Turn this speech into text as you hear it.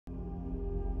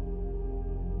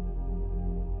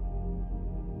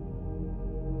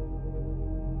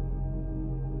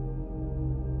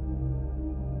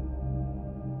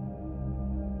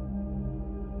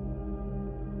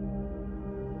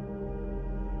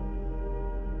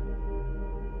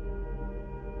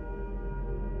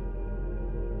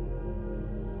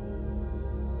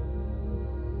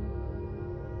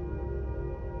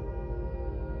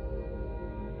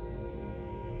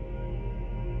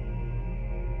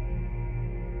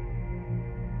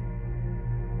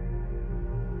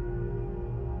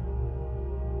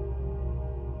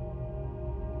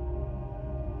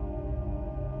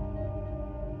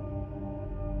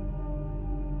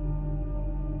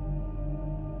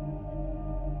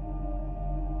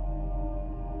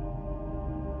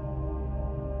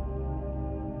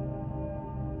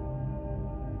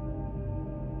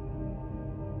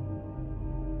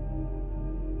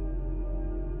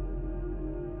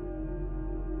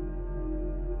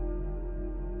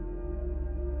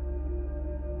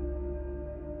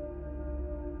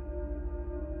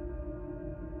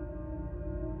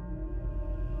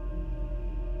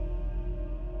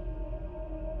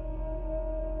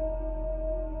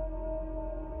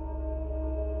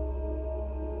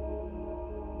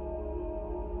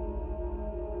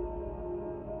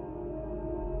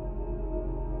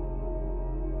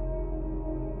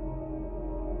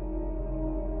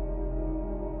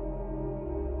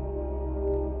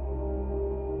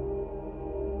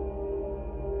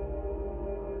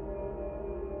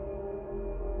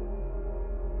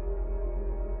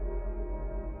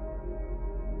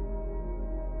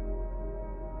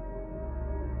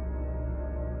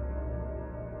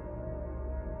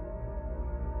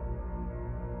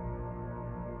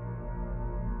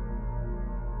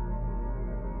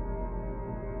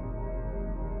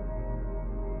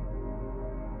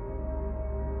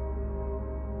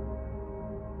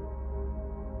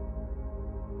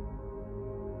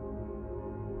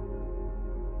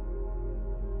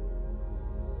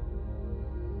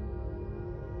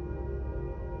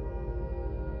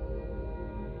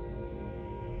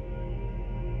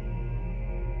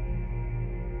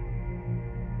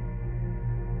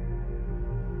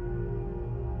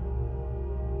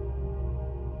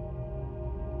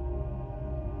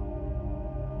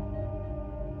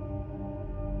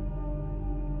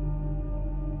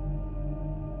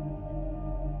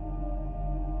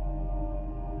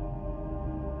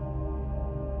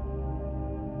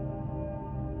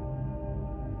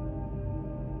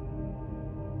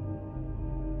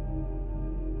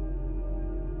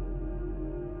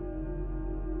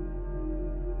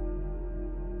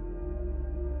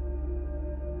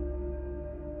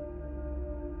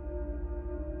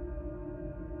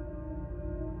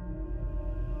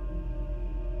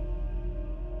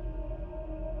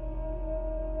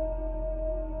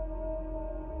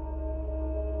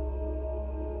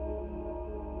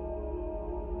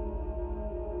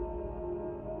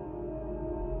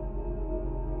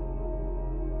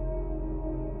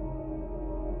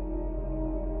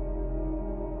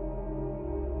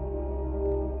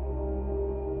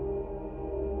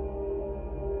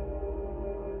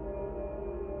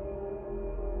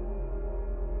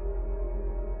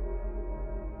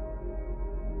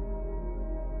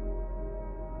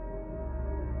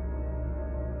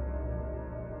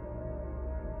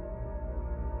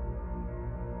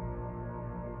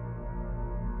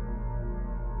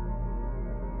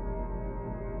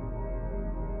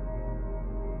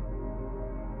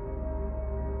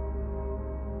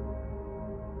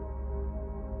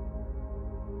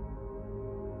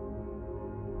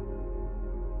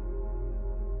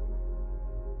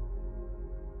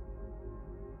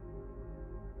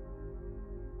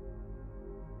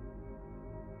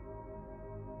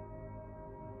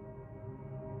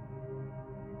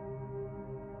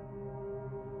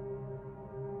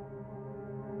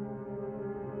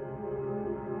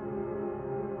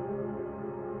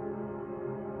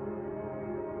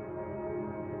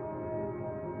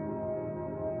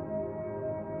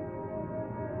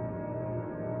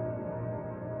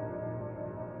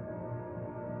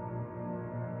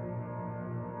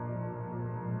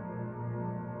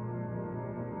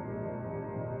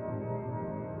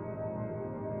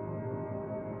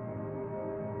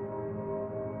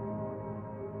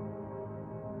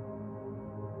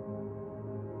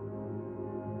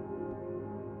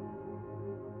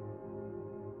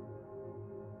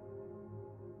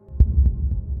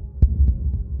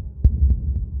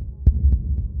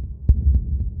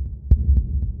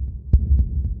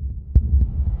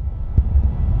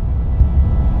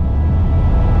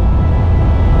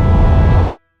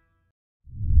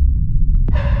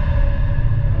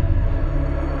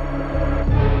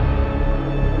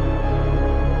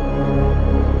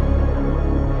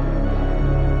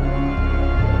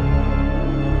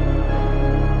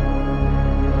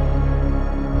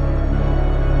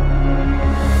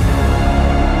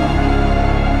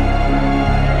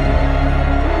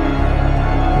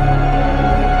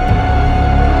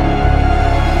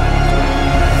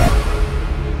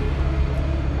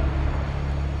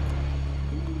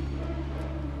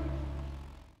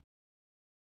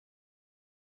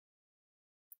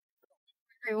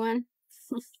Everyone.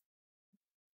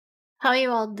 How are you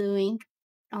all doing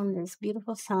on this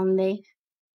beautiful Sunday?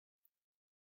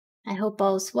 I hope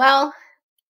all's well.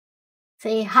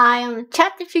 Say hi on the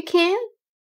chat if you can.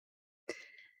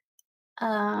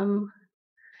 Um,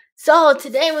 so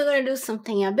today we're gonna do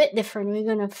something a bit different. We're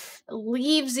gonna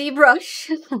leave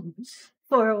ZBrush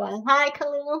for a while. Hi,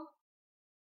 Khalil.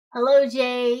 Hello,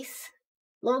 Jace.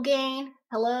 Logan.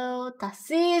 Hello,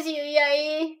 Tarcísio. E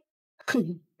aí?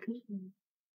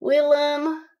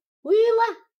 Willem.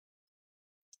 Willa.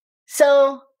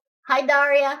 So, hi,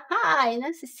 Daria. Hi,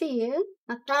 nice to see you.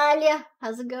 Natalia,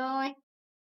 how's it going?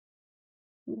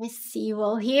 Nice to see you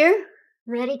all here.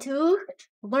 Ready to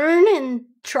learn and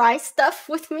try stuff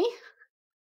with me?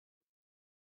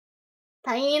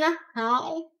 Taina,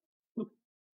 hi.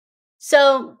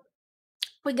 So,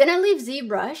 we're gonna leave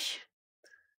ZBrush.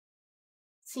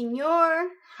 Senor,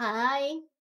 hi.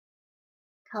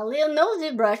 Khalil, no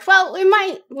ZBrush. Well,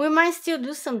 we might still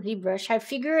do some ZBrush. I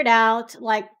figured out,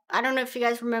 like, I don't know if you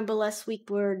guys remember last week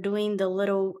we were doing the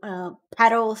little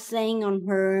petal thing on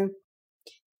her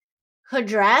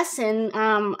dress, and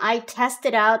I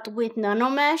tested out with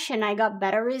nanomesh and I got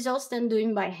better results than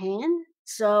doing by hand.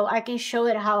 So I can show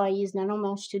it how I use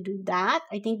nanomesh to do that.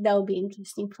 I think that will be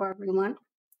interesting for everyone.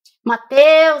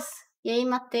 Mateus, yay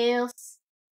Mateus.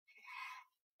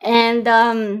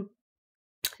 And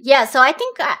yeah, so I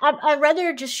think I'd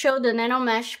rather just show the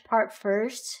nanomesh part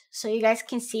first, so you guys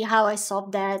can see how I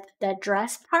solved that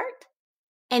dress part.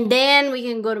 And then we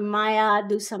can go to Maya,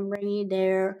 do some rainy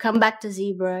there, come back to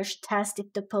ZBrush, test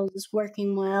if the pose is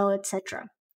working well, etc.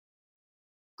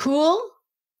 Cool?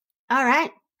 All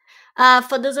right.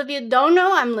 For those of you who don't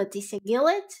know, I'm Leticia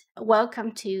Gillett.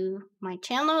 Welcome to my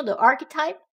channel, The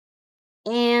Archetype.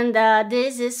 And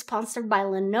this is sponsored by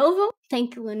Lenovo.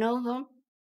 Thank you, Lenovo.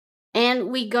 And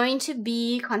we're going to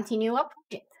be continue our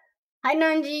project. Hi,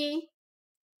 Nunji.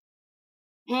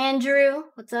 Andrew,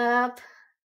 what's up?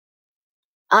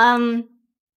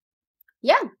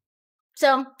 Yeah.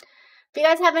 So if you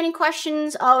guys have any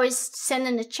questions, always send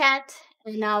in the chat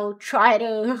and I'll try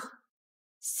to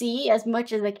see as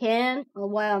much as I can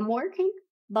while I'm working.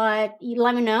 But you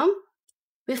let me know.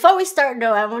 Before we start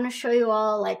though, I want to show you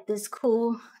all like this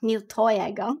cool new toy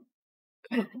I got.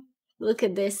 Look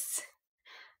at this.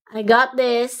 I got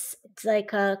this. It's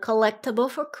like a collectible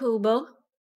for Kubo.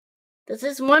 This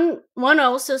is one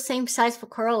also same size for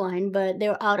Coraline, but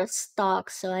they're out of stock,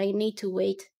 so I need to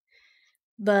wait.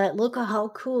 But look at how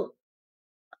cool.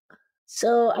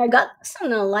 So I got this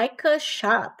on a Leica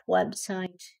shop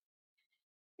website.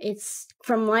 It's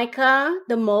from Leica,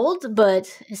 the mold,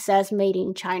 but it says made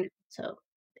in China. So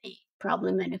they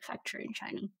probably manufacture in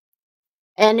China.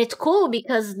 And it's cool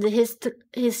because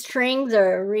his strings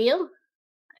are real.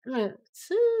 I don't know.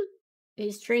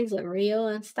 His strings are real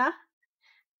and stuff.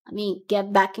 Let me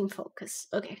get back in focus.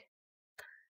 Okay.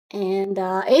 And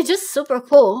it's just super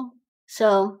cool.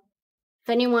 So if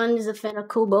anyone is a fan of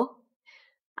Kubo,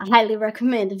 I highly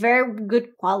recommend. Very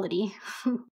good quality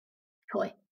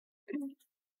toy.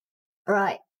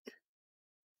 Right.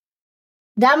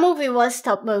 That movie was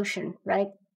stop motion, right?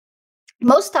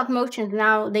 Most stop motions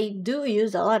now, they do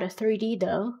use a lot of 3D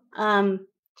though.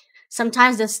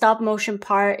 Sometimes the stop motion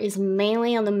part is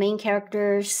mainly on the main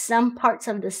characters, some parts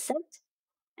of the set,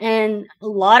 and a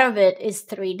lot of it is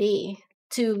 3D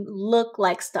to look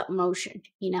like stop motion,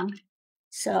 you know?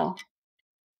 So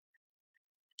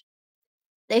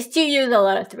they still use a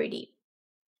lot of 3D.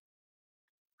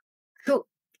 Cool.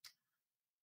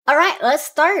 All right, let's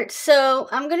start. So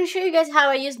I'm gonna show you guys how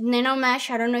I use nanomesh.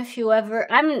 I don't know if you ever.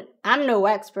 I'm no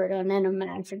expert on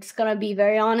nanomesh. It's gonna be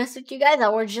very honest with you guys. I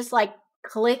was just like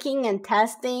clicking and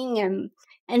testing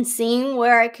and seeing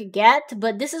where I could get.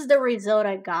 But this is the result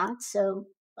I got. So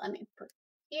let me put it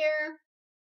here.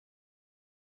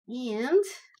 And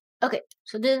okay,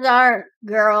 so this is our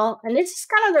girl, and this is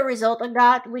kind of the result I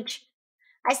got, which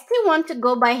I still want to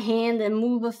go by hand and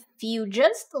move a few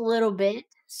just a little bit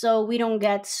so we don't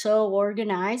get so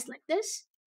organized like this.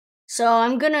 So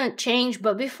I'm gonna change,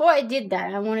 but before I did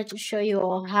that, I wanted to show you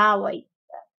all how I did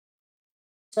that.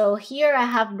 So here I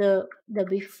have the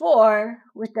before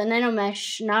with the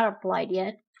nanomesh not applied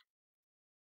yet.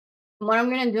 What I'm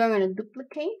gonna do, I'm gonna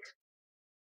duplicate.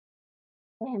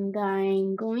 And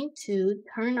I'm going to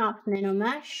turn off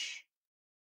nanomesh.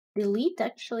 Delete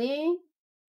actually.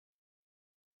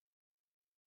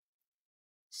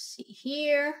 See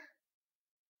here.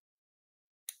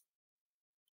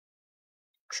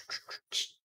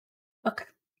 Okay.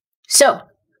 So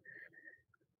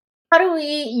how do we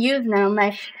use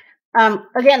nanomesh?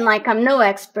 Again, like I'm no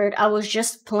expert. I was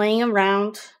just playing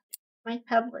around. My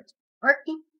tablet's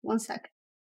working. 1 second.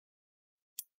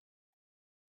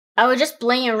 I was just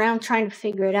playing around trying to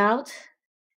figure it out.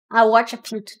 I watched a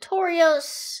few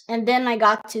tutorials and then I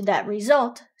got to that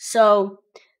result. So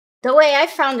the way I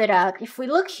found it out, if we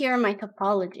look here in my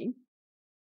topology,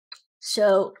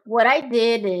 so what I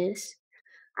did is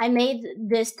I made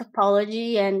this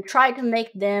topology and tried to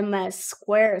make them as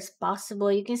square as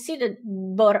possible. You can see the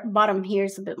bottom here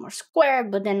is a bit more square,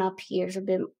 but then up here is a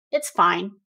bit, it's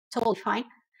fine, totally fine.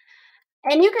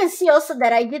 And you can see also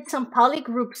that I did some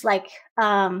polygroups like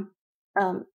um,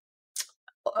 um,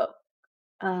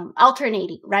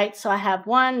 alternating, right? So I have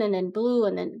one and then blue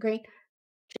and then green.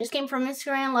 Just came from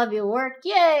Instagram. Love your work.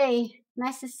 Yay.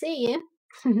 Nice to see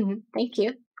you. Thank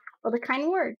you for the kind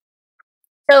word.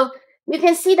 So you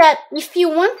can see that if you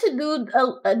want to do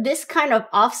this kind of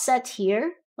offset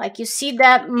here, like you see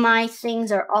that my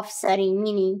things are offsetting,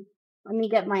 meaning, let me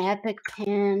get my Epic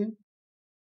pen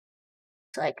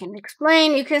so I can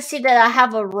explain. You can see that I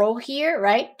have a row here,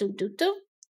 right? Change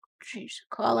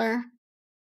the color.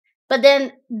 But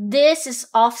then this is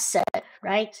offset,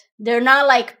 right? They're not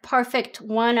like perfect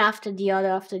one after the other,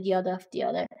 after the other, after the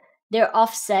other. They're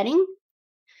offsetting.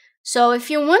 So if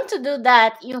you want to do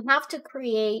that, you have to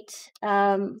create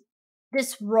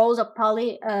this rows of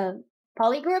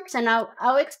polygroups, and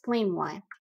I'll explain why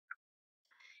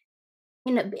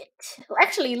in a bit.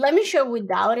 Actually, let me show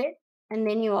without it, and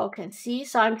then you all can see.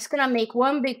 So I'm just gonna make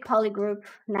one big polygroup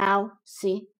now.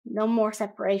 See, no more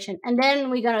separation, and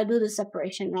then we're gonna do the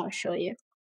separation. I'll show you.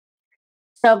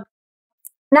 So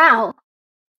now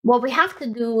what we have to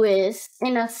do is,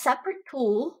 in a separate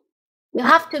tool, you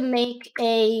have to make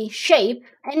a shape,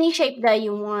 any shape that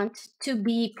you want to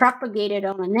be propagated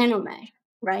on a nanomesh,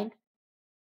 right?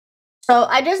 So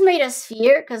I just made a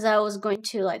sphere because I was going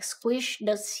to like squish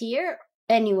the sphere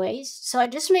anyways. So I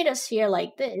just made a sphere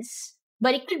like this,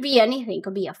 but it could be anything. It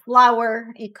could be a flower.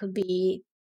 It could be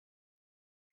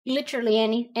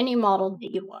literally any model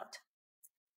that you want,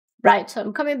 right? So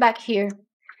I'm coming back here,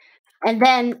 and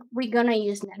then we're gonna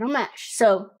use nanomesh.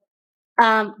 So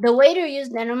the way to use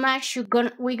nanomesh,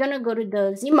 we're gonna go to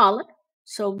the ZModeler.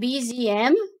 So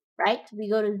BZM, right? We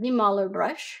go to ZModeler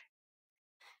brush,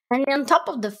 and on top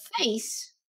of the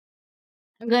face,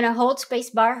 I'm gonna hold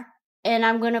spacebar, and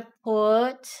I'm gonna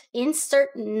put insert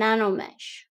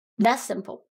nanomesh. That's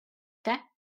simple. Okay,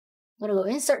 I'm gonna go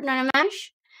insert nanomesh,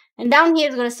 and down here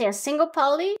it's gonna say a single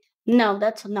poly. No,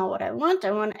 that's not what I want.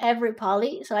 I want every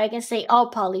poly, so I can say all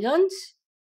polygons.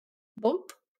 Boom.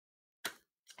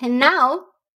 And now,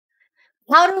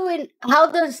 how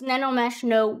does nanomesh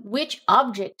know which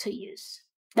object to use?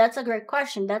 That's a great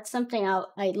question. That's something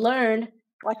I learned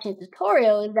watching a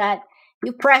tutorial, is that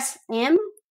you press M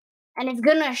and it's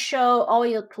gonna show all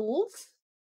your tools,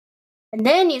 and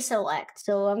then you select.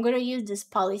 So I'm gonna use this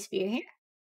polysphere here.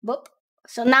 Boop.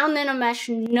 So now nanomesh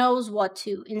knows what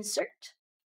to insert.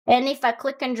 And if I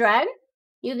click and drag,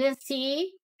 you can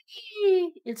see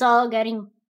it's all getting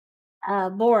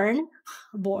born.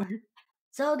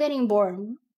 It's all getting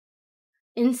born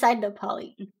inside the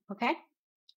poly. Okay.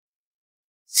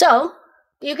 So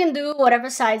you can do whatever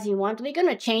size you want. We're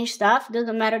gonna change stuff.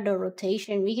 Doesn't matter the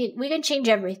rotation. We can change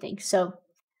everything. So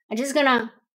I'm just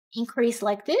gonna increase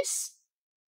like this,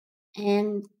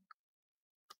 and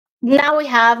now we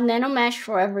have nanomesh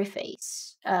for every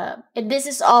face. This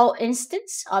is all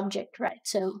instance object, right?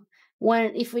 So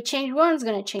if we change one, it's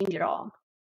gonna change it all.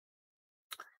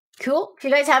 Cool. If you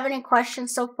guys have any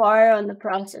questions so far on the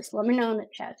process, let me know in the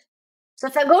chat. So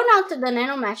if I go now to the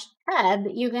nanomesh tab,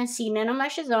 you can see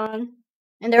nanomesh is on,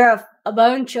 and there are a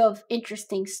bunch of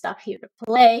interesting stuff here to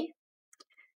play.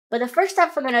 But the first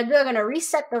step we're gonna do, I'm gonna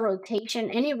reset the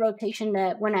rotation, any rotation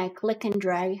that when I click and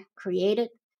drag created.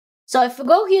 So if we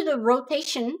go here to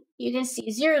rotation, you can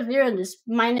see 0, 0, and this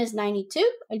minus 92.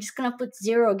 I'm just gonna put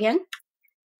 0 again.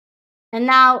 And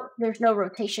now there's no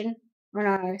rotation on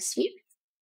our sphere.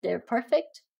 They're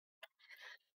perfect.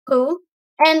 Cool.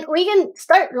 And we can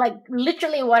start, like,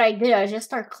 literally what I did, I just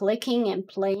start clicking and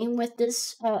playing with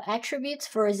this attributes.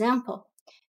 For example,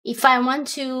 if I want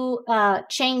to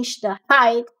change the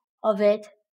height of it,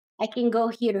 I can go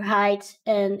here to height,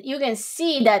 and you can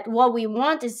see that what we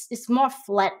want is more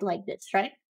flat like this,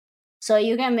 right? So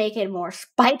you can make it more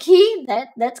spiky.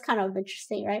 That's kind of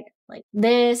interesting, right? Like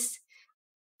this.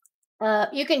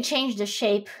 You can change the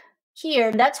shape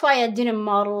here. That's why I didn't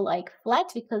model like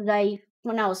flat, because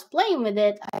when I was playing with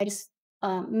it, I just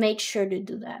made sure to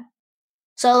do that.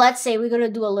 So let's say we're gonna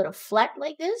do a little flat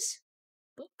like this.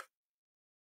 Boop.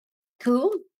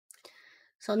 Cool.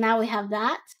 So now we have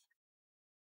that.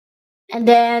 And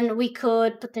then we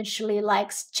could potentially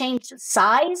like change the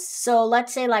size. So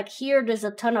let's say like here, there's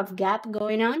a ton of gap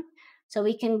going on. So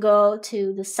we can go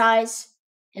to the size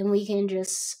and we can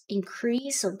just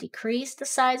increase or decrease the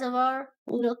size of our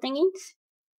little thingies.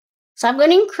 So I'm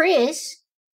going to increase,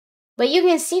 but you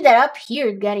can see that up here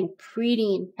it's getting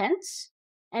pretty intense.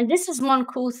 And this is one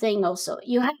cool thing also.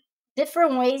 You have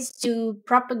different ways to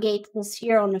propagate the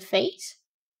sphere on the face.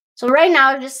 So right now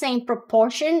I'm just saying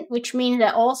proportion, which means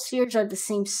that all spheres are the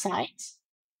same size.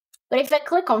 But if I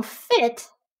click on fit,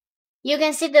 you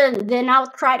can see then I'll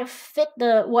try to fit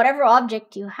the whatever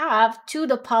object you have to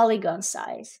the polygon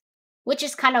size, which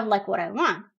is kind of like what I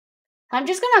want. I'm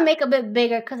just gonna make a bit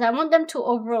bigger because I want them to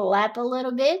overlap a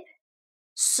little bit.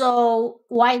 So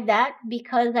why that?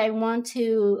 Because I want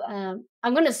to,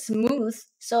 I'm gonna smooth,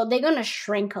 so they're gonna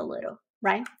shrink a little,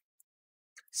 right?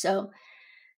 So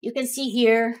you can see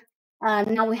here,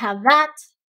 now we have that.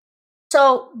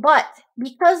 So, but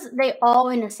because they all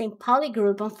in the same poly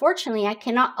group, unfortunately, I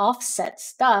cannot offset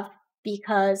stuff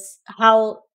because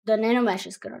how the nanomesh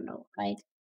is gonna know, right?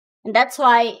 And that's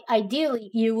why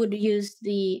ideally you would use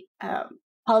the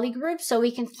poly group so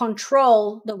we can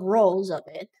control the roles of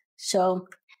it. So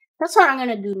that's what I'm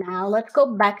gonna do now. Let's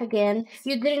go back again. If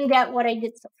you didn't get what I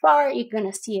did so far, you're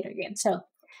gonna see it again. So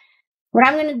what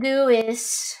I'm gonna do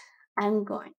is I'm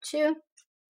going to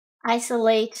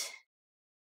isolate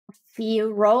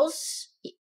few rows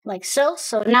like so.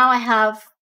 So now I have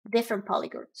different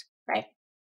polygons, right?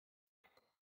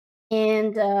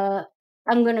 And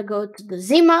I'm gonna go to the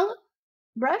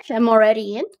ZBrush. I'm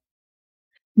already in.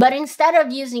 But instead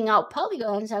of using out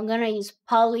polygons, I'm gonna use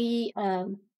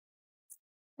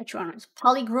which one is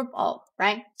polygroup all,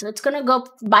 right? So it's gonna go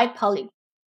by poly.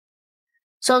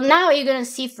 So now you're gonna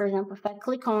see, for example, if I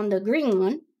click on the green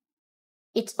one,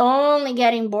 it's only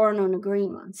getting born on the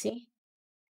green one, see?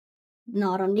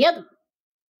 Not on the other one,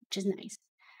 which is nice.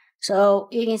 So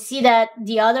you can see that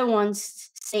the other ones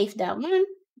save that one.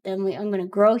 Then I'm going to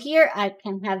grow here. I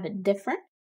can have it different.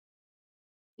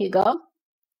 Here you go.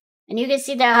 And you can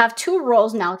see that I have two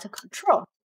rows now to control.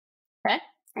 Okay.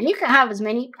 And you can have as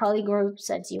many polygroups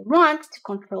as you want to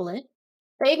control it.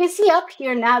 But you can see up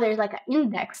here now there's like an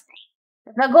index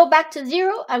thing. If I go back to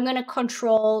 0, I'm going to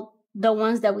control the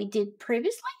ones that we did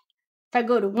previously. If I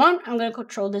go to 1, I'm going to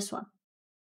control this one.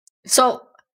 So,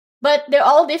 but they're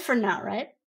all different now, right?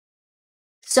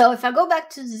 So if I go back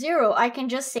to 0, I can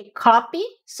just say copy.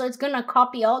 So it's going to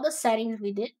copy all the settings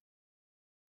we did.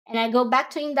 And I go back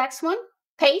to index 1,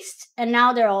 paste, and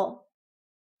now they're all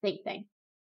same thing.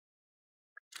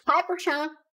 Hi, Prashant.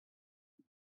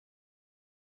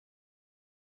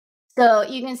 So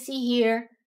you can see here,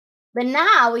 but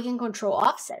now we can control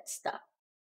offset stuff,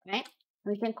 right?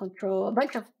 We can control a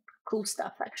bunch of cool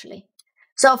stuff, actually.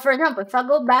 So for example, if I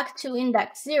go back to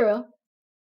index 0,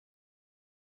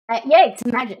 yeah, it's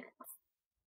magic.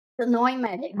 It's annoying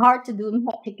magic, hard to do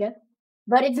magic,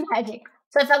 but it's magic.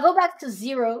 So if I go back to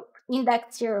 0,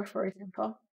 index 0, for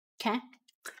example, okay,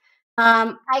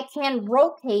 I can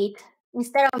rotate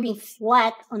instead of being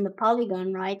flat on the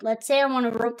polygon, right? Let's say I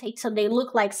want to rotate so they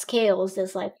look like scales.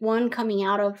 There's like one coming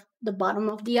out of the bottom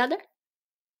of the other.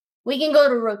 We can go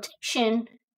to rotation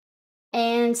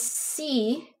and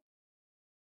see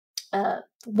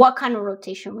what kind of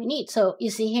rotation we need. So you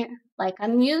see here, like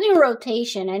I'm using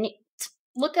rotation, and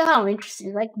look at how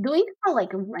interesting. Like doing kind of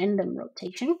like a random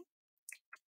rotation.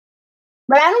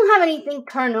 But I don't have anything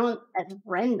turned on as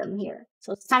random here.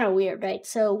 So it's kind of weird, right?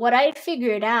 So what I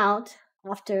figured out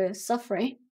after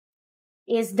suffering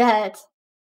is that,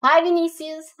 hi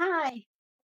Vinicius, hi.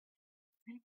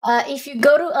 If you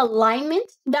go to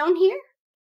alignment down here,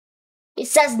 it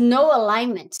says no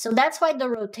alignment. So that's why the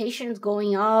rotation is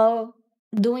going all,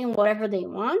 doing whatever they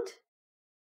want.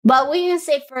 But we can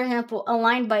say, for example,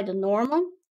 aligned by the normal.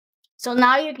 So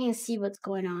now you can see what's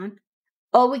going on.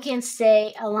 Or we can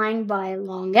say aligned by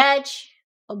long edge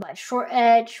or by short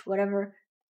edge, whatever.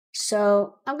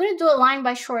 So I'm going to do align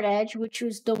by short edge, which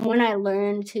was the one I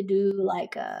learned to do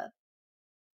like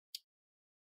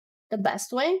the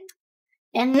best way.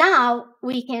 And now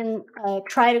we can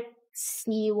try to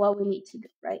see what we need to do,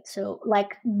 right? So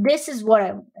like this is what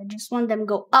I just want them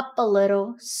go up a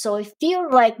little. So it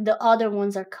feels like the other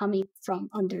ones are coming from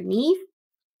underneath.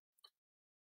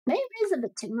 Maybe it's a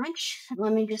bit too much.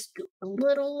 Let me just do a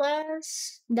little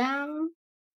less down.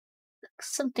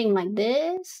 Something like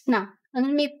this. Now,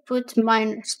 let me put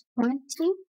minus 20.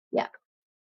 Yeah.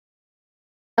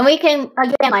 And we can,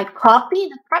 again, like copy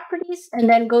the properties and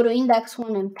then go to index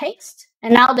 1 and paste.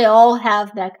 And now they all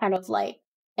have that kind of like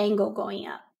angle going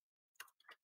up.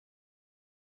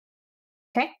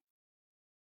 Okay.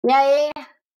 Yeah.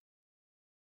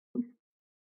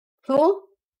 Cool.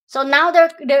 So now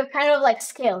they're kind of like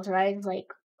scales, right? Like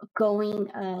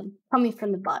going, coming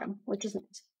from the bottom, which is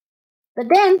nice. But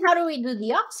then how do we do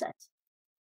the offset?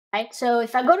 Right? So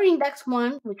if I go to index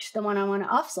 1, which is the one I want to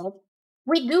offset,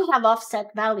 we do have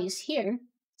offset values here.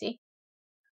 See?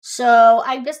 So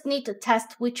I just need to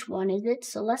test which one is it.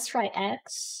 So let's try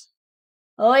X.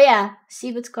 Oh yeah,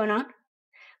 see what's going on?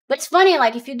 But it's funny,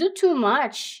 like if you do too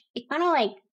much, it kind of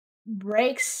like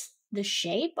breaks the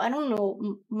shape. I don't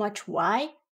know much why,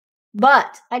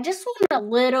 but I just want a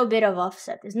little bit of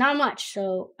offset. It's not much,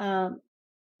 so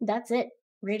that's it,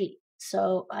 really.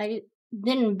 So I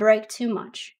didn't break too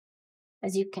much,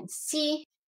 as you can see.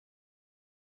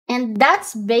 And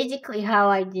that's basically how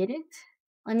I did it.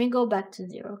 Let me go back to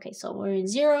 0. Okay, so we're in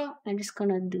 0. I'm just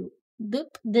gonna do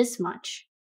this much.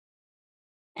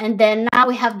 And then now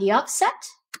we have the offset.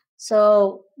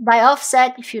 So by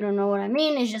offset, if you don't know what I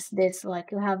mean, it's just this.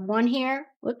 Like you have one here.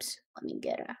 Whoops, let me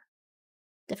get a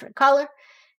different color.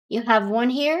 You have one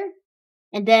here.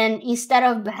 And then instead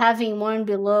of having one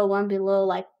below,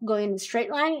 like going in a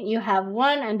straight line, you have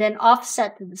one and then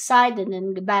offset to the side and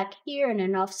then go back here and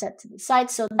then offset to the side.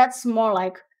 So that's more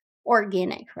like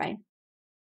organic, right?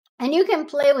 And you can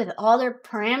play with other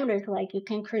parameters, like you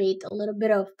can create a little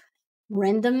bit of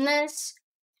randomness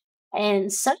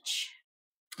and such.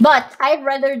 But I'd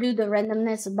rather do the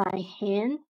randomness by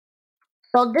hand.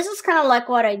 So this is kind of like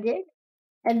what I did.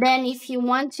 And then if you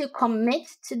want to commit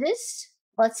to this,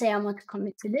 let's say I want to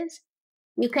commit to this,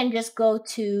 you can just go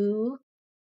to,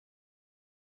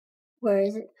 where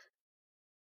is it?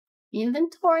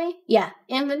 Inventory? Yeah,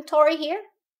 inventory here.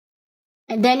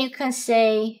 And then you can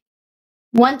say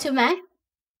want to match,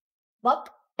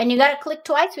 and you got to click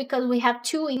twice because we have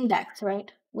 2 index,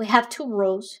 right? We have 2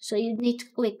 rows, so you need to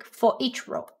click for each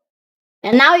row.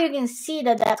 And now you can see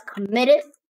that that's committed.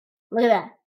 Look at that.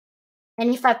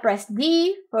 And if I press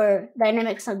D for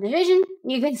dynamic subdivision,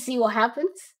 you can see what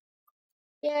happens.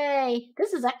 Yay!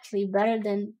 This is actually better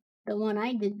than the one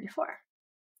I did before.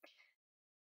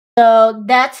 So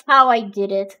that's how I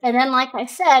did it. And then, like I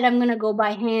said, I'm going to go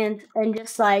by hand and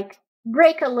just like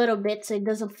break a little bit so it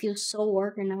doesn't feel so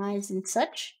organized and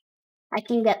such. I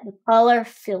can get the color,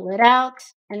 fill it out,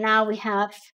 and now we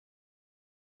have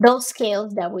those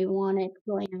scales that we wanted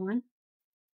going on.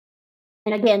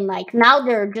 And again, like now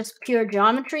they're just pure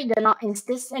geometry. They're not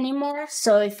instance anymore.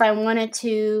 So if I wanted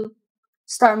to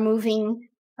start moving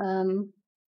stuff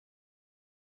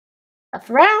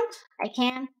around, I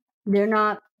can. They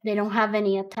don't have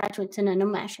any attachments in a no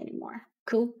mesh anymore.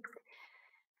 Cool.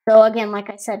 So again,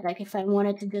 like I said, like if I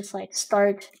wanted to just like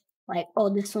start like, oh,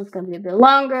 this one's gonna be a bit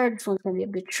longer, this one's gonna be a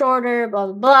bit shorter, blah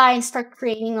blah blah, and start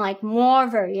creating like more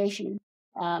variation.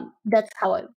 That's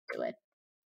how I would do it.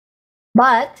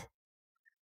 But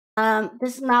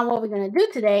this is not what we're gonna do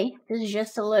today. This is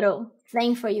just a little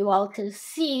thing for you all to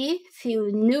see. If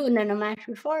you knew NanoMesh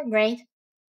before, great.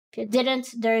 If you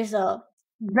didn't, there is a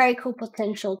very cool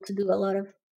potential to do a lot of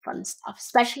fun stuff,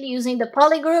 especially using the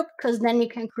poly group, because then you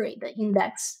can create the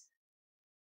index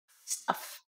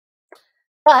stuff.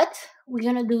 But we're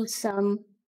gonna do some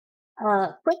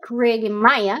quick rig in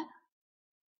Maya.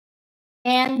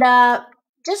 And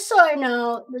just so I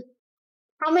know,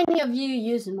 how many of you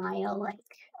use Maya? Like,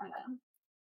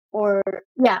 or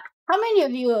yeah, how many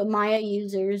of you are Maya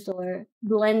users or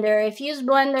Blender? If you use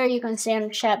Blender, you can say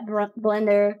on chat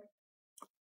Blender.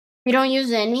 If you don't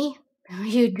use any,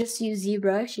 you just use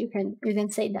ZBrush. You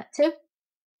can say that too.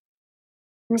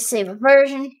 Let me save a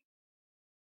version.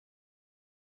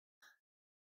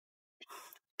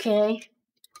 Okay.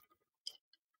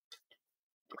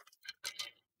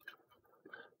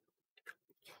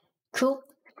 Cool.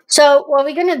 So what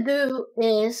we're gonna do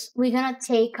is we're gonna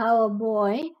take our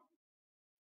boy,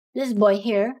 this boy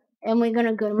here, and we're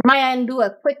gonna go to Maya and do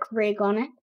a quick rig on it.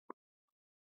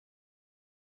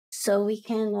 So we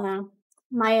can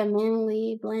Maya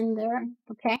manually Blender,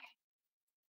 okay?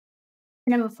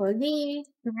 Number 4D,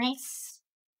 nice.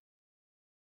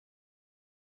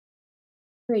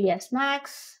 3ds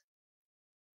Max,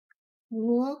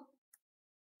 cool.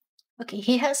 Okay,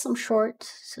 he has some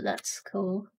shorts, so that's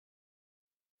cool.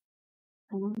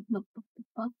 The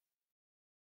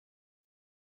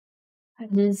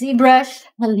ZBrush.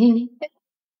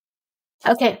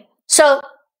 Okay, so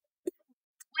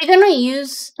we're gonna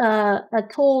use a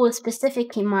tool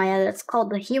specific in Maya that's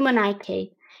called the Human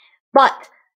IK. But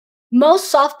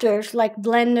most softwares like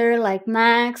Blender, like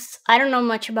Max, I don't know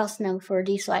much about Snow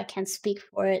 4D, so I can't speak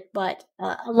for it. But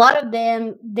a lot of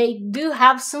them, they do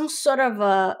have some sort of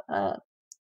a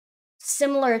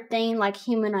similar thing like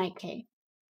Human IK,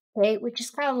 okay, which is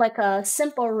kind of like a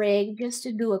simple rig just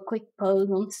to do a quick pose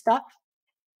on stuff.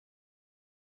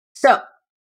 So,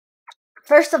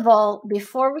 first of all,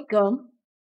 before we go,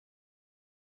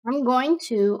 I'm going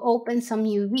to open some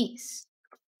UVs.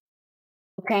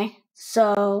 Okay,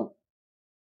 so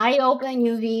I open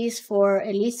UVs for,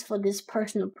 at least for this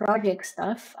personal project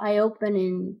stuff, I open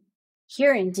in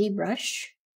here in ZBrush.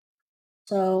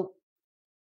 So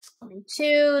I'm going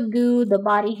to do the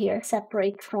body here,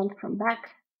 separate front from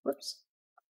back. Whoops.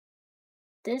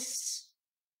 This.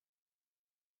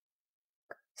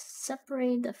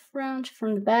 Separate the front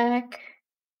from the back.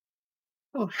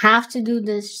 I don't have to do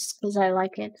this because I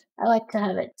like it. I like to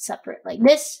have it separate like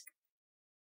this.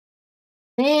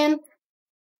 Then,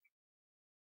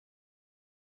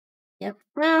 yep,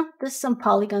 well, there's some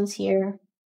polygons here.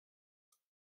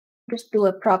 Just do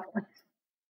it proper.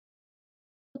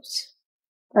 Oops.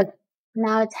 But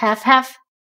now it's half-half.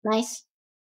 Nice.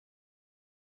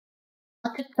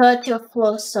 Not to cut your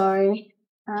flow, sorry.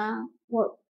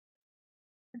 Well,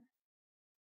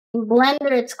 in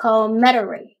Blender it's called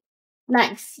MetaRig.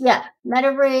 Nice, yeah,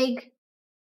 MetaRig.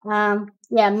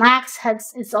 Yeah, Max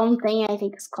has its own thing. I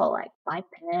think it's called like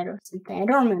Biped or something. I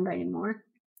don't remember anymore.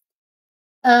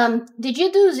 Did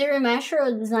you do ZBrush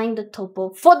or design the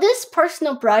topo? For this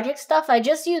personal project stuff, I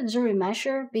just use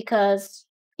ZBrush because,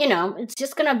 you know, it's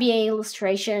just gonna be an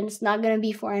illustration. It's not gonna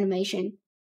be for animation.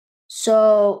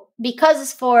 So because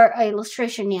it's for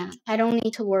illustration, yeah, I don't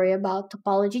need to worry about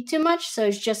topology too much. So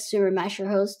it's just ZBrush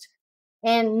host.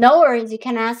 And no worries, you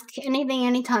can ask anything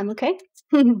anytime, okay?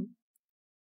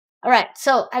 All right,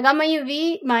 so I got my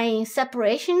UV, my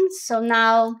separations. So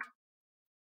now,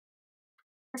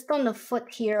 just on the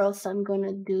foot here, also I'm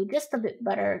gonna do just a bit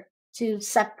better to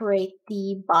separate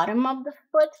the bottom of the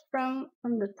foot from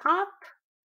the top.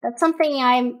 That's something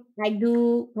I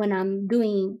do when I'm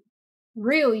doing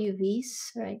real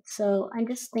UVs, right? So I'm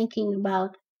just thinking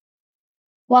about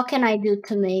what can I do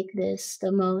to make this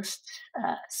the most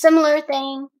similar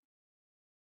thing.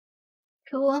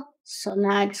 Cool. So now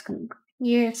I'm just gonna go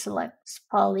here, select this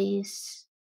polys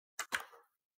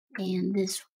and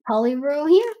this poly row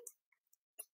here.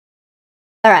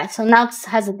 All right, so now it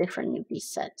has a different UV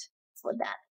set for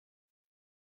that.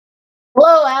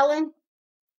 Hello, Alan.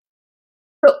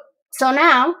 Cool. So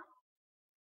now,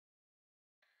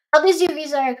 how these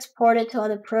UVs are exported to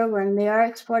other programs, they are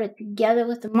exported together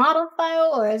with the model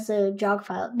file or as a jog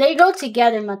file? They go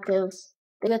together, Mateus.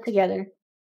 They go together.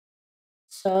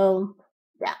 So,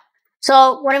 yeah.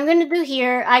 So what I'm going to do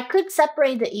here, I could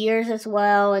separate the ears as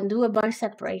well and do a bunch of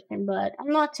separation, but I'm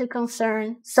not too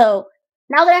concerned. So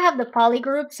now that I have the poly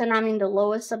groups and I'm in the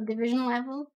lowest subdivision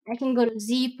level, I can go to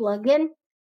Z plugin,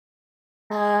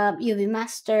 UV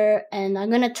master, and I'm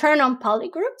going to turn on poly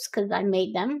groups because I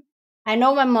made them. I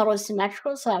know my model is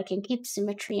symmetrical, so I can keep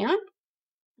symmetry on.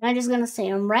 I'm just going to say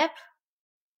unwrap.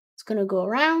 It's going to go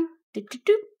around.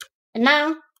 And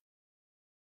now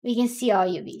we can see all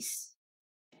UVs.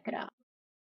 Check it out.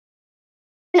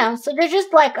 You know, so they're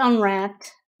just like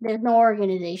unwrapped. There's no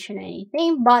organization or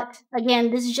anything. But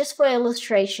again, this is just for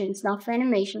illustration. It's not for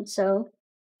animation. So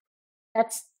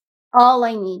that's all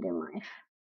I need in life.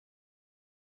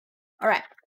 All right.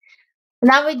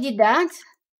 Now we did that.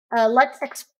 Let's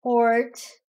export.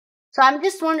 So I'm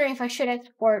just wondering if I should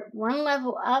export one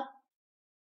level up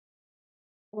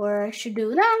or I should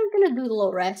do, no, I'm going to do the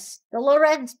low res. The low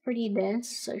res is pretty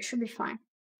dense, so it should be fine.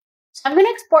 So I'm going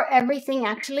to export everything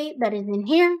actually that is in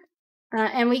here.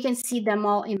 And we can see them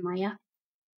all in Maya.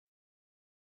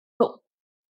 Cool.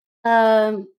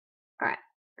 All right.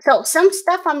 So some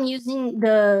stuff I'm using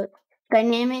the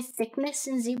dynamic thickness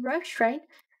in ZBrush, right?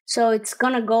 So it's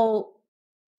going to go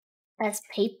as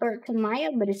paper to Maya,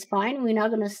 but it's fine. We're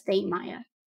not going to stay Maya.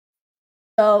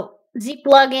 So Z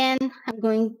plugin, I'm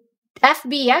going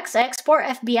FBX, I export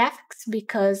FBX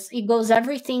because it goes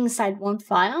everything inside one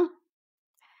file.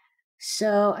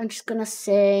 So I'm just gonna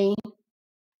say,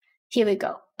 here we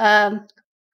go.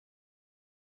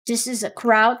 This is a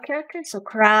crowd character, so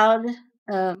crowd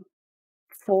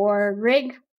for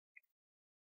rig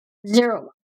 01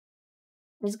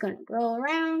 is gonna go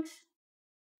around.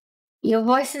 Your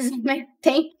voice is amazing.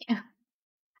 Thank you.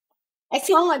 I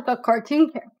sound like a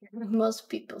cartoon character, most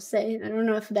people say. I don't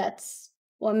know if that's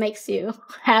what makes you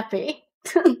happy.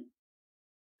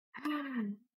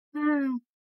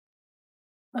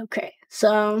 Okay,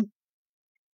 so, all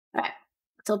right,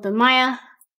 let's open Maya.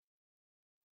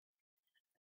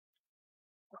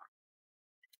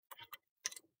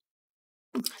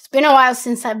 It's been a while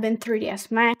since I've been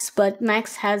 3ds Max, but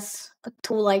Max has a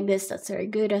tool like this that's very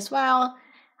good as well.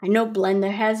 I know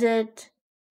Blender has it.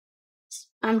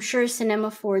 I'm sure Cinema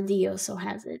 4D also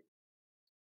has it.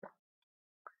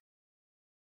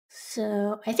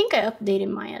 So I think I updated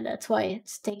Maya. That's why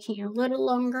it's taking a little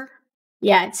longer.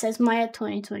 Yeah, it says Maya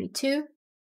 2022.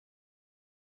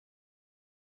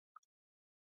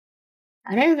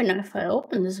 I don't even know if I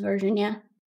opened this version yet.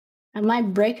 I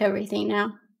might break everything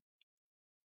now.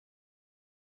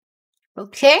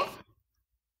 Okay.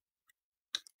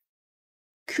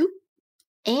 Cool.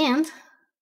 And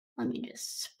let me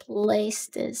just place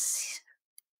this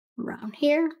around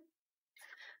here.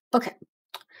 Okay.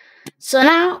 So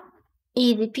now,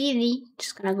 easy peasy.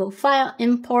 Just gonna go File,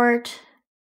 Import,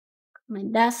 my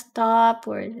desktop,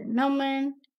 where is it?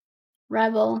 Gnomon,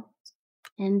 Rebel,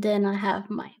 and then I have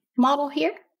my model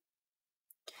here.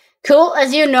 Cool.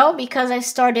 As you know, because I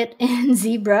started in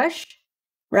ZBrush,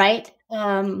 right?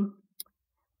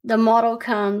 The model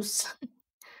comes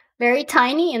very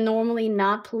tiny and normally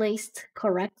not placed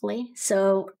correctly.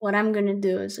 So what I'm gonna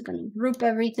do is I'm gonna group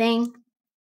everything.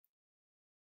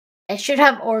 I should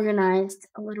have organized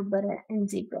a little bit in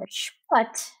ZBrush,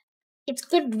 but it's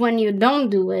good when you don't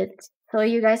do it, so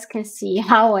you guys can see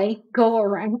how I go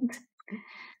around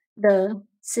the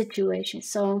situation.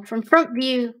 So from front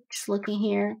view, just looking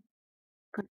here,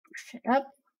 gonna push it up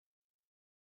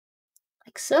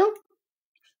like so.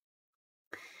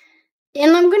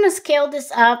 And I'm gonna scale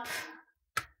this up.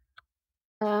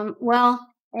 Well,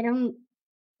 I don't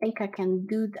think I can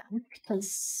do that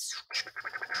because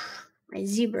my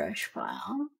ZBrush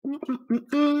file.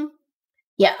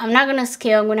 Yeah, I'm not gonna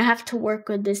scale. I'm gonna have to work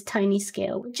with this tiny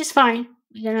scale, which is fine.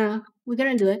 We're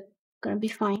gonna do it. Gonna be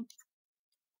fine.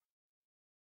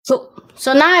 So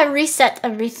now I reset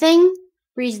everything.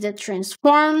 Freeze the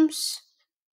transforms.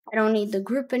 I don't need the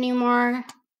group anymore.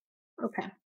 Okay.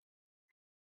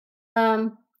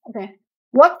 Okay.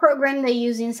 What program they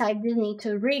use inside Disney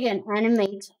to rig and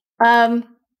animate? I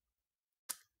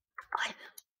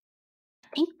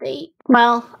think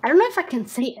well, I don't know if I can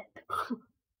say it,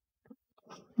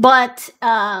 but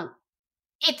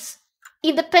it's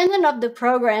independent of the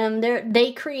program.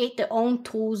 They create their own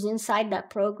tools inside that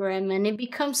program, and it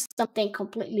becomes something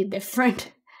completely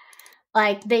different.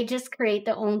 Like they just create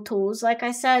their own tools, like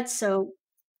I said. So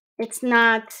it's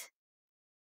not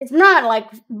like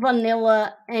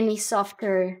vanilla any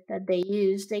software that they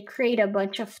use. They create a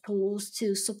bunch of tools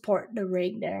to support the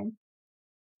rig there.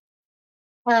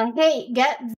 Hey,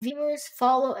 get viewers,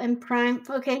 follow, and prime.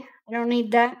 Okay, I don't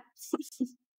need that.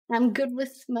 I'm good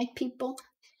with my people.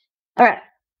 All right,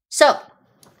 so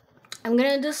I'm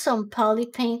gonna do some poly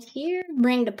paint here.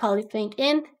 Bring the poly paint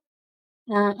in,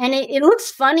 and it looks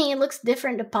funny. It looks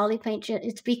different. The poly paint.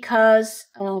 It's because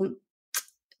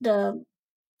the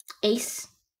ace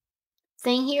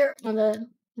thing here on the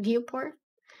viewport.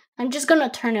 I'm just gonna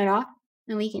turn it off,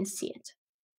 and we can see it.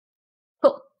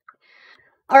 Cool.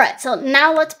 All right, so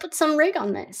now let's put some rig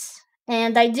on this.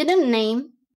 And I didn't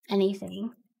name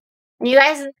anything. And you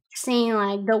guys are seeing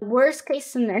like the worst case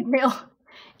scenario.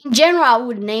 In general, I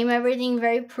would name everything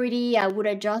very pretty. I would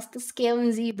adjust the scale in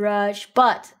ZBrush.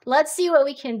 But let's see what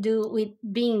we can do with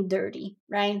being dirty,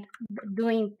 right?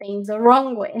 Doing things the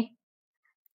wrong way.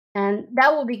 And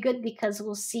that will be good because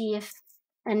we'll see if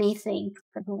anything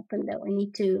can happen that we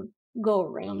need to go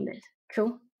around it. Cool.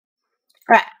 All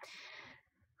right.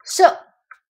 So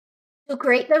to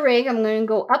create the rig, I'm going to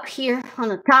go up here on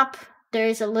the top. There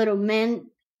is a little man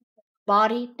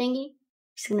body thingy.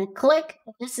 Just going to click.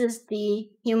 This is the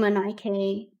human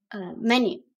IK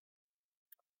menu.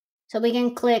 So we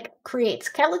can click create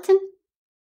skeleton.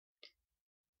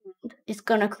 It's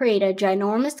going to create a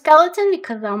ginormous skeleton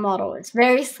because our model is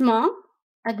very small.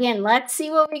 Again, let's see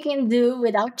what we can do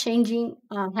without changing,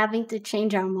 having to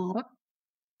change our model.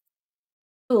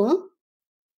 Cool.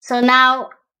 So now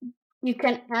you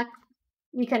can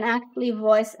actually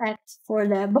voice act for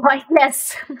the boy.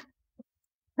 Yes.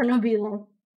 Gonna be like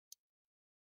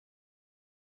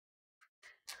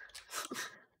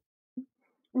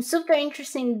I'm super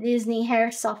interested in Disney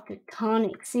hair software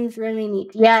tonic. Seems really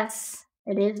neat. Yes,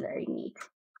 it is very neat.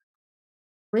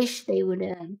 Wish they would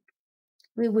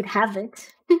we would have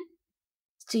it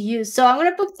to use. So I'm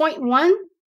gonna put 0.1.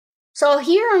 So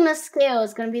here on the scale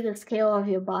is gonna be the scale of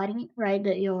your body, right?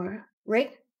 That your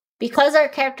rig. Because our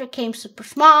character came super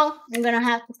small, I'm gonna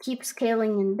have to keep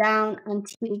scaling it down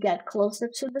until we get closer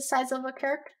to the size of a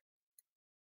character.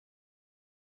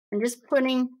 I'm just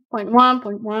putting 0.1,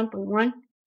 0.1, 0.1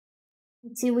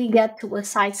 until we get to a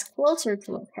size closer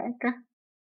to a character.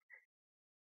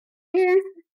 Here.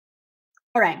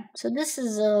 All right, so this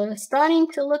is starting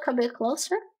to look a bit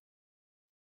closer.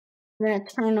 I'm gonna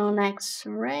turn on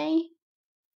X-ray.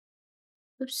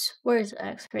 Oops, where's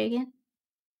X-ray again?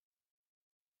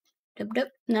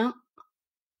 No, I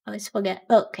always forget.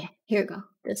 Okay, here we go.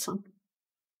 This one.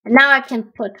 And now I can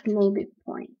put maybe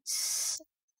points.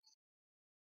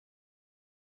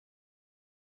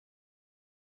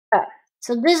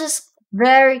 So this is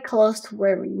very close to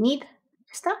where we need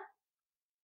stuff.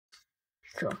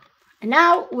 Cool. And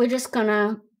now we're just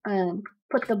gonna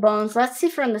put the bones. Let's see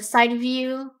from the side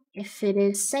view if it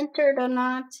is centered or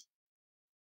not.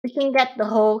 We can get the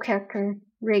whole character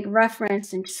rig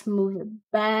reference and just move it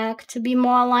back to be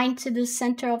more aligned to the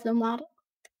center of the model.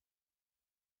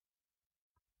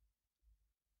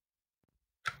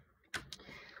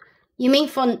 You mean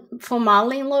for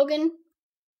modeling, Logan?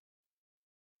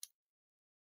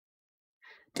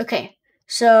 Okay,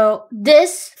 so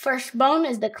this first bone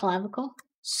is the clavicle.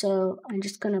 So I'm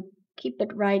just gonna keep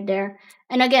it right there.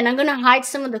 And again, I'm gonna hide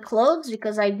some of the clothes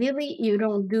because ideally you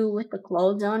don't do with the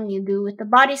clothes on, you do with the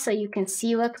body so you can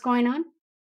see what's going on.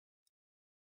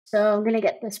 So I'm gonna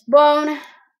get this bone.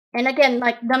 And again,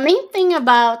 like the main thing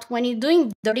about when you're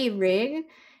doing dirty rig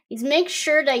is make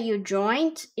sure that your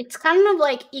joint, it's kind of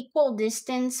like equal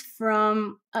distance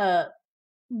from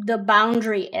the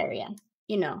boundary area,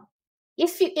 you know.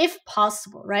 If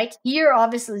possible, right? Here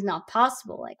obviously is not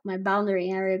possible. Like my boundary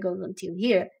area goes until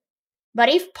here. But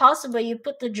if possible, you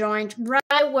put the joint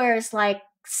right where it's like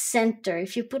center.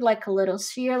 If you put like a little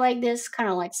sphere like this, kind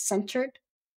of like centered.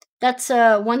 That's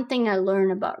one thing I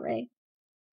learned about Ray.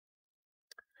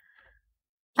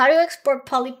 How do you export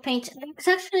polypaint? It's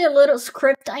actually a little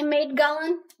script I made,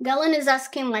 Galen. Galen is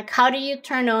asking like, how do you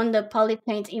turn on the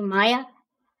polypaint in Maya?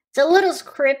 It's a little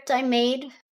script I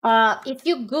made. If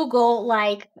you Google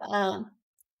like how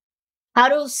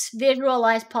to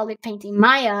visualize polypaint in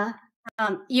Maya,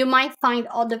 you might find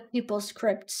other people's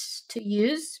scripts to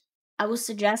use. I would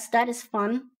suggest that. Is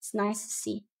fun. It's nice to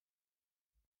see.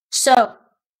 So,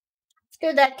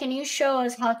 after that, can you show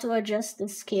us how to adjust the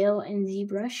scale in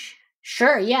ZBrush?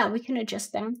 Sure, yeah, we can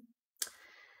adjust them.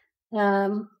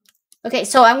 Okay,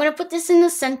 so I'm gonna put this in the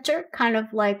center, kind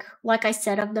of like I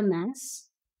set up the mass,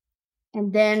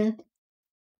 and then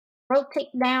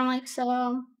rotate down like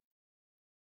so.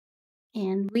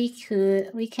 And we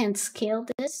can scale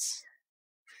this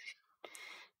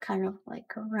kind of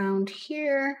like around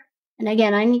here. And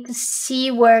again, I need to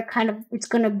see where kind of it's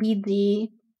gonna be the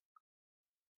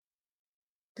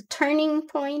turning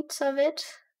point of it.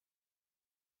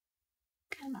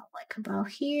 Kind of like about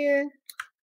here.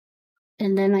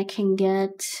 And then I can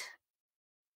get,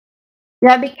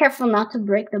 yeah, be careful not to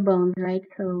break the bones, right?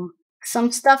 So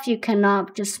some stuff you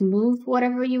cannot just move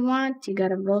whatever you want. You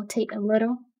gotta rotate a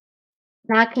little.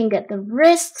 Now I can get the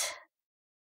wrist.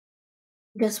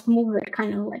 Just move it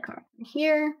kind of like around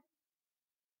here.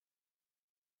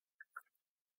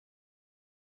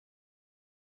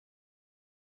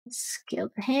 Scale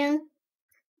the hand.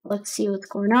 Let's see what's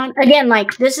going on. Again,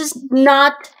 like this is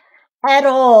not at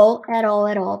all,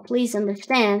 please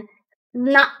understand,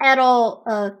 not at all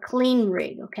a clean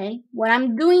rig, okay? What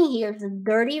I'm doing here is a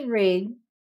dirty rig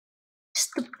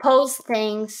just to pose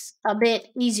things a bit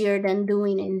easier than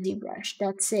doing in ZBrush.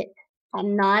 That's it.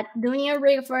 I'm not doing a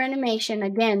rig for animation.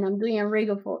 Again, I'm doing a rig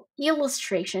for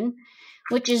illustration,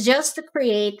 which is just to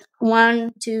create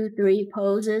 1, 2, 3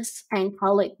 poses and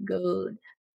call it good.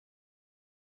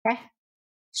 Okay?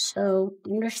 So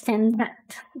understand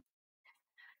that.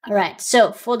 All right,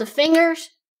 so for the fingers,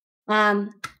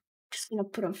 just gonna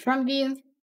put on front view.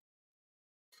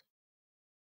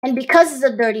 And because it's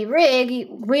a dirty rig,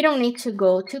 we don't need to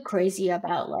go too crazy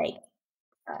about like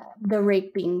the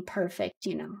rig being perfect,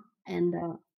 you know, and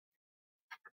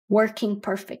working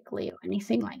perfectly or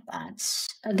anything like that.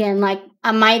 Again, like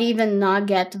I might even not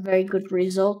get a very good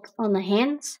result on the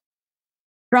hands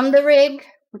from the rig,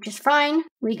 which is fine.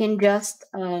 We can just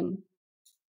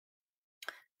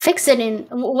fix it in.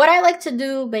 What I like to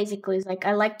do basically is like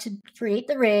I like to create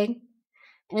the rig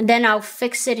and then I'll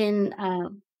fix it in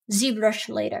ZBrush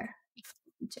later.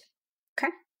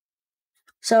 Okay.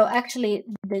 So actually,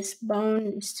 this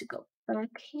bone is to go back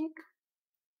here.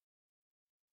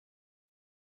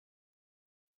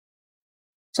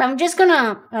 So I'm just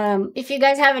gonna, if you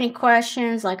guys have any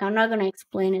questions, like I'm not gonna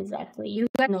explain exactly. You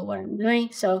guys know what I'm doing.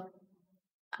 So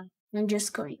I'm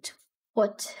just going to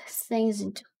put things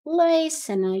into place,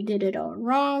 and I did it all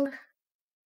wrong.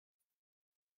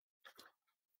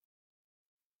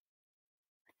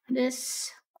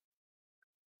 This.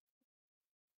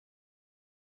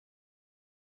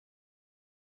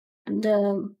 And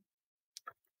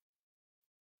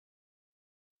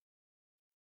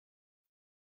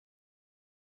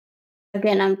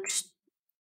again, I'm just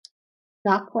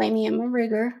not claiming I'm a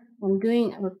rigger. I'm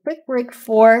doing a quick rig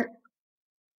for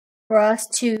us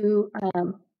to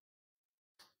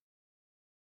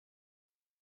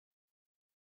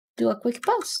do a quick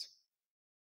pose.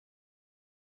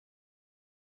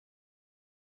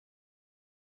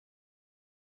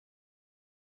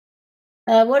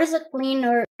 What is a clean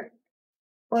or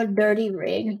dirty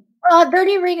rig?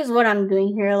 Dirty rig is what I'm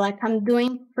doing here. Like I'm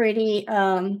doing pretty.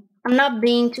 I'm not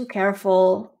being too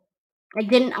careful. I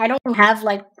don't have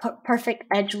like perfect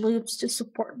edge loops to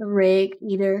support the rig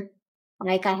either.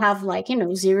 Like I have like,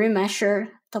 zero measure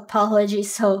topology.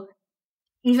 So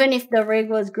even if the rig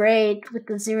was great with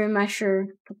the zero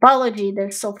measure topology,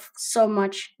 there's so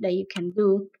much that you can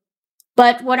do.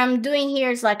 But what I'm doing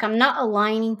here is like I'm not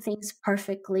aligning things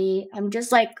perfectly. I'm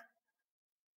just like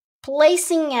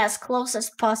placing as close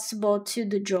as possible to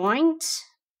the joint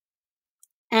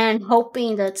and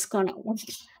hoping that's gonna work.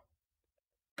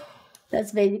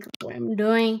 That's basically what I'm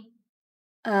doing.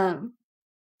 Right,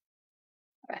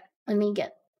 let me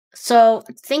get. So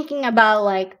thinking about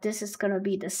like this is gonna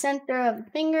be the center of the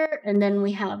finger, and then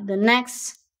we have the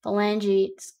next phalange.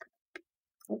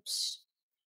 Oops,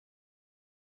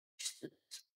 just a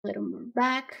little more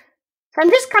back. So I'm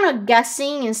just kind of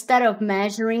guessing instead of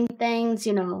measuring things,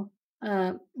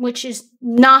 which is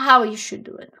not how you should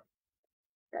do it.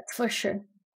 That's for sure.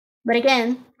 But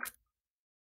again,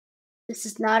 this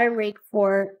is not a rig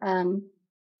for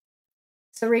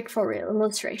it's a rig for real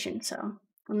illustration, so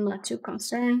I'm not too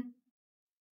concerned.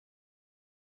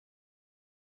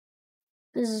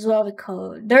 This is what we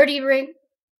call a dirty rig.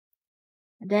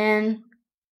 Then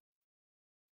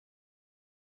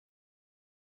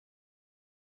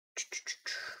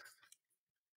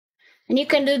and you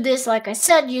can do this, like I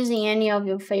said, using any of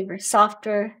your favorite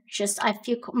software. Just I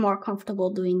feel more comfortable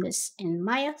doing this in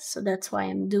Maya, so that's why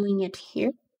I'm doing it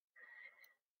here.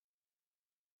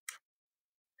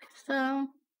 So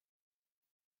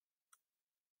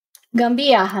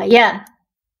Gambiaha, yeah.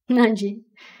 Nanji,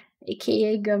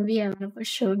 aka Gambiaha for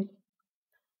sure.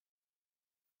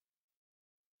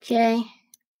 Okay.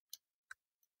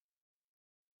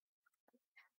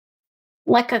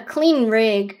 Like a clean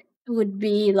rig would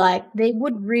be like they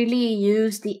would really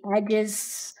use the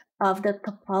edges of the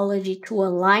topology to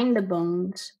align the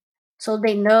bones. So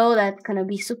they know that's going to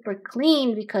be super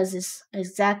clean because it's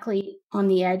exactly on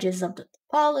the edges of the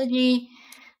topology.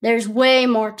 There's way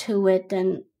more to it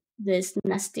than this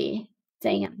nasty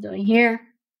thing I'm doing here,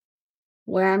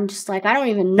 where I'm just like, I don't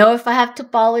even know if I have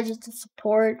topology to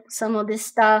support some of this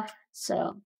stuff.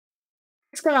 So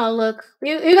it's gonna look,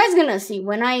 you guys gonna see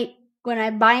when I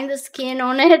bind the skin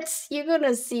on it, you're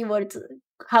gonna see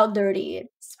how dirty it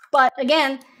is. But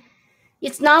again,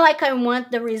 it's not like I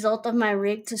want the result of my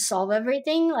rig to solve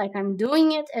everything. Like I'm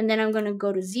doing it and then I'm gonna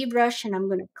go to ZBrush and I'm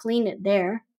gonna clean it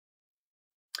there.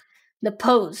 The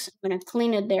pose, I'm gonna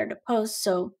clean it there, the pose.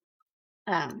 So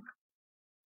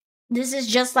this is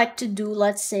just like to do,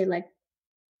 let's say, like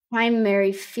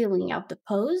primary feeling of the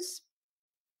pose.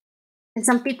 And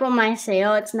some people might say,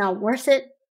 oh, it's not worth it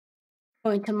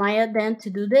going to Maya then to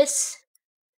do this.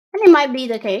 And it might be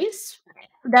the case.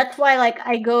 That's why like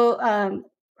I go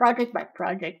project by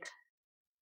project.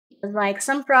 Like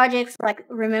some projects, like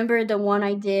remember the one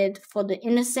I did for the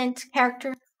innocent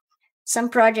character? Some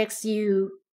projects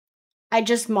I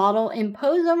just model in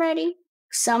pose already.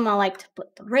 Some I like to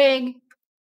put the rig.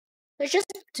 It's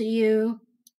just up to you.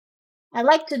 I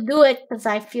like to do it because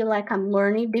I feel like I'm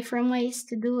learning different ways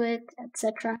to do it,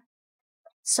 etc.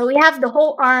 So we have the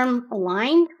whole arm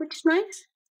aligned, which is nice.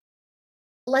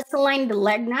 Let's align the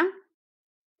leg now.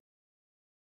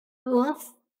 Cool.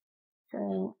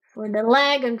 So for the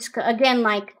leg, I'm just, again,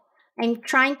 like I'm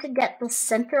trying to get the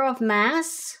center of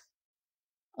mass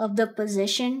of the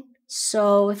position.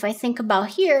 So if I think about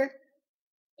here,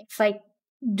 if I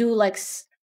do like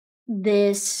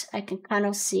this, I can kind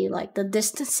of see like the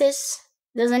distances.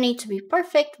 Doesn't need to be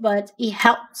perfect, but it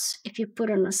helps if you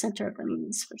put on the center of the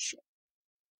mass for sure.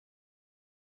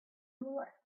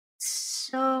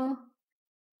 So,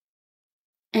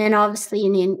 and obviously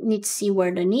you need to see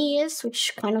where the knee is,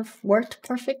 which kind of worked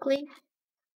perfectly.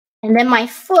 And then my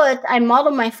foot, I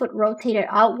model my foot rotated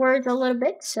outwards a little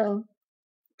bit, so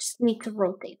just need to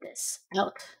rotate this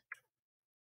out.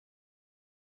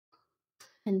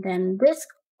 And then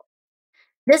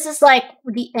this is like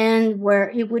the end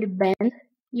where it would bend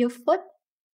your foot.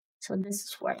 So this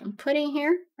is where I'm putting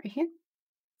here, right here.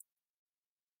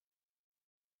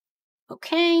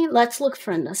 Okay, let's look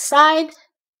from the side.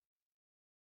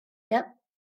 Yep,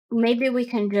 maybe we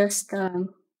can just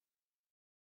put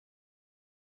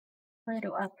it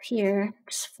up here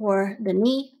just for the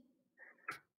knee.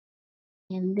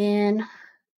 And then,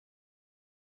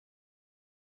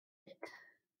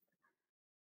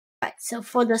 right, so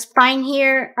for the spine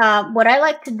here, what I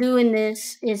like to do in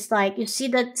this is like, you see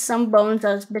that some bones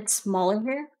are a bit smaller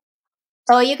here.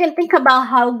 So you can think about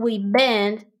how we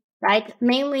bend, right?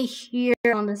 Mainly here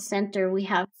on the center, we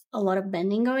have a lot of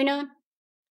bending going on.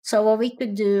 So what we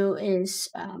could do is,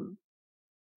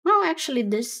 oh, actually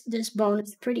this bone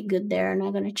is pretty good there. I'm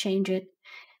not going to change it.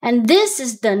 And this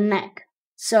is the neck.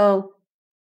 So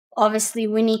obviously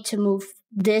we need to move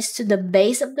this to the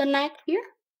base of the neck here.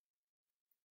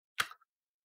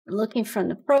 Looking from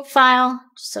the profile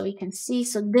so we can see.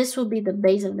 So this will be the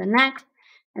base of the neck,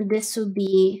 and this will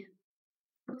be,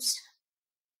 oops,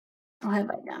 what have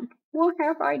I done? What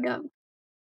have I done?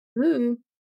 Ooh.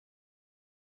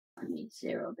 Let me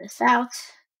zero this out.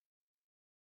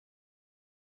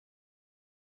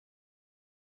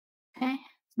 Okay,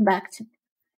 back to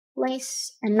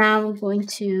place. And now I'm going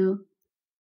to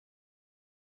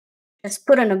just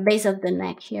put on the base of the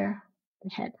neck here, the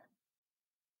head.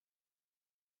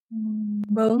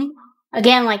 Boom.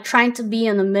 Again, like trying to be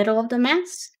in the middle of the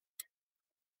mask.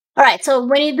 All right, so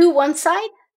when you do one side,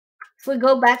 if we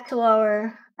go back to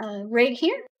our rig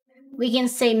here, we can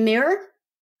say mirror.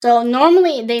 So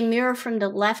normally they mirror from the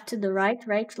left to the right,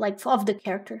 right? Like of the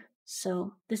character.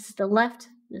 So this is the left,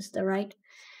 this is the right.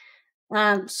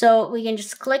 So we can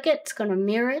just click it, it's gonna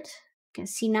mirror it. You can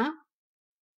see now.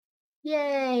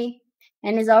 Yay!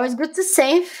 And it's always good to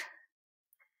save.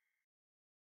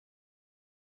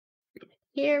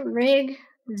 Here, rig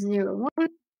 01.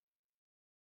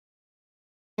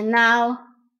 And now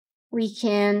we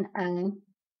can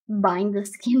bind the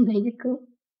skin basically.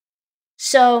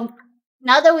 So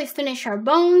now that we finish our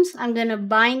bones, I'm gonna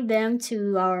bind them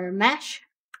to our mesh.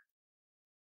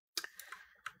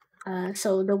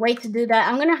 So the way to do that,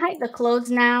 I'm gonna hide the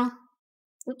clothes now.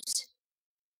 Oops.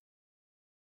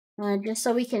 Just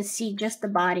so we can see just the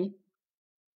body.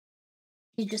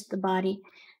 See just the body.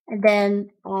 And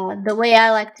then the way I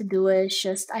like to do it is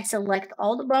just I select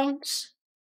all the bones.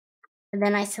 And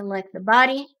then I select the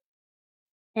body.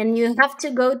 And you have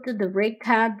to go to the rig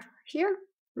tab here,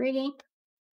 rigging.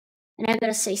 And I'm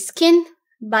gonna say skin,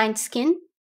 bind skin.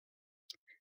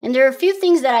 And there are a few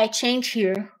things that I change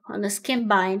here on the skin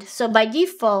bind. So by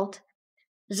default,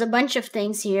 there's a bunch of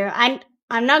things here. I'm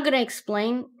not gonna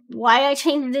explain why I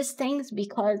changed these things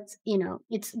because, you know,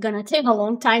 it's gonna take a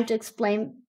long time to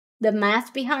explain the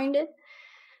math behind it.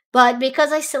 But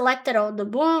because I selected all the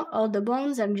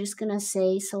bones, I'm just gonna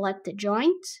say select the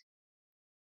joint.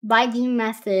 Binding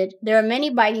method. There are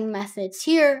many binding methods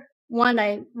here. One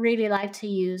I really like to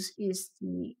use is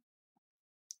the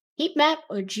heat map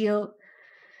or geodesic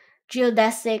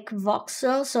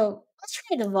voxel. So let's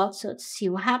try the voxel to see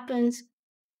what happens.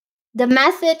 The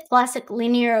method, classic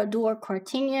linear or dual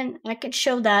Cartesian, I could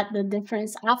show that the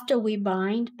difference after we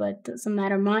bind, but it doesn't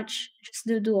matter much. Just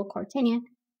do dual Cartesian.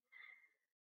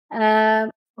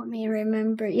 Let me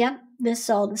remember. Yep, this is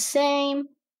all the same.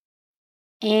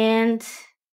 And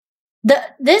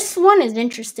this one is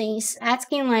interesting. It's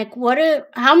asking like,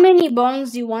 how many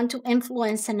bones do you want to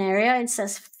influence an area? It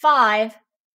says 5.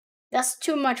 That's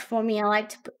too much for me. I like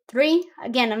to put 3.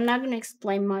 Again, I'm not going to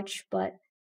explain much, but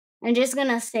I'm just going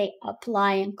to say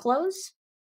apply and close.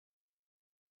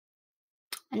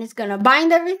 And it's going to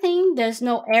bind everything. There's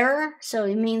no error, so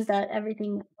it means that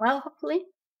everything went well, hopefully.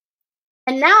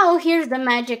 And now here's the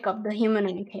magic of the human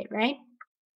annotate, right?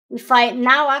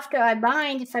 Now after I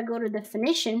bind, if I go to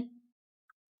definition,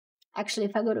 actually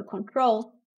if I go to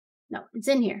control, no, it's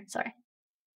in here, sorry.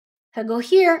 If I go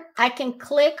here, I can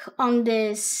click on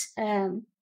this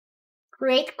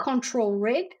create control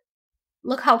rig.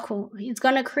 Look how cool. It's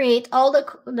going to create all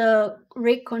the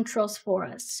rig controls for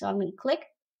us. So I'm going to click.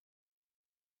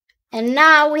 And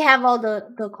now we have all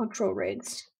the control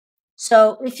rigs.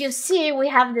 So if you see, we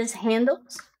have these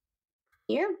handles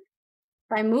here.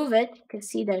 If I move it, you can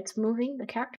see that it's moving, the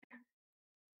character.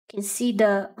 You can see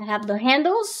I have the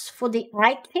handles for the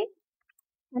eye kick.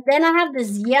 And then I have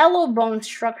this yellow bone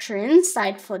structure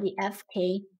inside for the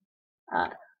FK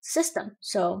system.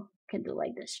 So you can do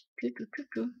like this.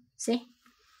 See?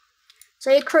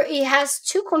 So it has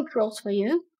 2 controls for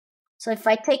you. So if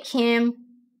I take him,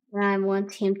 I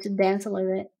want him to dance a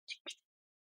little bit.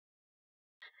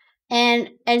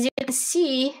 And as you can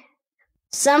see,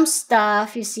 some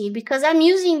stuff you see, because I'm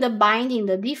using the binding,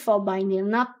 the default binding, I'm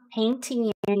not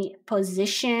painting any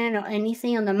position or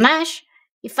anything on the mesh.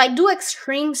 If I do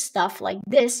extreme stuff like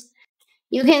this,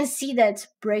 you can see that it's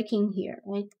breaking here,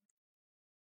 right?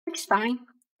 Which is fine.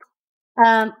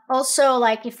 Also,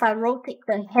 like if I rotate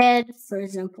the head, for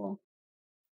example,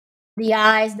 the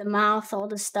eyes, the mouth, all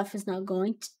the stuff is not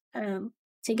going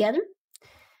together,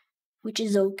 which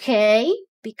is okay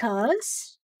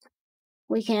because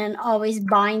we can always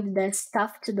bind the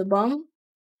stuff to the bone.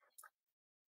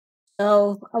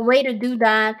 So a way to do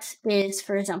that is,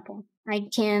 for example, I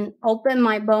can open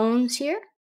my bones here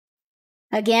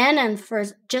again and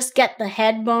first just get the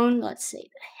head bone, let's say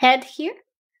the head here,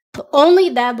 only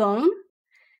that bone.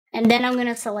 And then I'm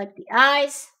gonna select the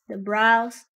eyes, the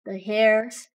brows, the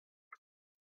hairs,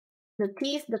 the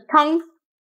teeth, the tongue.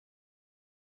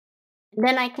 And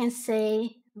then I can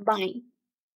say bind.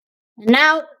 And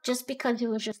now, just because it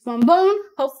was just one bone,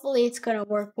 hopefully it's gonna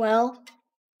work well.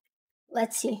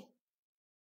 Let's see.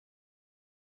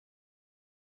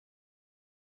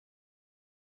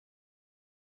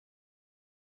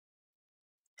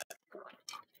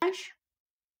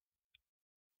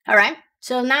 All right,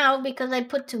 so now because I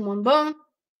put to one bone,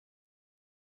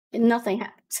 nothing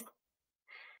happens.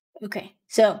 Okay,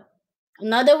 so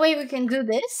another way we can do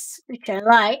this, which I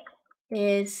like,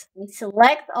 is I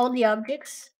select all the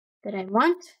objects that I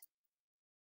want,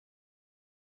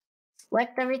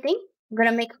 select everything. I'm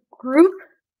gonna make a group,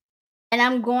 and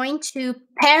I'm going to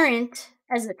parent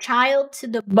as a child to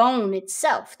the bone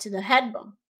itself, to the head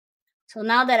bone. So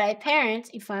now that I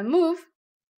parent, if I move,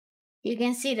 you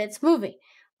can see that it's moving.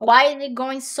 Why is it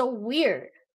going so weird,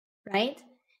 right?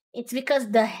 It's because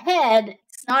the head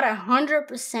is not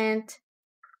 100%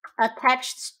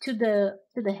 attached to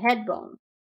the head bone.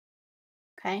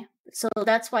 Okay, so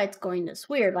that's why it's going this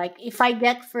weird. Like if I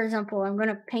get, for example, I'm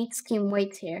gonna paint skin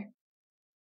weights here.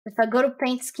 If I go to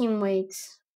paint skin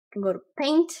weights, I can go to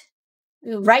paint,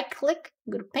 right click,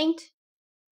 go to paint,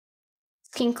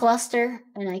 skin cluster,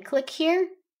 and I click here.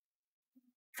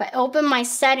 If I open my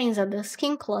settings of the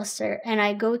skin cluster and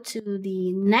I go to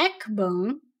the neck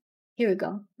bone, here we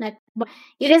go, neck bone.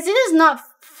 You can see this is not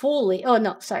fully, oh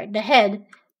no, sorry, the head.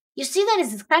 You see that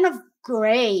it's kind of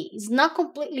gray. It's not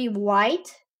completely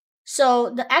white.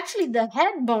 So actually the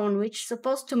head bone, which is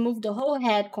supposed to move the whole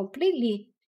head completely,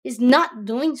 is not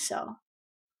doing so.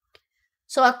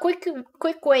 So a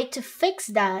quick way to fix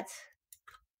that,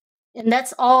 and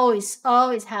that's always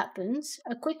happens,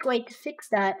 a quick way to fix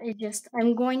that is just,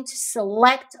 I'm going to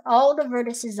select all the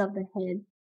vertices of the head.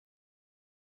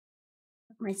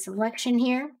 My selection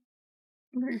here.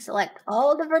 I'm going to select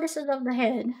all the vertices of the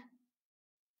head,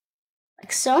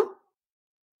 like so.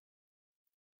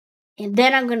 And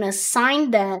then I'm going to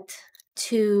assign that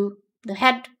to the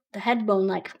head bone,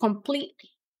 like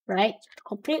completely, right?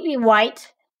 Completely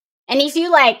white. And if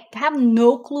you like have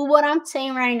no clue what I'm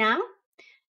saying right now,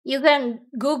 you can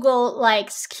Google like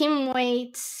skin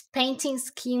weights, painting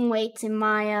skin weights in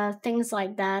Maya, things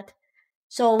like that.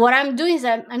 So what I'm doing is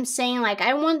I'm saying like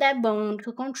I want that bone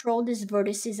to control these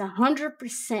vertices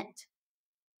 100%.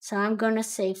 So I'm gonna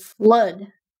say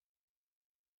flood.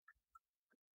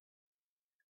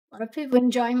 A lot of people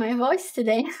enjoying my voice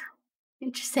today.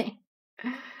 Interesting.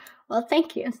 Well,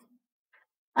 thank you.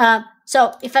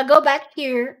 So if I go back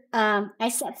here, I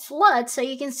set flood, so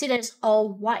you can see that it's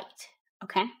all white.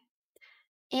 Okay.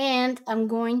 And I'm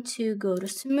going to go to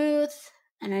smooth,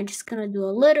 and I'm just gonna do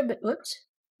a little bit. Whoops,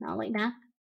 not like that.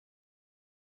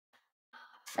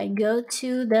 If I go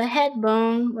to the head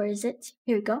bone, where is it?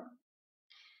 Here we go.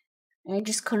 I'm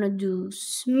just gonna do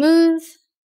smooth.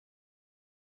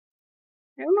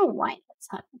 I don't know why that's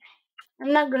happening.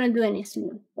 I'm not gonna do any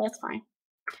smooth. That's fine.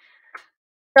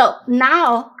 So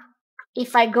now,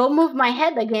 if I go move my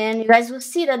head again, you guys will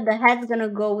see that the head's gonna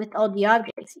go with all the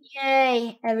objects.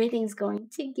 Yay! Everything's going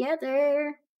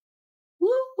together. Woo,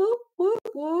 woo, woo,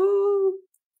 woo.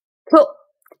 Cool.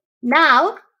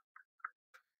 Now,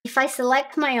 if I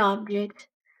select my object,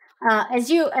 as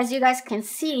you guys can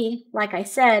see, like I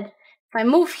said, if I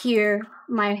move here,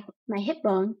 my hip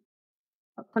bone,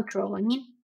 control, I mean,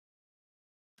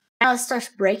 now it starts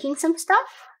breaking some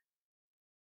stuff.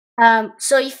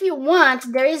 So if you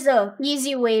want, there is a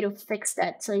easy way to fix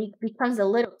that, so it becomes a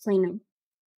little cleaner,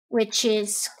 which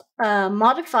is a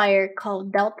modifier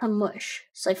called delta mush.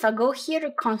 So if I go here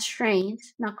to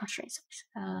constraints, not constraints,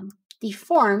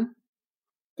 deform,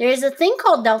 there is a thing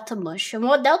called delta mush, and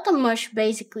what delta mush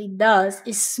basically does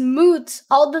is smooths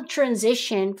all the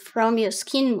transition from your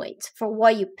skin weight for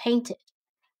what you painted.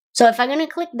 So if I'm gonna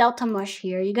click delta mush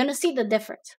here, you're gonna see the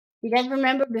difference. You guys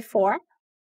remember before?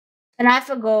 And I have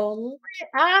to go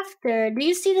after. Do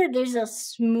you see that there's a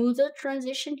smoother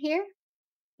transition here?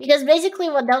 Because basically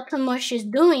what delta mush is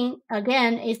doing,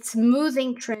 again, it's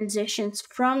smoothing transitions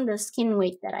from the skin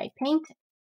weight that I painted.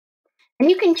 And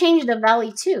you can change the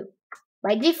value too.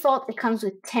 By default, it comes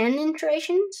with 10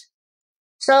 iterations.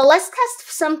 So let's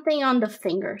test something on the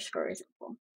fingers, for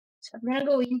example. So I'm gonna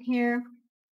go in here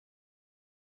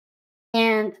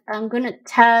and I'm gonna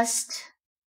test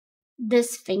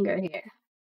this finger here.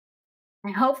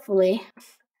 And hopefully,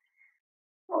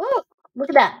 oh, look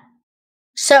at that.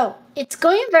 So it's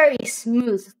going very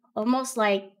smooth, almost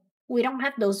like we don't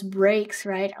have those breaks,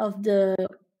 right, of the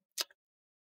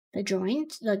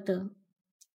joint, like the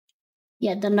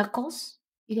knuckles.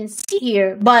 You can see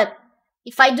here, but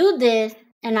if I do this,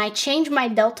 and I change my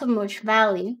delta mush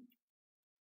value,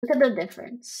 look at the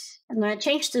difference. I'm going to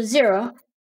change to 0.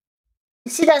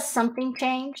 You see that something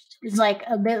changed? It's like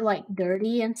a bit like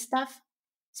dirty and stuff.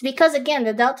 It's because, again,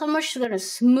 the delta mush is going to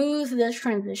smooth the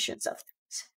transitions of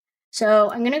things.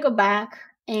 So I'm going to go back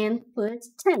and put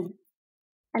 10.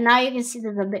 And now you can see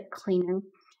there's a bit cleaner.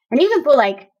 And you can put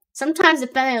like, sometimes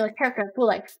depending on the character, I put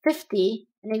like 50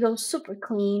 and it goes super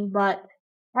clean, but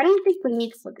I don't think we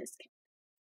need for this game.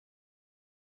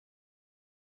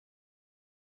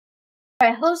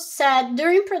 Alright, host said,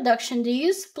 during production, do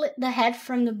you split the head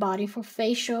from the body for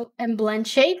facial and blend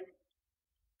shape?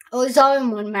 Oh, it's all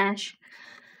in one mesh.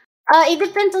 It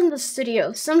depends on the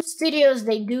studio. Some studios,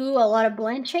 they do a lot of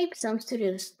blend shape. Some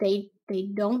studios, they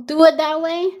don't do it that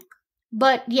way.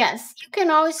 But yes, you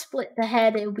can always split the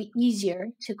head. It will be easier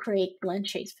to create blend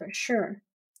shapes for sure.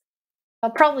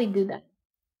 I'll probably do that.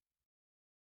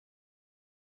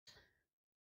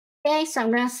 Okay, so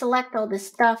I'm going to select all this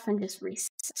stuff and just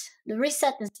reset. The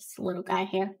reset is this little guy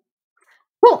here.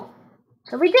 Cool.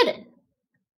 So we did it.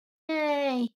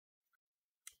 Yay.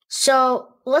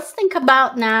 So let's think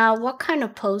about now what kind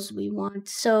of pose we want.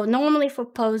 So normally for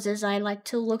poses, I like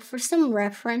to look for some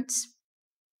reference.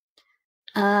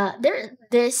 There's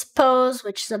this pose,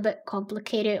 which is a bit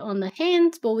complicated on the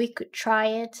hands, but we could try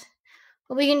it.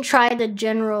 But we can try the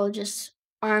general just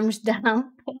arms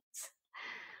down pose.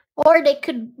 Or they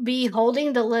could be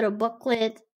holding the little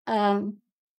booklet,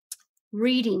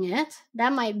 reading it.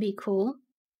 That might be cool.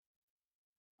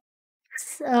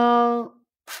 So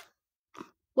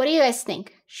what do you guys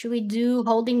think? Should we do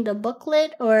holding the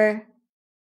booklet or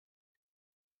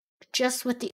just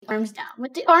with the arms down?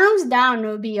 With the arms down, it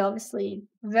would be obviously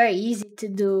very easy to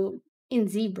do in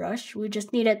ZBrush. We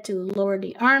just needed to lower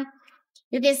the arm.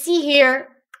 You can see here,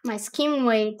 my skin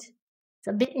weight is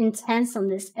a bit intense on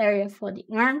this area for the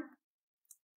arm.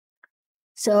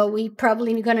 So we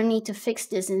probably gonna need to fix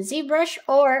this in ZBrush,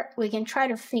 or we can try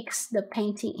to fix the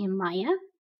painting in Maya.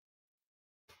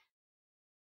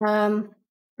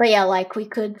 But yeah, like we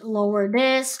could lower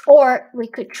this, or we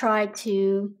could try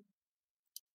to,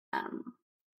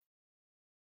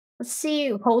 let's see,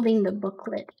 holding the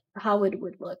booklet, how it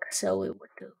would look. So we would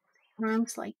do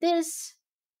arms like this.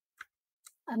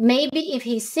 Maybe if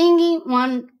he's singing,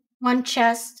 one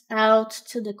chest out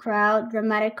to the crowd,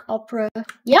 dramatic opera.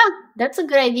 Yeah, that's a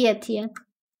good idea, Tia.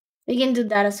 We can do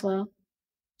that as well.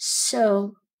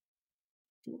 So,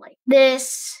 like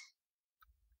this.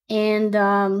 And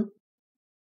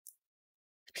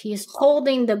if he's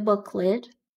holding the booklet,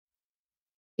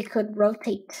 we could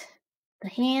rotate the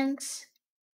hands.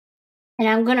 And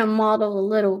I'm going to model a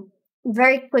little,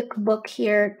 very quick book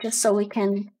here, just so we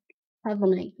can have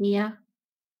an idea.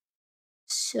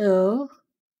 So,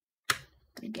 I'm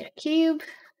going to get a cube.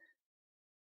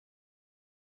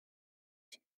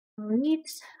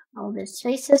 Leaves all these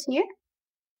faces here.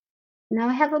 Now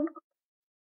I have a book.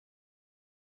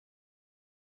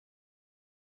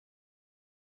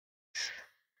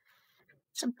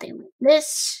 Something like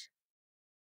this.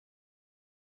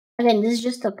 Again, this is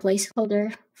just a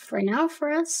placeholder for now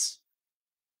for us.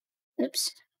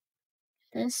 Oops.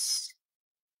 This.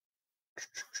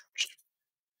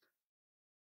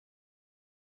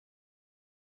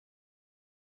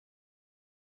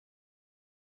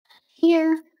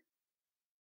 Here.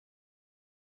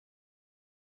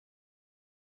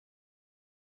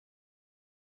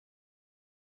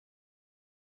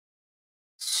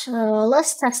 So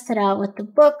let's test it out with the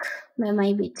book. That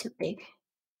might be too big.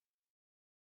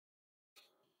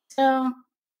 So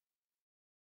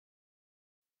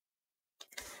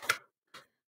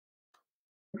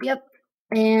yep.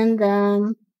 And yeah,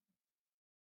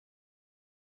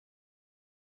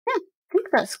 I think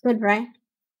that's good, right?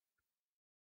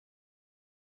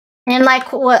 And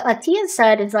like what Atia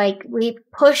said is like we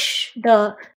push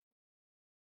the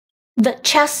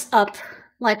chest up,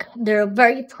 like they're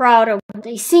very proud of what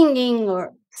they're singing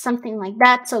or something like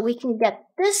that. So we can get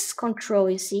this control,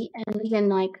 you see, and we can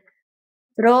like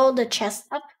throw the chest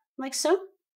up like so.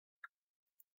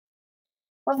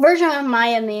 What version of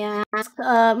Maya may I ask?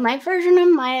 My version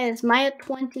of Maya is Maya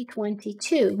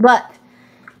 2022, but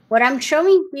what I'm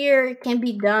showing here can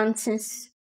be done since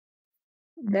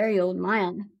very old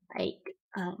Maya. Like,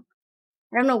 I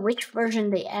don't know which version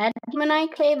they add Human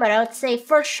IK, but I would say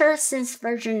for sure since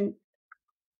version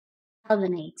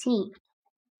 2018.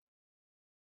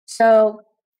 So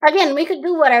again, we could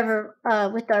do whatever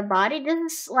with our body.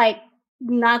 This is like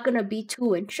not gonna be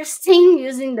too interesting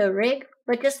using the rig,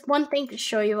 but just one thing to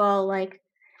show you all, like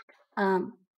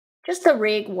just the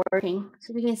rig working.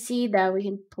 So we can see that we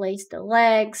can place the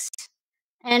legs,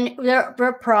 and there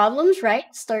are problems,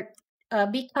 right? Start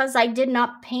because I did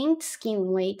not paint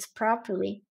skin weights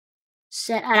properly.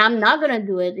 So, and I'm not gonna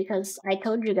do it because I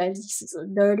told you guys this is a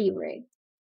dirty rig.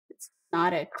 It's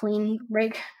not a clean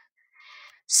rig.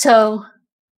 So,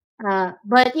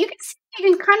 but you can see,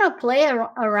 you can kind of play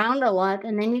around a lot,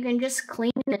 and then you can just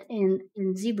clean it in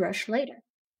ZBrush later.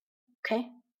 Okay.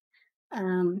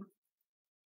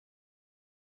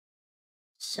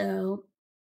 So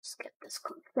let's get this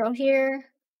control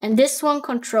here, and this one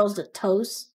controls the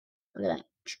toes. Look at that.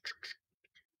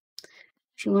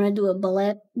 If you want to do a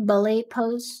ballet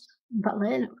pose,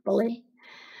 ballet.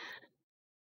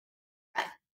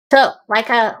 So like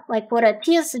what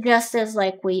Atia suggests is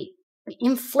like we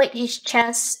inflate his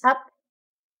chest up,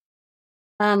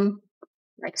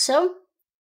 like so.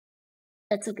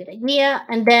 That's a good idea.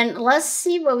 And then let's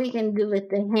see what we can do with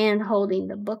the hand holding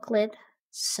the booklet.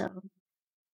 So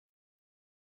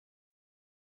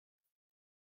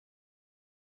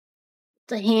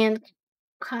the hand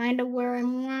kind of where I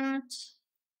want.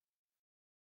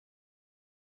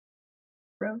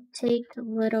 Rotate a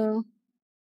little.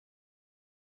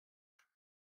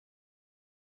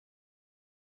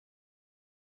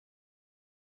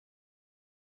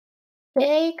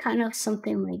 Okay, kind of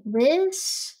something like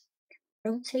this.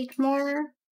 Rotate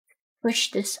more.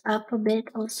 Push this up a bit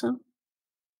also.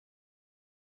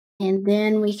 And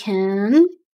then we can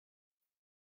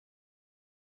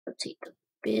rotate a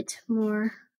bit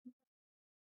more.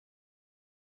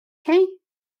 Okay.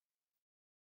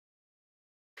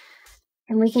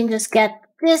 And we can just get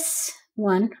this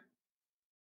one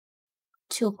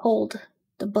to hold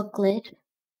the booklet.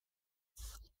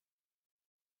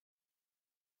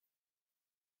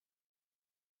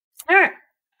 All right.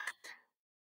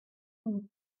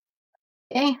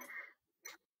 Okay.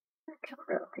 I can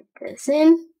rotate this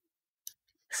in.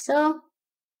 So.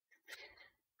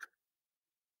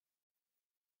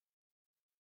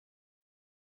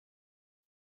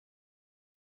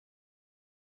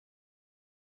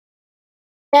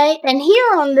 Okay, and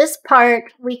here on this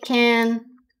part, we can,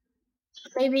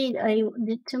 maybe I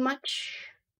did too much,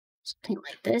 something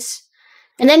like this.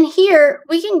 And then here,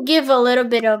 we can give a little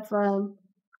bit of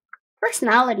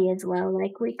personality as well.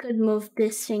 Like we could move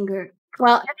this finger.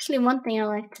 Well, actually, one thing I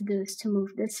like to do is to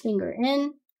move this finger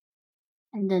in,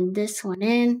 and then this one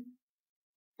in.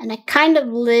 And I kind of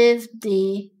lift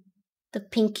the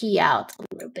pinky out a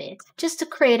little bit, just to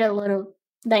create a little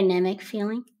dynamic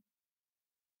feeling.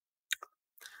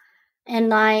 And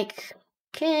like,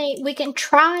 okay, we can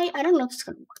try, I don't know if it's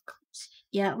gonna work.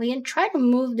 Yeah, we can try to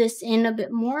move this in a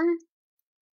bit more.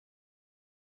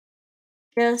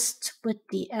 Just with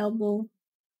the elbow.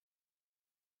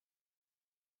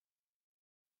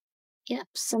 Yep,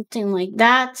 something like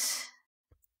that.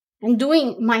 I'm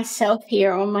doing myself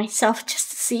here on myself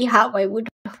just to see how I would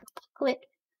click.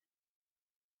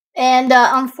 And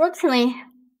unfortunately,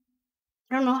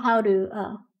 I don't know how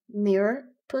to mirror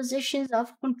positions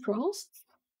of controls.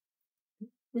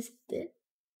 This is the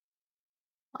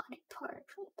body part.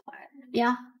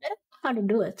 Yeah, I don't know how to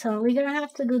do it. So we're gonna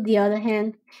have to do the other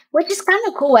hand, which is kind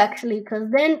of cool actually, because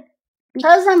then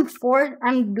because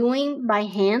I'm doing by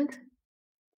hand,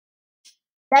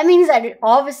 that means that it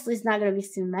obviously is not gonna be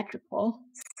symmetrical.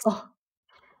 So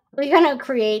we're gonna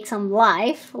create some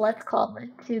life, let's call it,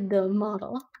 to the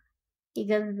model,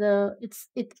 because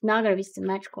it's not gonna be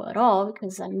symmetrical at all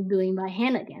because I'm doing by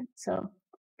hand again. So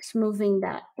just moving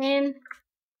that in.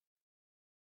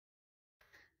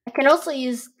 I can also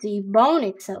use the bone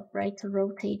itself, right, to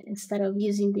rotate instead of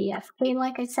using the FK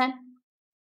like I said.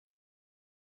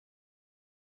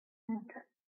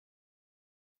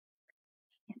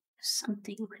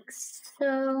 Something like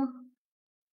so.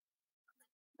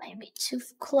 Maybe too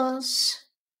close.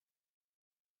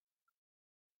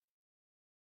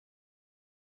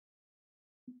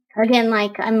 Again,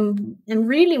 like I'm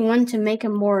really want to make it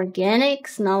more organic,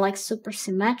 it's not like super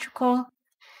symmetrical.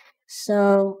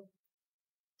 So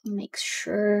make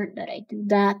sure that I do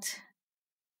that.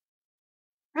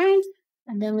 Right?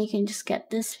 And then we can just get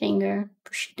this finger,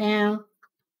 push it down.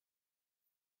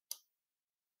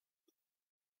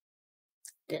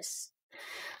 This.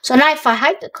 So now if I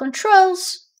hide the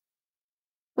controls,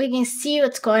 we can see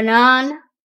what's going on.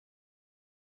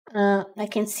 I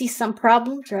can see some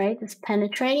problems, right? It's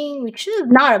penetrating, which is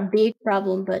not a big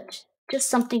problem, but just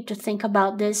something to think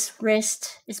about. This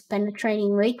wrist is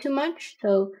penetrating way too much,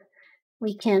 so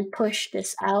we can push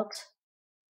this out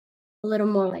a little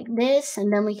more like this,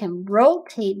 and then we can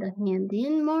rotate the hand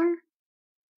in more.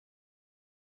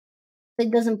 So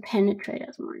it doesn't penetrate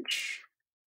as much.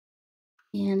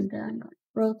 And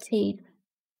rotate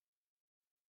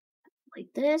like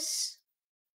this.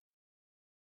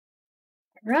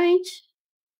 Right.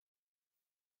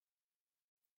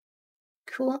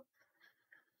 Cool.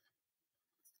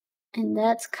 And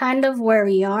that's kind of where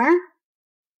we are.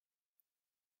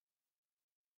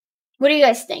 What do you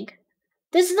guys think?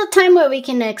 This is the time where we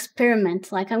can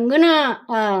experiment. Like, I'm gonna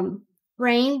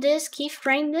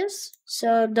keyframe this.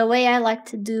 So the way I like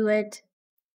to do it,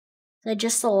 I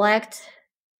just select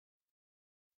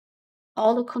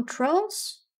all the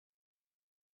controls,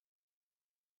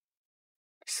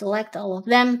 select all of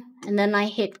them, and then I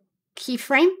hit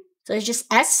keyframe. So it's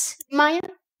just S in Maya,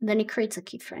 and then it creates a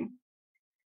keyframe.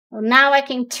 Well, now I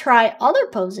can try other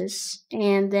poses,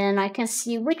 and then I can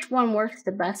see which one works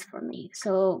the best for me.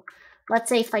 So let's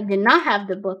say if I did not have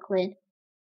the booklet,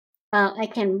 I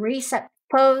can reset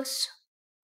pose,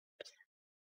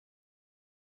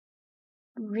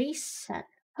 reset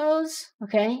pose,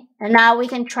 okay? And now we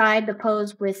can try the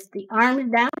pose with the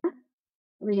arms down.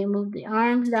 We can move the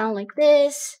arms down like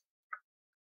this.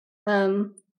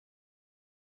 We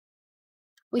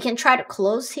can try to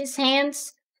close his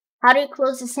hands. How do you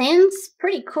close his hands?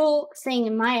 Pretty cool thing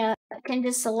in Maya. I can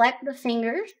just select the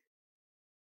fingers,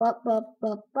 up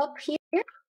here,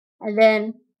 and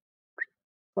then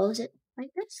close it like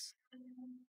this.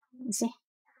 You see?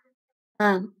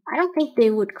 I don't think they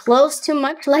would close too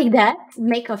much like that,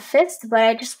 make a fist, but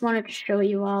I just wanted to show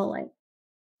you all, like,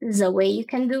 this is a way you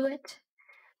can do it.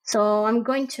 So I'm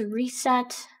going to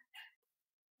reset,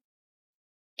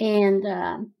 and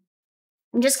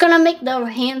I'm just gonna make the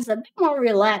hands a bit more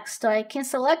relaxed, so I can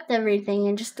select everything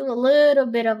and just do a little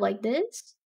bit of like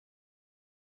this.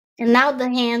 And now the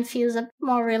hand feels a bit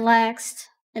more relaxed.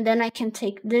 And then I can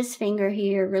take this finger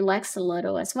here, relax a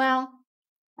little as well.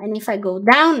 And if I go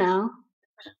down now,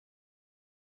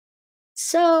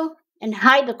 so, and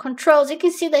hide the controls, you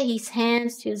can see that his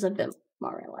hands feels a bit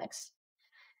more relaxed.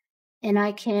 And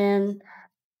I can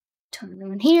turn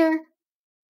around here,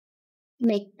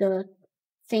 make the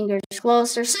fingers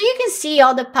closer. So you can see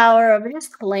all the power of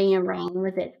just playing around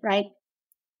with it, right?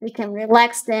 We can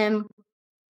relax them,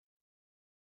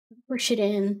 push it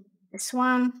in, this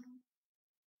one,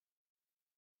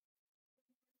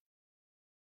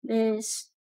 this,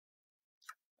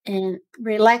 and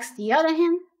relax the other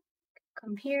hand.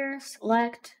 Come here,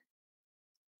 select,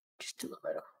 just do a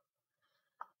little.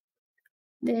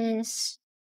 This,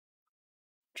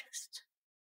 just,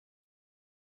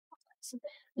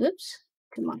 oops,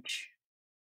 too much.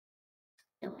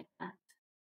 Like that.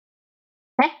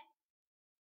 Okay.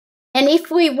 And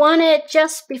if we wanted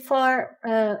just before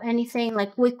anything,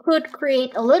 like we could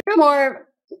create a little more,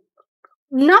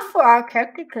 not for our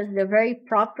character because they're very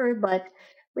proper, but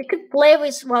we could play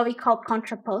with what we call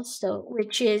contrapposto,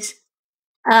 which is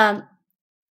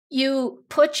you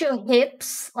put your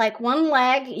hips, like one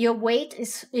leg, your weight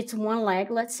is, it's one leg,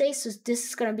 let's say. So this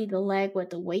is going to be the leg where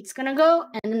the weight's going to go.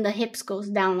 And then the hips goes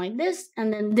down like this.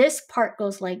 And then this part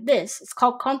goes like this. It's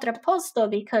called contrapposto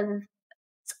because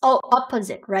it's all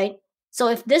opposite, right? So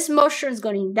if this motion is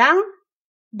going down,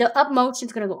 the up motion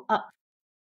is going to go up.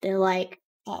 They're like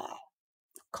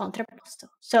contrapposto.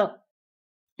 So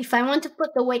if I want to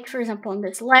put the weight, for example, on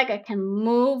this leg, I can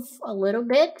move a little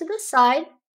bit to the side.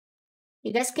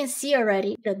 You guys can see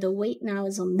already that the weight now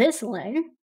is on this leg.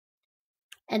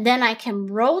 And then I can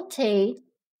rotate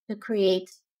to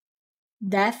create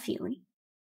that feeling.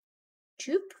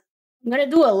 Choop. I'm going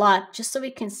to do a lot just so we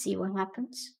can see what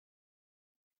happens.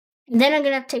 And then I'm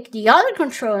going to take the other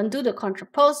control and do the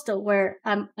contrapposto where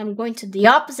I'm going to the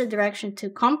opposite direction to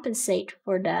compensate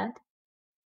for that.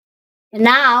 And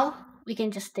now we can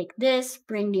just take this,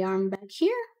 bring the arm back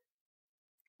here.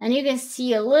 And you can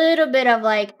see a little bit of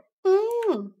like,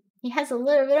 he has a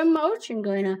little bit of motion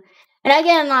going on. And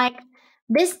again, like,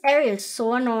 this area is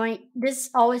so annoying. This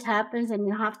always happens and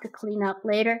you have to clean up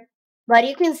later. But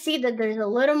you can see that there's a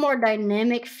little more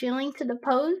dynamic feeling to the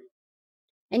pose.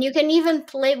 And you can even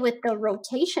play with the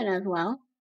rotation as well.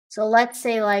 So let's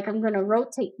say, like, I'm going to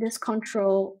rotate this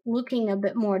control looking a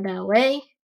bit more that way.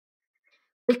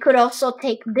 We could also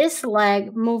take this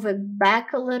leg, move it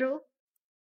back a little.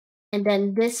 And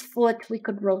then this foot we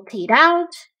could rotate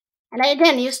out. And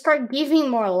again, you start giving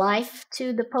more life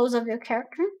to the pose of your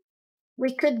character.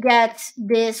 We could get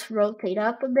this rotate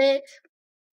up a bit.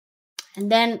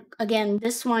 And then again,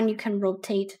 this one you can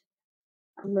rotate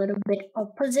a little bit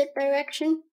opposite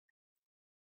direction.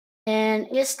 And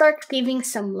it starts giving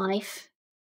some life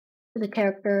to the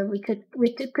character. We could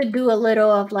do a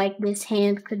little of like this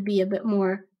hand could be a bit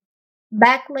more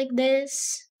back like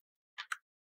this.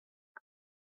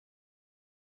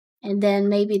 And then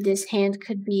maybe this hand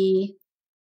could be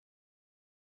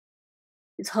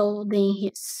is holding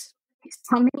his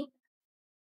tummy.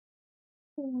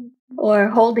 or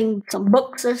holding some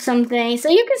books or something. So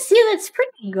you can see that's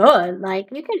pretty good. Like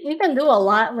you can do a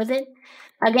lot with it.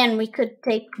 Again, we could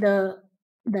take the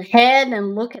head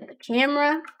and look at the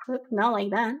camera. Look, not like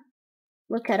that.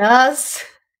 Look at us.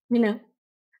 You know,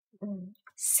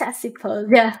 sassy pose.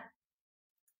 Yeah,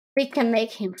 we can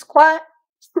make him squat,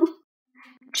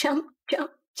 jump,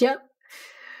 jump, jump.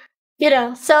 You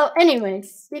know. So,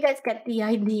 anyways, you guys get the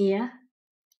idea.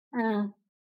 Uh,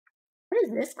 what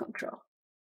is this control?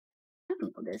 I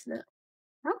don't know this. Though.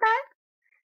 Okay.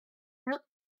 Yep.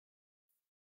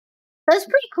 That's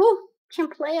pretty cool. Can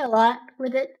play a lot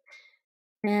with it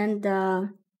and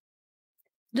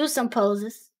do some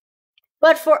poses.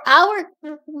 But for our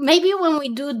maybe when we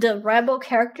do the rebel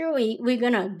character, we're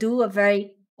gonna do a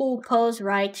very cool pose,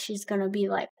 right? She's gonna be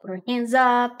like with her hands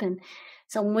up and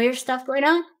some weird stuff going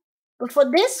on. But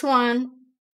for this one,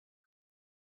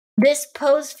 this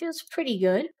pose feels pretty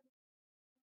good.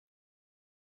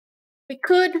 We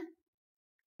could,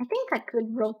 I think I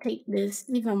could rotate this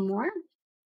even more.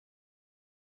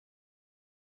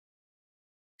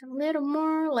 A little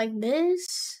more like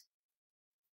this.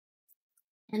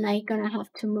 And I'm gonna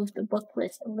have to move the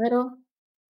booklet a little.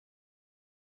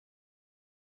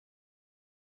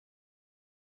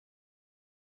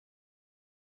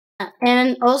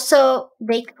 And also,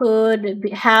 they could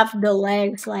have the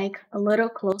legs like a little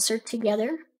closer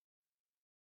together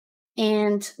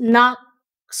and not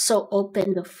so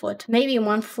open the foot. Maybe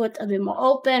one foot a bit more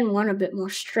open, one a bit more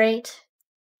straight.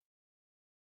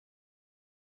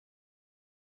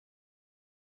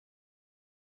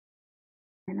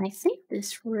 And I think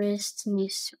this wrist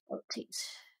needs to rotate.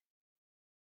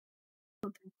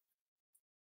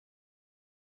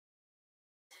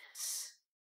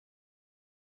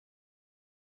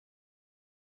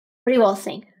 What do you all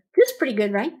think? Feels pretty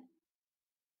good, right?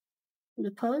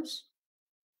 The pose.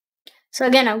 So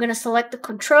again, I'm going to select the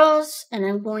controls and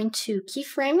I'm going to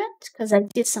keyframe it because I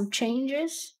did some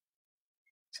changes.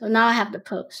 So now I have the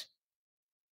pose.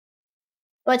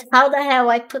 But how the hell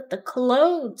I put the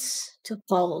clothes to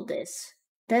follow this?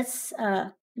 That's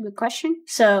a good question.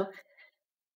 So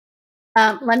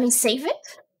let me save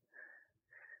it.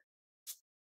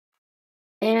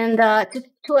 And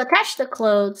to attach the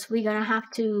clothes, we're going to have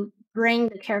to bring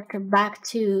the character back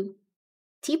to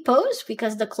T-pose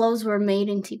because the clothes were made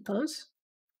in T-pose.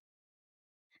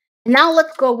 Now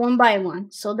let's go one by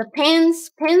one. So the pants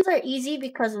are easy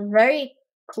because it's very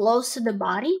close to the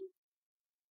body.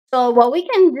 So what we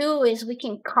can do is we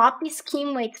can copy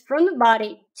skin weights from the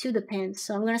body to the pants.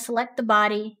 So I'm going to select the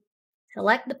body,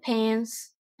 select the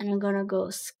pants, and I'm going to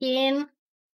go skin.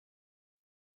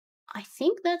 I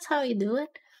think that's how you do it.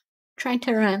 Trying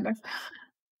to remember.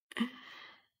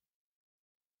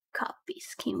 Copy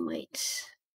skin weights.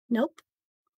 Nope.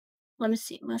 Let me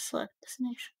see. Let's select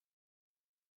destination.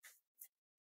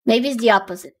 Maybe it's the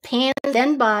opposite. Pants,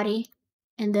 then body,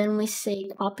 and then we say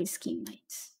copy skin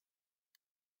weights.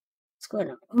 Let's go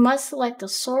to must select the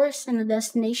source and the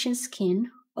destination skin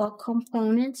or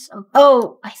components of.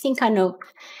 Oh, I think I know.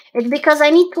 It's because I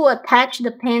need to attach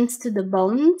the pants to the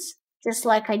bones, just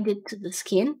like I did to the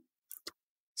skin.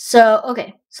 So,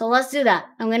 okay, so let's do that.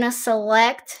 I'm gonna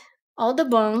select all the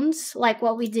bones, like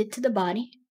what we did to the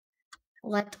body.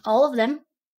 Select all of them,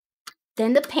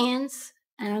 then the pants,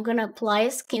 and I'm gonna apply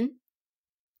a skin.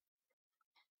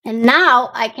 And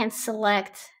now I can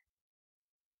select,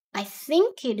 I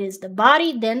think it is the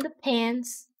body, then the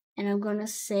pants, and I'm gonna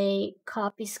say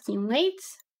copy skin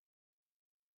weights.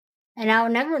 And I'll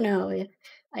never know if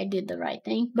I did the right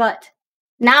thing, but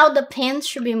now the pants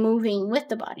should be moving with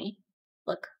the body.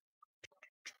 Look.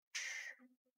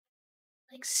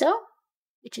 Like so,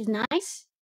 which is nice.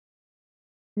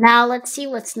 Now let's see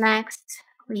what's next.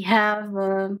 We have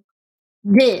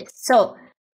this. So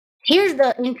here's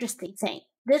the interesting thing.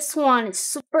 This one is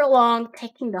super long,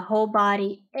 taking the whole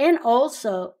body, and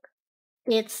also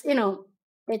it's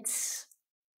it's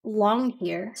long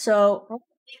here. So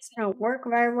it's gonna work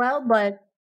very well, but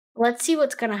let's see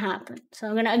what's gonna happen. So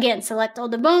I'm gonna again select all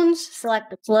the bones, select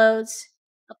the clothes,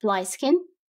 apply skin.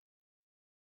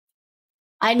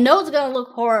 I know it's gonna look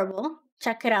horrible.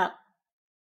 Check it out.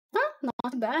 Huh,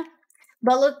 not bad.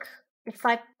 But look, if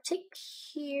I take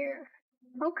here,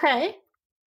 okay,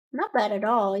 not bad at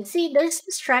all. You see, there's some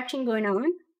stretching going on.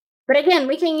 But again,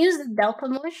 we can use the delta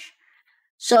mush.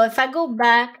 So if I go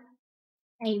back,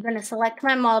 I'm gonna select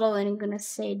my model and I'm gonna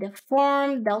say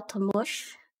deform delta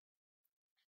mush.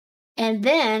 And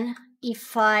then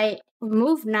if I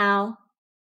move now,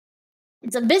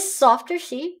 it's a bit softer,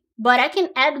 see? But I can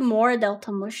add more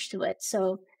delta mush to it.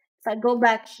 So if I go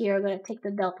back here, I'm gonna take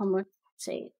the delta mush,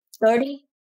 say 30.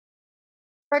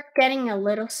 Start getting a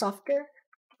little softer.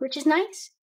 which is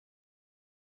nice.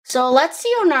 So let's see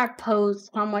on our pose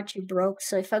how much it broke.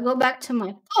 So if I go back to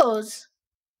my pose,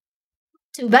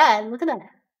 too bad. Look at that.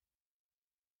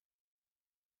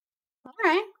 All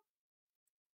right.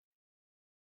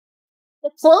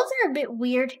 The clothes are a bit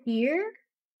weird here.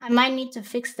 I might need to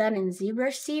fix that in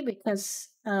ZBrush C because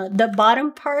the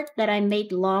bottom part that I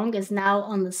made long is now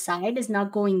on the side, is now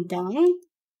going down.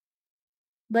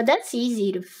 But that's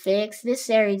easy to fix. This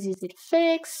area is easy to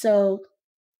fix, so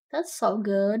that's all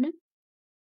good.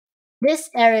 This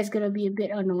area is gonna be a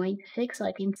bit annoying to fix,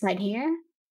 like inside here.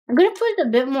 I'm gonna put a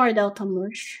bit more Delta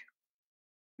Mush.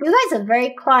 You guys are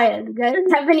very quiet. You guys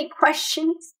don't have any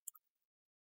questions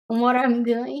on what I'm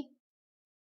doing?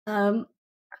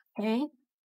 Okay.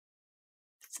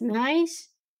 It's nice.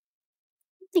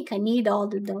 I think I need all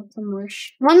the Delta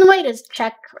Mush. One way to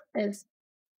check is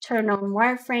turn on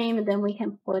wireframe, and then we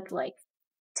can put like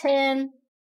 10.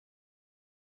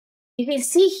 You can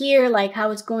see here like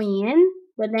how it's going in,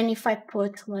 but then if I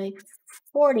put like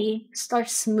 40, it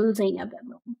starts smoothing a bit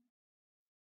more.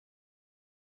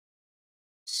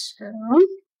 So,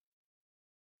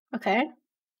 okay.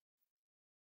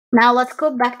 Now let's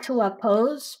go back to our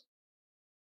pose.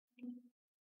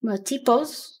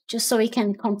 T-pose, just so we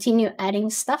can continue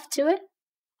adding stuff to it.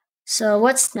 So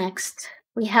what's next?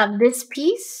 We have this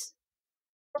piece.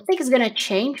 I don't think it's gonna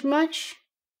change much.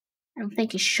 I don't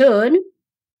think it should.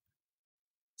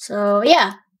 So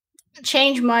yeah,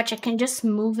 change much. I can just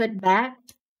move it back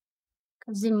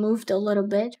because it moved a little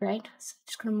bit, right? So I'm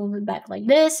just gonna move it back like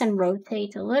this and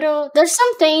rotate a little. There's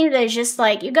some things that's just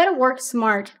like you gotta work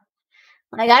smart.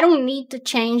 Like I don't need to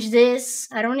change this.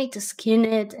 I don't need to skin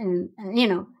it, and you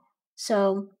know.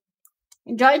 So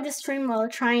enjoyed the stream while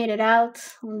trying it out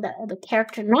on the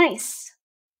character. Nice.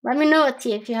 Let me know,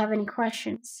 T, if you have any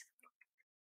questions.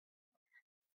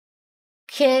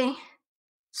 Okay.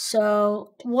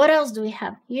 So what else do we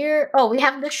have here? Oh, we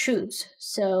have the shoes.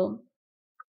 So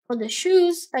for the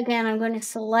shoes, again, I'm going to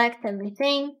select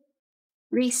everything,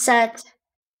 reset,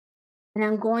 and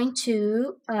I'm going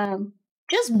to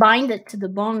just bind it to the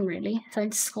bone, really. So I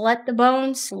just select the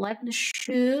bone, select the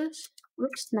shoes.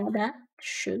 Oops, not that.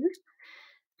 Shoes.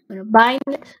 I'm going to bind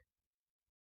it.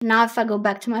 Now if I go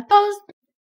back to my pose,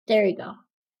 there you go.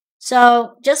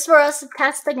 So just for us to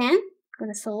test again, I'm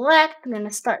going to select, I'm going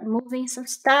to start moving some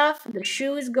stuff. The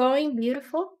shoe is going,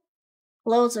 beautiful.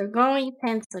 Clothes are going,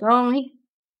 pants are going,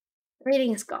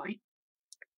 everything is going.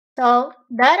 So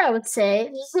that I would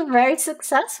say this is very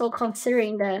successful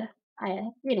considering that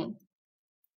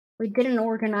we didn't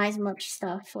organize much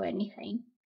stuff or anything.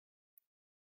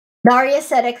 Daria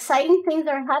said, exciting things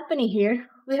are happening here.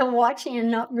 We are watching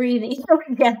and not breathing.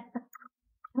 Yeah.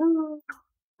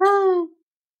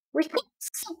 We could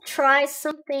try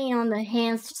something on the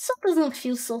hands just so it doesn't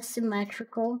feel so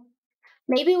symmetrical.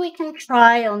 Maybe we can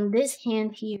try on this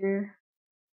hand here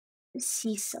to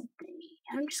see something.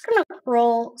 I'm just gonna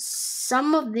roll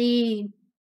some of the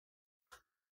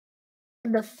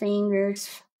fingers.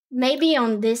 Maybe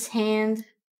on this hand.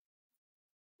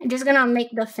 I'm just gonna make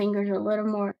the fingers a little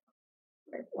more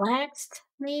relaxed,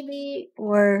 maybe,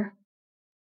 or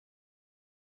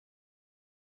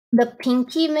the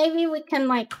pinky, maybe we can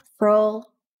like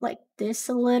roll like this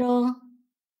a little,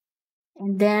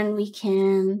 and then we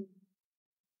can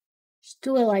just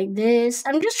do it like this.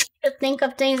 I'm just trying to think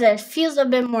of things that feels a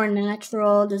bit more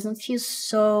natural, doesn't feel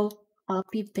so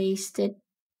copy pasted.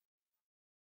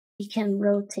 We can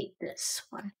rotate this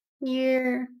one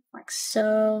here, like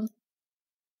so.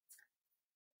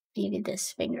 Maybe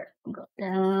this finger can go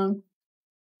down.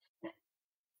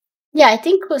 Yeah, I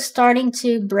think we're starting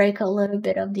to break a little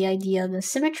bit of the idea of the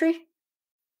symmetry.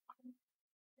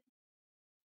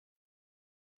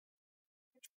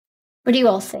 What do you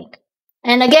all think?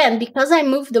 And again, because I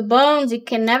moved the bones, you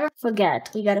can never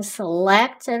forget. We gotta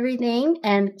select everything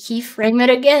and keyframe it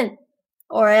again,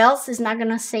 or else it's not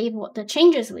gonna save what the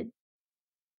changes with.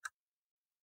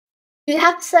 You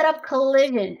have to set up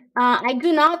collision. I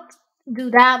do not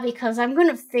do that because I'm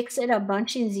gonna fix it a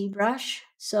bunch in ZBrush.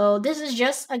 So this is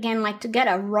just, again, like to get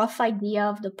a rough idea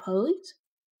of the pose.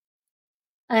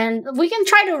 And we can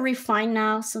try to refine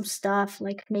now some stuff,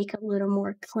 like make it a little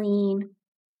more clean.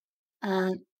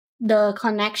 The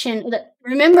connection,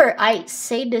 remember I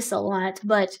say this a lot,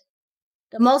 but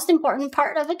the most important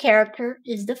part of a character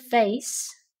is the face.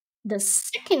 The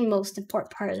second most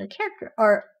important part of the character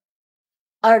are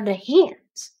the hands.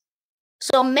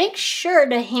 So make sure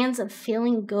the hands are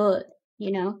feeling good,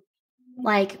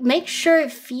 like make sure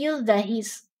it feels that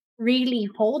he's really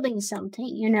holding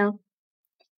something,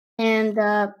 and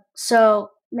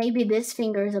so maybe this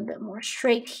finger is a bit more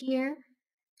straight here.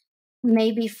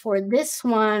 Maybe for this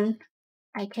one,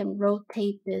 I can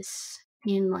rotate this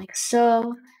in like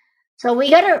so. So we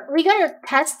gotta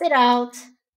test it out.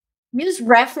 Use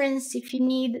reference if you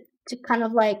need to kind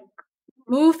of like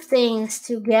move things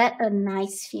to get a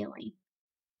nice feeling.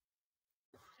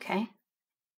 Okay.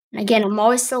 And again, I'm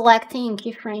always selecting and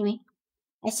keyframing.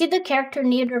 I see the character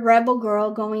near the rebel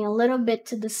girl going a little bit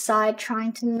to the side,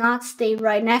 trying to not stay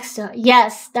right next to her.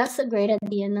 Yes, that's a great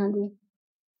idea, Nandi.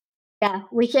 Yeah,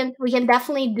 we can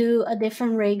definitely do a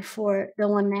different rig for the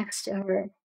one next to her.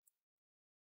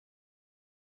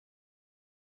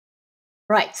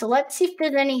 Right, so let's see if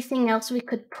there's anything else we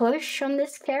could push on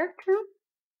this character.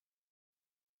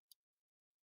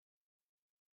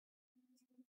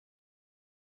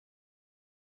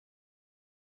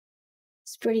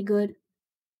 It's pretty good.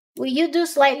 Will you do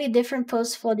slightly different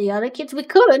poses for the other kids? We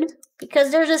could,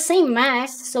 because they're the same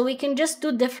mask, so we can just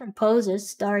do different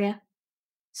poses, Daria.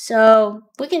 So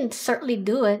we can certainly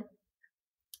do it.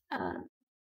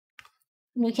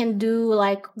 We can do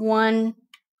like one.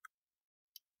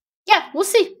 Yeah, we'll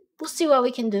see. We'll see what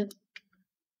we can do.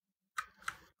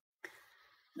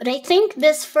 But I think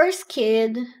this first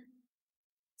kid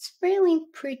is feeling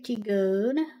pretty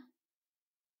good.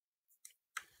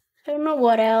 I don't know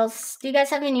what else. Do you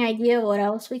guys have any idea what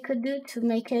else we could do to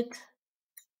make it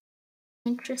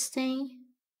interesting?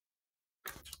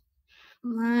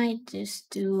 Might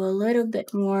just do a little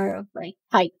bit more of like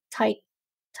tight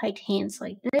hands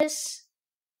like this.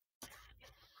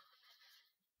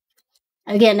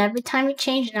 Again, every time you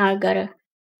change now, I gotta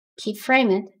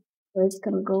keyframe it, or it's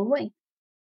gonna go away.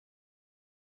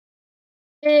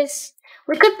 This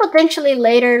we could potentially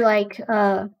later like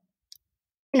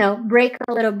break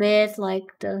a little bit, like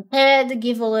the head,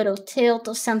 give a little tilt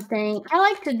or something. I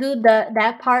like to do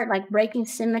that part, like breaking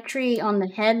symmetry on the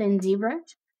head in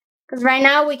ZBrush. Because right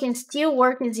now we can still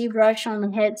work in ZBrush on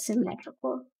the head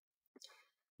symmetrical.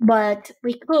 But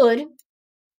we could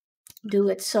do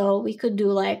it so we could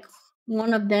do like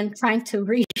one of them trying to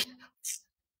reach.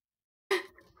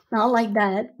 Not like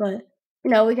that, but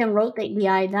we can rotate the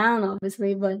eye down,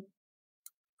 obviously, but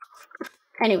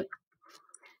anyway.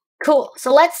 Cool.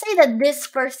 So let's say that this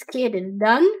first kid is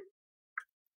done.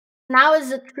 Now is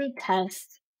the tree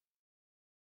test.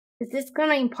 Is this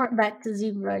gonna import back to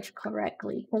ZBrush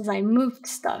correctly? Because I moved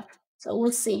stuff. So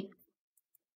we'll see.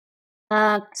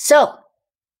 So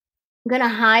I'm gonna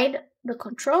hide the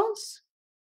controls.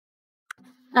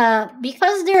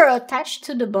 Because they're attached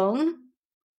to the bone,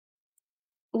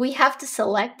 we have to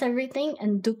select everything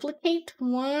and duplicate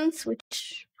once,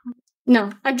 which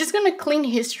no, I'm just gonna clean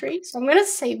history. So I'm gonna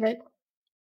save it.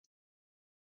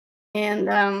 And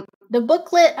the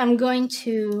booklet I'm going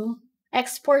to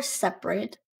export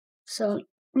separate. So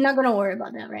I'm not gonna worry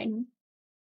about that right now.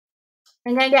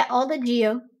 I'm gonna get all the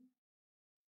geo.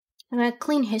 I'm gonna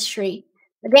clean history.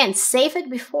 Again, save it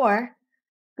before.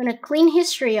 I'm gonna clean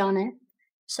history on it.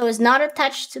 So it's not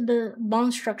attached to the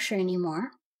bone structure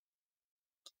anymore.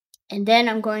 And then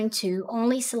I'm going to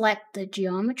only select the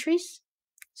geometries.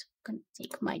 So I'm gonna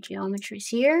take my geometries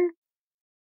here.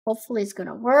 Hopefully it's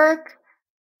gonna work.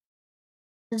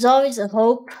 There's always a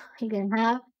hope you can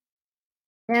have.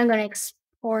 Then I'm gonna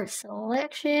export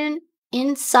selection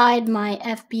inside my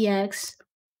FBX.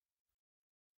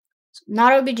 So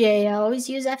not OBJ, I always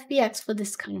use FBX for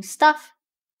this kind of stuff.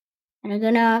 And I'm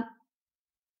gonna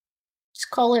just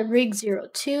call it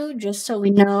rig02 just so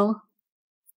we know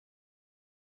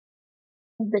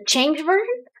the change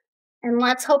version. And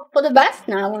let's hope for the best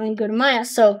now when we go to Maya.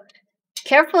 So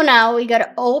careful now, we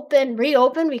gotta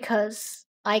reopen because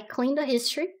I cleaned the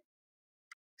history.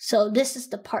 So this is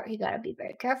the part you gotta be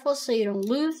very careful so you don't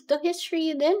lose the history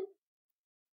you did.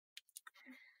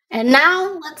 And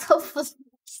now let's hope for the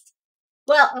best.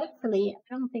 Well, actually,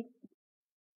 I don't think.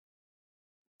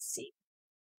 Let's see.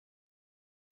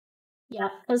 Yeah,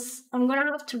 because I'm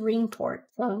gonna have to re-import.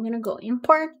 So I'm gonna go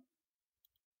import.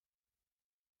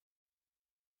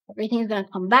 Everything's gonna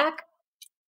come back.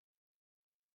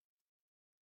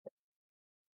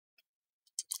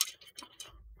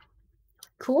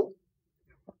 Cool.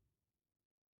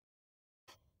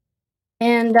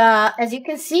 And as you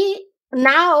can see,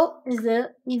 now is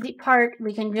the easy part.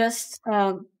 We can just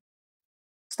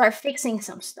start fixing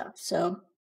some stuff. So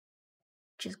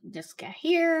just get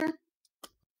here.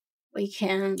 We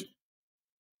can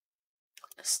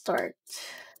start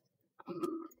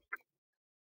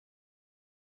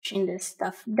pushing this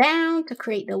stuff down to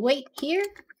create the weight here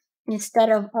instead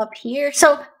of up here.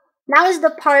 So now is the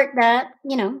part that,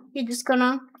 you're just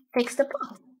gonna fix the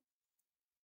problem.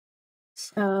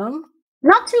 So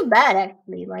not too bad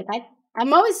actually. Like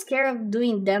I'm always scared of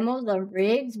doing demos of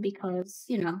rigs because,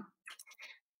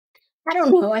 I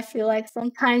don't know, I feel like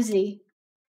sometimes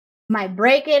might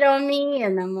break it on me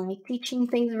and I'm like teaching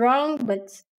things wrong,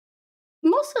 but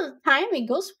most of the time it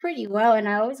goes pretty well and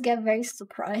I always get very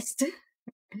surprised.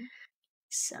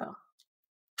 So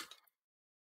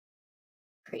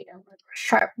create a little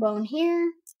sharp bone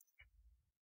here.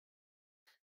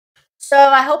 So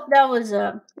I hope that was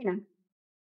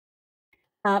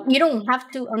you don't have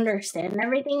to understand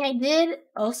everything I did.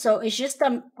 Also, it's just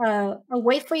a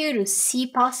way for you to see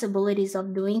possibilities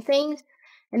of doing things.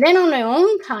 And then on your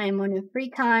own time, on your free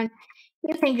time,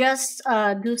 you can just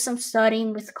do some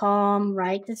studying with Calm,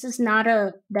 right? This is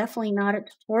definitely not a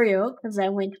tutorial because I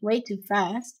went way too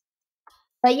fast.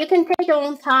 But you can take your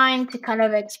own time to kind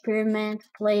of experiment,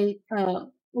 play,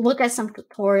 look at some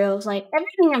tutorials. Like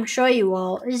everything I'm showing you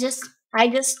all is just, I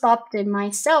just stopped it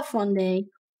myself one day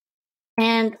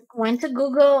and went to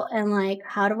Google and like,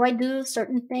 how do I do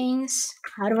certain things?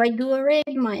 How do I do a rig,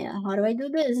 Maya? How do I do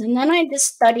this? And then I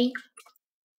just study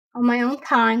on my own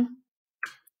time.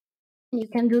 You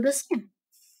can do the same.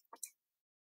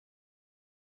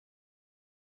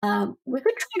 We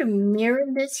could try to mirror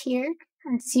this here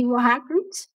and see what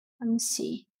happens. Let me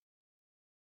see.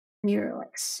 Mirror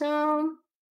like so.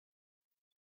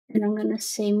 And I'm gonna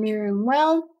say mirror and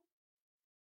well.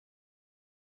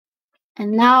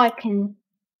 And now I can,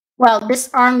 well, this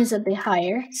arm is a bit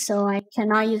higher, so I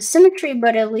cannot use symmetry,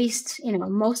 but at least,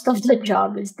 most of the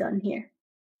job is done here.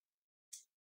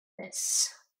 This.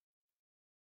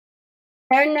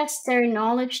 Very necessary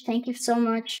knowledge. Thank you so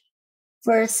much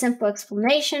for a simple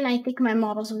explanation. I think my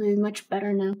models will be much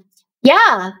better now.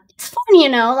 Yeah, it's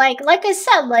fun, like I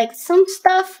said, like some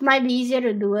stuff might be easier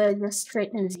to do it just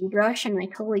straight in ZBrush, and I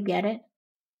totally get it.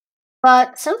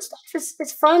 But some stuff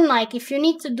is fun, like if you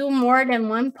need to do more than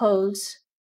one pose,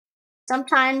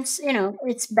 sometimes,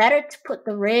 it's better to put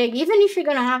the rig, even if you're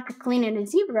gonna have to clean it in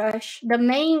ZBrush, the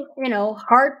main,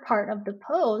 hard part of the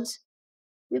pose,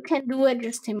 you can do it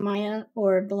just in Maya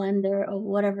or Blender or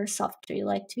whatever software you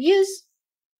like to use.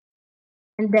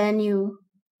 And then you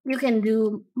can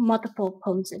do multiple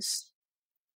poses.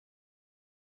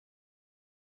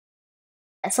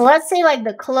 So let's say like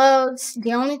the clothes,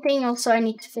 the only thing also I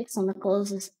need to fix on the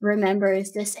clothes is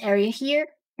this area here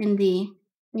in the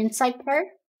inside part.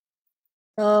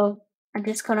 So I'm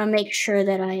just gonna make sure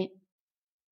that I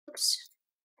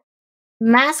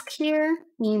mask here,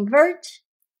 invert,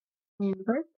 and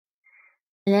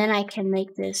then I can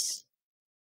make this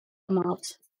come out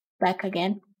back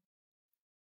again.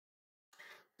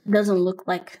 Doesn't look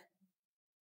like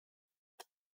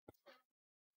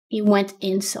it went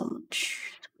in so much.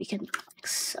 We can do like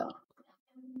so.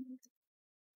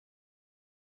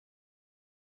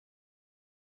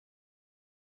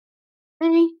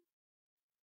 Okay.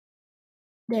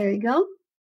 There you go.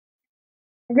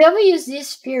 Have you ever used this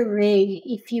sphere rig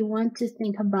if you want to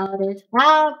think about it?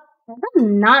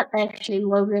 I'm not actually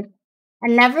loaded. I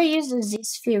never used the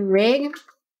Z-Sphere rig.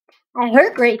 I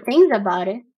heard great things about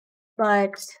it,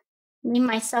 but me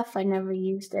myself, I never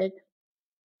used it.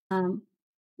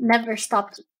 Never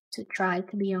stopped to try,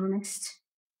 to be honest.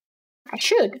 I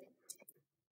should.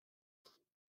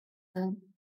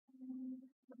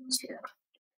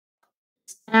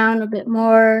 Down a bit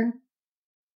more.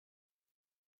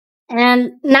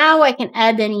 And now I can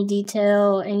add any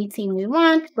detail, anything we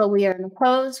want, but we are in a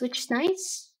pose, which is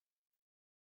nice.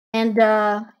 And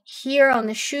here on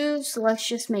the shoes, let's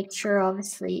just make sure,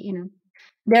 obviously,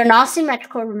 they're not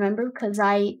symmetrical, remember, because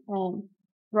I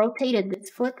rotated this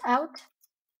foot out.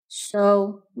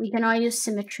 So we cannot use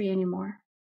symmetry anymore.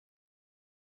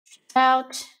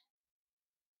 Out.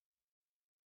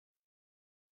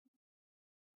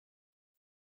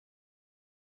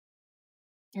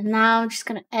 And now I'm just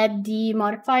going to add the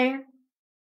modifier.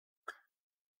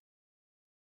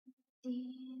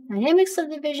 Dynamic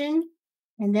subdivision.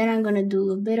 And then I'm going to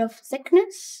do a bit of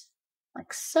thickness,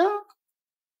 like so.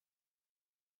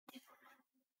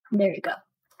 There you go.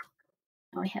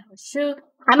 Now we have a shoe.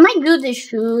 I might do this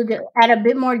shoe to add a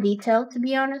bit more detail, to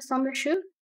be honest, on the shoe.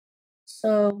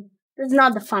 So this is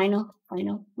not the final,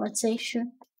 let's say,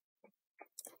 shoe.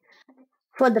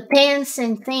 For the pants,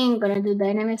 same thing. I'm going to do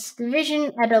dynamic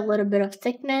subdivision, add a little bit of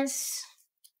thickness.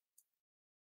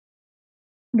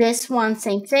 This one,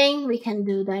 same thing. We can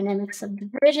do dynamic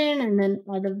subdivision and then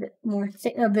add a bit more,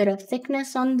 a bit of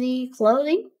thickness on the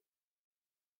clothing.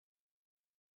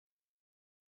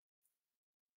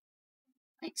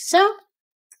 Like so.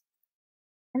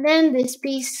 And then this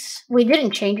piece, we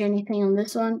didn't change anything on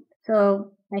this one,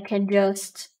 so I can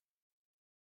just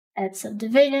add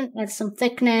subdivision, add some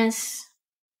thickness,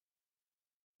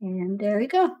 and there we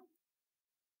go.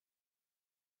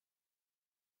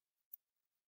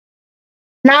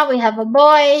 Now we have a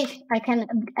boy. I can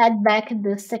add back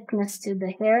the thickness to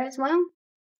the hair as well.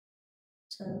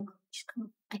 So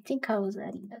I think I was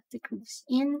adding that thickness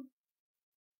in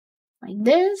like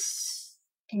this.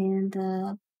 And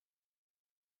I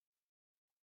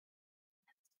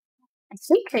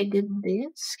think I did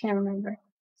this. Can't remember.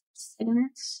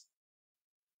 Thickness.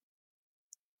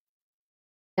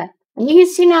 Yeah. And you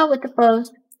can see now with the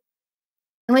pose.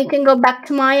 And we can go back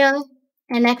to Maya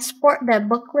and export that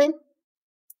booklet.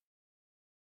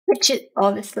 Which it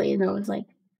obviously, is like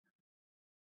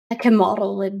I can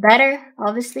model it better,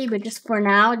 obviously, but just for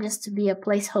now, just to be a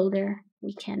placeholder,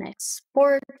 we can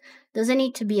export. Doesn't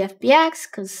need to be FBX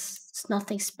because it's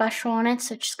nothing special on it.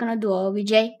 So just gonna do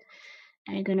OBJ.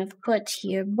 And I'm gonna put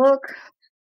here book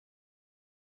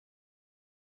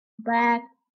back.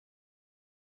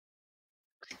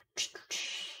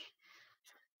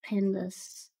 Pin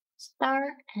this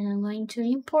star, and I'm going to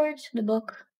import the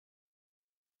book.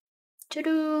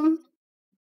 To-do.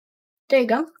 There you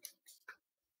go.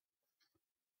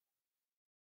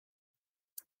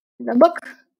 The book.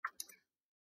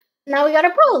 Now we got a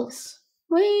pose.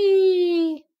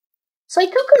 Whee! So it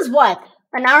took us what?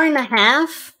 An hour and a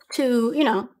half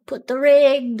to, put the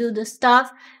rig, do the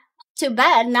stuff. Too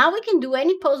bad. Now we can do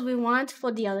any pose we want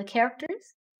for the other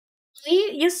characters.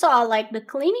 You saw like the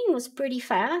cleaning was pretty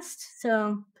fast,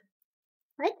 so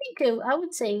I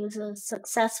would say it was a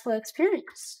successful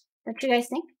experience. What you guys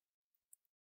think?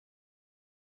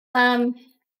 Um,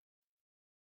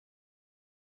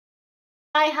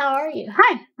 Hi, how are you?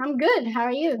 Hi, I'm good. How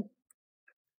are you?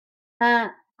 Uh,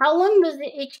 how long does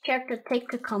each character take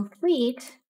to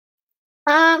complete?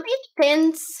 It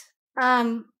depends.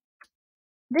 Um,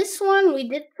 This one we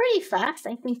did pretty fast.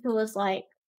 I think it was like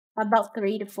about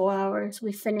 3 to 4 hours.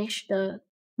 We finished the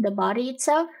body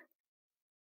itself.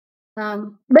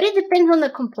 But it depends on the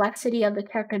complexity of the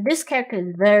character. This character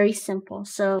is very simple,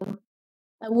 so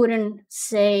I wouldn't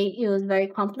say it was very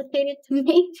complicated to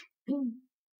make.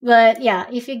 But yeah,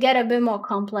 if you get a bit more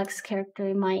complex character,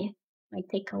 it might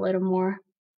take a little more.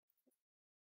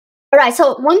 All right.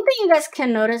 So one thing you guys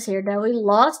can notice here that we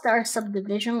lost our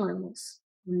subdivision levels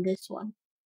in this one,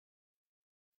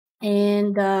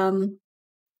 and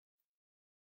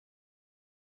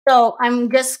so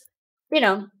I'm just,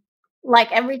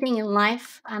 like everything in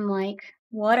life, I'm like,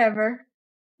 whatever.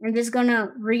 I'm just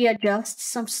gonna readjust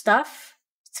some stuff.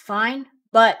 It's fine.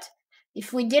 But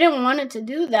if we didn't want it to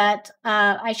do that,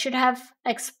 I should have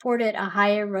exported a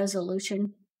higher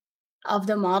resolution of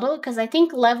the model because I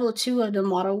think level 2 of the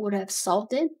model would have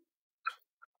solved it.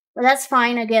 But that's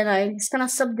fine. Again, I'm just gonna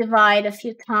subdivide a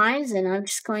few times and I'm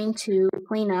just going to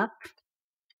clean up.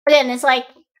 Again, it's like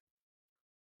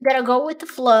gotta go with the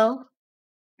flow.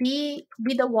 Be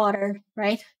the water,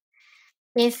 right?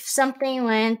 If something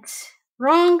went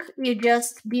wrong, you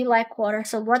just be like water.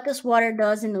 So what this water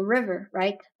does in the river,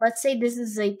 right? Let's say this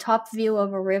is a top view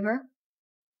of a river.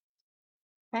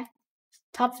 Okay?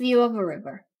 Top view of a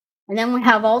river. And then we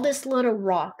have all these little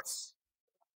rocks,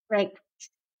 right?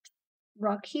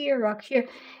 Rock here, rock here.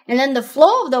 And then the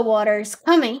flow of the water is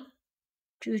coming.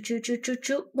 Choo, choo, choo, choo,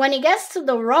 choo. When it gets to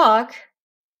the rock,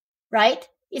 right?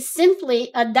 It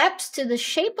simply adapts to the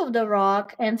shape of the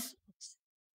rock and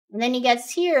then it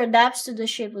gets here, adapts to the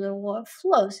shape of the water,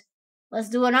 flows. Let's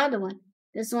do another one.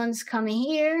 This one's coming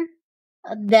here,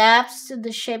 adapts to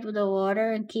the shape of the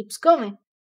water and keeps going.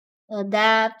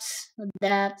 Adapts,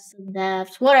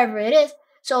 whatever it is.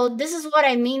 So this is what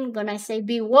I mean when I say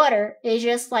be water. It's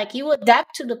just like you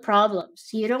adapt to the problems.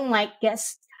 You don't like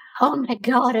guess, oh my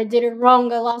god, I did it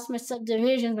wrong, I lost my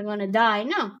subdivisions, I'm gonna die.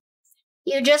 No.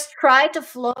 You just try to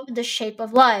flow with the shape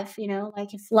of life,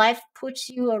 like if life puts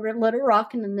you a little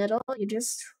rock in the middle, you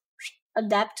just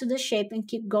adapt to the shape and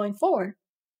keep going forward.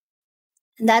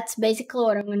 And that's basically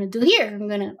what I'm going to do here. I'm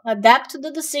going to adapt to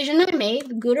the decision I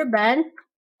made, good or bad,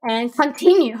 and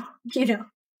continue,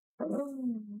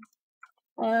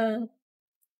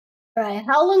 Right.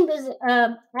 How long does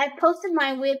I posted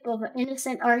my whip of an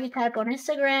innocent archetype on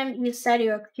Instagram. You said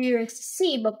you're curious to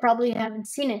see, but probably haven't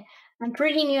seen it. I'm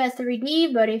pretty new at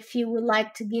 3D, but if you would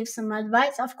like to give some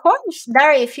advice, of course,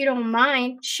 Dari, if you don't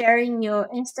mind sharing your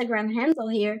Instagram handle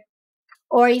here,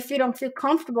 or if you don't feel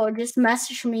comfortable, just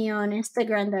message me on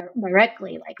Instagram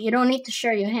directly. Like you don't need to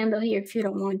share your handle here if you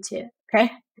don't want to. Okay.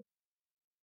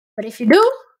 But if you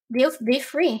do, be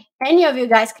free. Any of you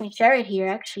guys can share it here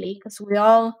actually, because we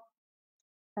all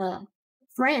uh,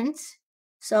 friends,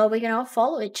 so we can all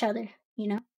follow each other.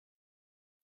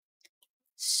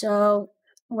 So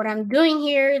what I'm doing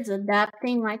here is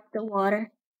adapting like the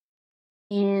water,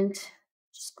 and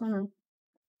just gonna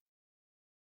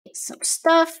get some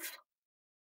stuff.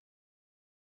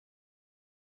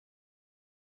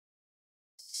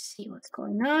 see what's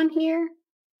going on here.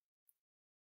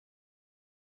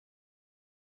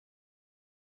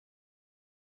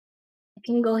 I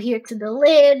can go here to the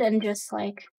lid and just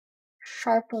like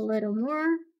sharp a little more.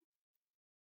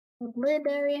 The lid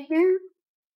area here.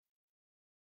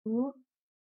 Ooh.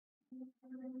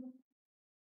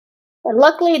 But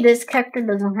luckily this character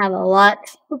doesn't have a lot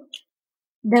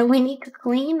that we need to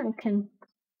clean. I can,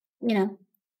 you know,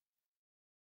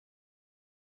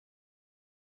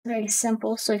 very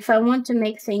simple. So if I want to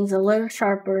make things a little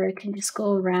sharper, I can just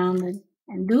go around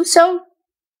and do so.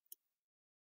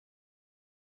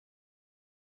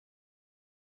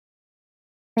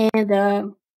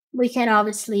 And we can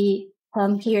obviously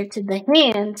come here to the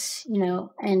hands,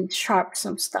 and sharp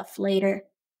some stuff later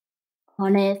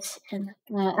on it. And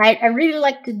I really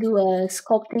like to do a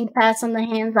sculpting pass on the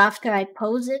hands after I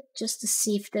pose it, just to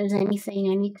see if there's anything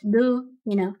I need to do.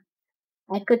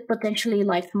 I could potentially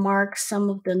like mark some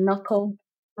of the knuckle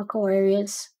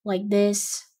areas like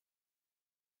this.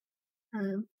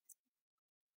 Um,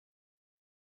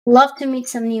 Love to meet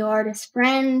some new artist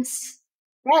friends.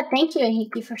 Yeah, thank you,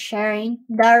 Ahiki, for sharing.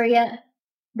 Daria,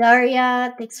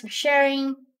 thanks for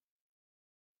sharing.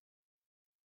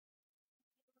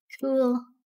 Cool.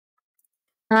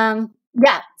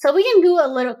 Yeah, so we can do a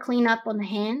little cleanup on the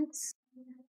hands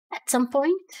at some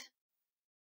point.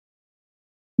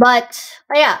 But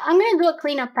yeah, I'm gonna do a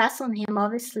cleanup pass on him,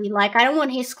 obviously. Like, I don't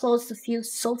want his clothes to feel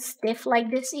so stiff like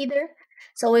this either.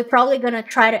 So we're probably gonna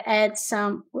try to add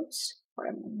some, whoops, what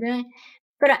am I doing?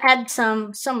 Gonna add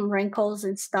some wrinkles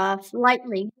and stuff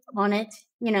lightly on it.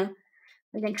 We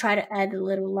can try to add a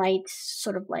little light,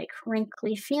 sort of like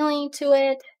wrinkly feeling to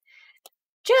it,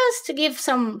 just to give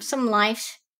some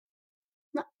life.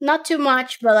 Not too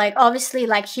much, but like obviously,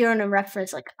 like here on the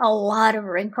reference, like a lot of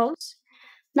wrinkles.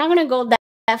 Not gonna go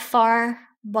that far,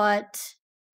 but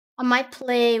I might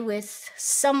play with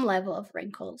some level of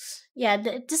wrinkles. Yeah,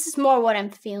 this is more what I'm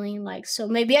feeling like. So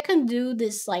maybe I can do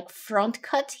this like front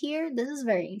cut here. This is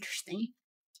very interesting.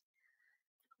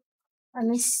 Let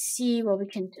me see what we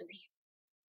can do.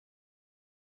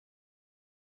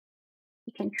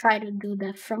 We can try to do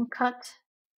the front cut.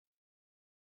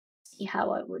 See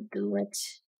how I would do it.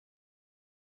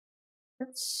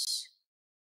 Let's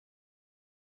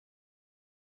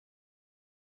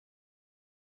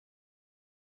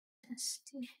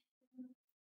see.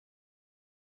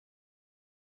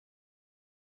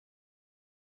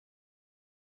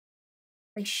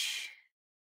 Ish.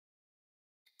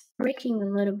 Breaking a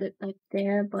little bit back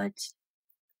there, but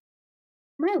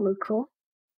might look cool.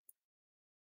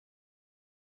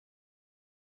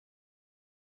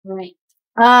 Right.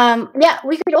 Yeah,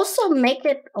 we could also make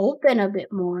it open a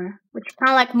bit more, which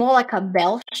kind of like more like a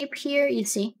bell shape here. You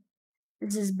see,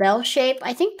 this is bell shape.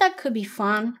 I think that could be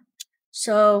fun.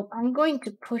 So I'm going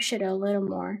to push it a little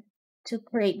more to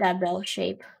create that bell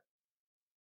shape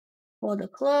for the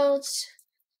clothes.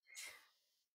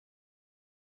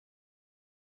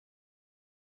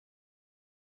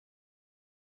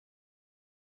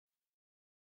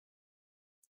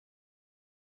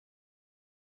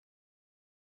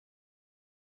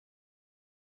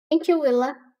 Thank you,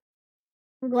 Willa.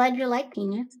 I'm glad you're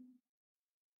liking it.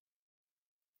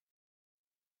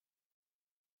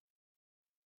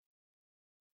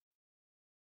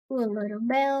 Do a little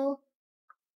bell.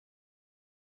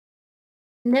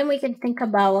 And then we can think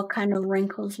about what kind of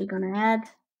wrinkles we're gonna add.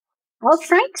 I was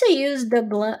trying to use the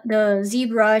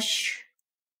ZBrush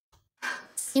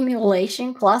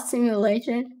simulation, cloth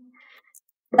simulation,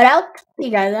 but I'll tell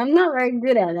you guys, I'm not very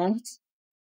good at it.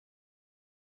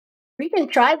 We can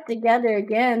try it together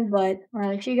again, but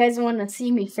if you guys want to see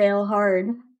me fail hard,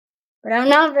 but I'm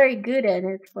not very good at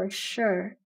it for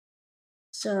sure.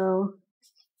 So,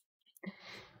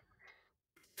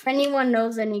 if anyone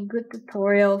knows any good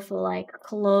tutorial for like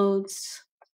clothes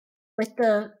with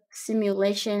the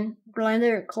simulation,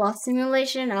 Blender cloth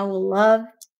simulation, I would love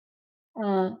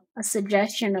a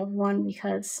suggestion of one,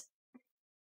 because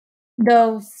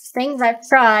those things I've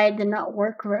tried did not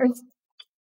work right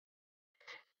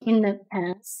in the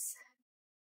past.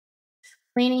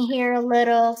 Cleaning here a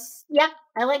little. Yeah,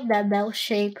 I like that bell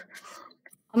shape.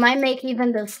 I might make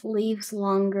even the sleeves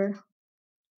longer.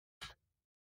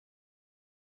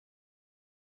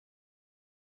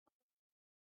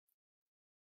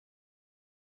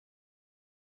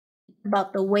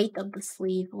 About the weight of the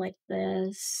sleeve like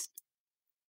this.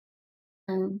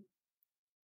 Um,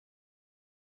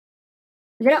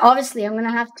 obviously, I'm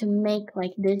gonna have to make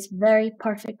like this very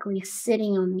perfectly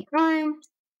sitting on the arm,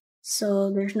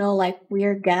 so there's no like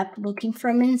weird gap looking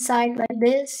from inside like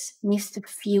this. Needs to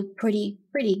feel pretty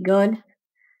good.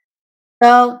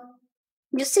 So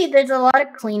You see, there's a lot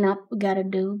of cleanup we gotta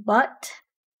do, but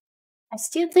I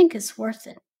still think it's worth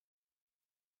it.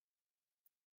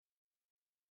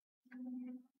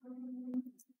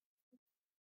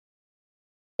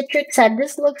 Patrick said,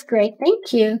 "This looks great.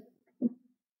 Thank you."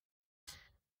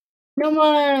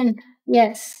 Gnomon!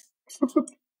 Yes.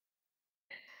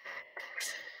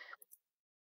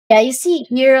 Yeah, you see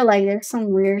here, like, there's some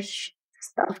weird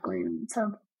stuff going on.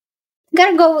 So,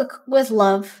 gotta go with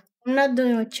love. I'm not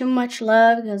doing with too much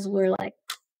love because we're, like,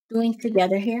 doing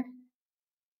together here.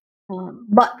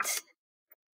 But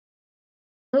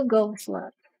we'll go with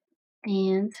love.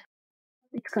 And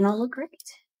it's gonna look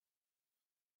great.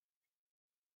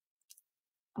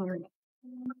 Alright.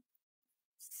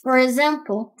 For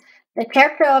example, the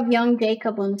character of young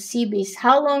Jacob on the sea beast,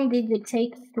 how long did it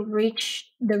take to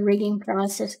reach the rigging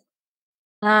process?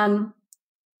 Um,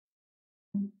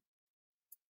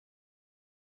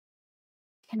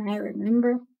 can I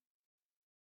remember?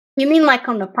 You mean like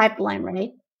on the pipeline,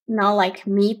 right? Not like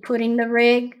me putting the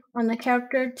rig on the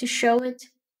character to show it.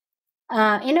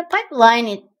 In a pipeline,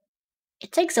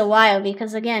 it takes a while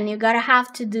because again, you gotta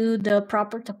have to do the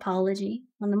proper topology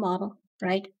on the model,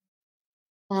 right?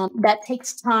 That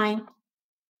takes time.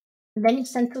 And then you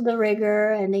send to the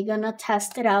rigger, and they're gonna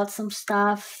test it out some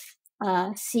stuff,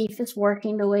 see if it's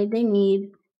working the way they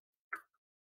need.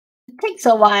 It takes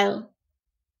a while.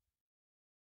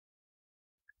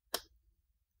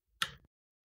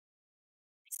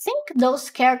 I think those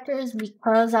characters,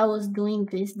 because I was doing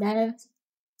this dev,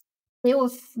 they were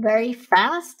very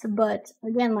fast. But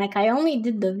again, like I only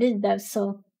did the viz dev,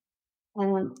 so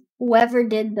whoever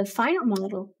did the final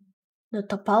model, the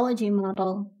topology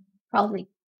model, probably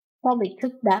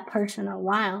took that person a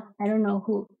while. I don't know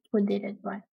who did it,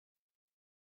 but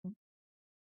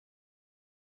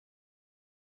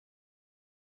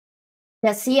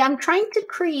yeah, see, I'm trying to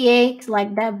create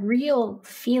like that real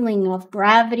feeling of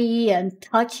gravity and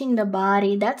touching the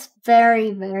body. That's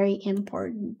very, very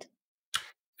important.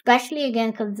 Especially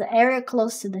again, because the area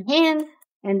close to the hand,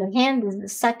 and the hand is the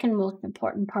second most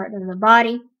important part of the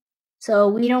body. So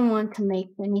we don't want to make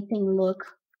anything look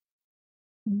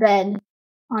bad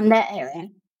on that area.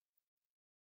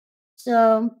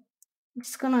 So I'm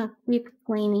just gonna keep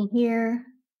cleaning here.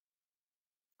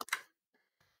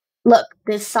 Look,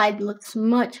 this side looks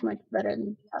much, much better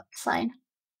than the other side.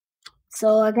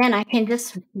 So again, I can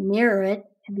just mirror it,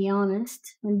 to be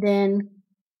honest, and then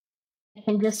I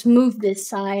can just move this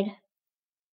side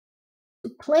to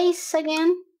place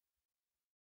again.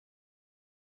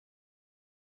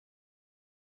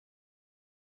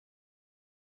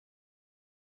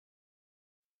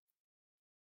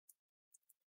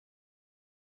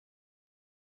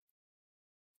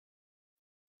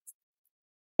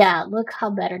 Yeah, look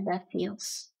how better that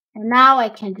feels. And now I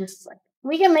can just like,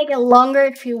 we can make it longer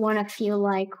if you want to feel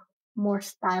like more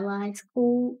stylized,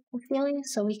 cool feeling.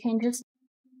 So we can just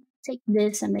take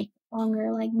this and make it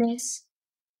longer like this.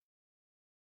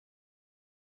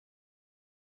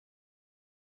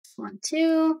 This one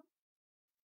too.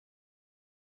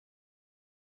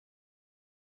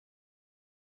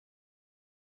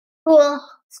 Cool.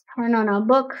 Let's turn on our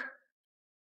book.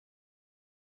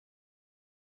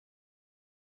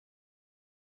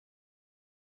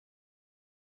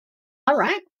 All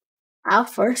right. Our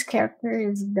first character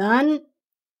is done.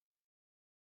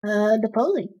 The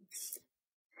posing.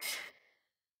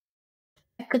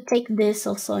 I could take this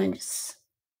also and just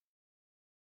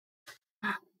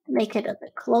make it a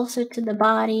bit closer to the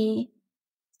body.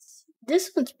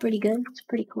 This one's pretty good. It's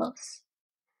pretty close.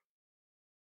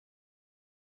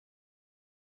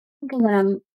 I think I'm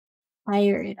gonna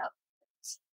higher it up.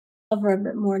 Cover a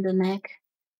bit more the neck.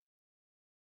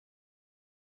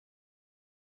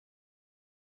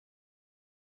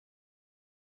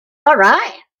 All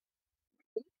right.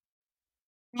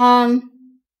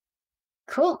 Um.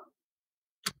 Cool.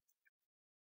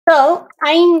 So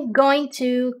I'm going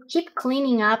to keep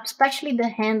cleaning up, especially the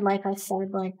hand. Like I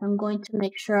said, like I'm going to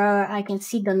make sure I can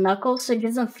see the knuckles, so it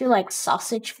doesn't feel like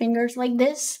sausage fingers like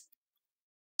this.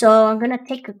 So I'm gonna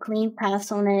take a clean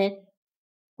pass on it,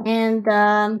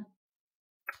 and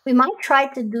we might try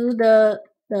to do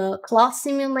the cloth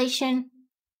simulation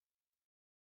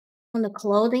on the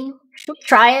clothing. Should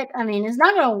try it. I mean, it's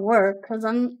not gonna work because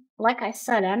I'm like I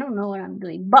said, I don't know what I'm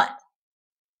doing, but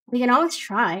we can always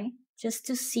try just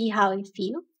to see how it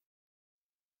feels.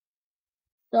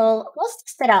 So let's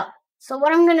test it out. So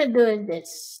what I'm gonna do is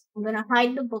this. I'm gonna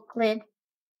hide the booklet.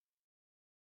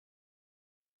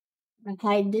 I'm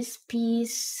gonna hide this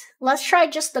piece. Let's try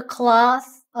just the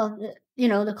cloth of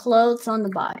the clothes on the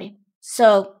body.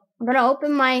 So I'm gonna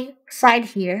open my side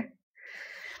here.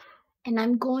 and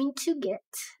I'm going to get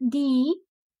the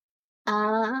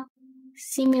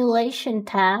simulation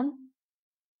tab.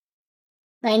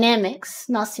 Dynamics,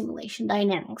 not simulation,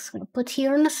 dynamics. I'm going to put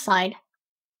here on the side.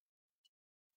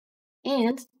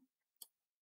 And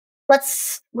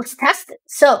let's test it.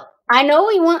 So I know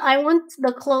I want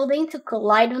the clothing to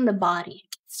collide on the body.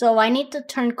 So I need to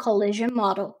turn collision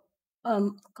volume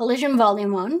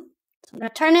on. So I'm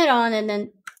gonna turn it on, and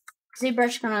then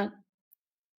ZBrush gonna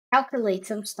calculate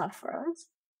some stuff for us.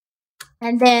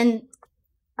 And then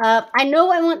I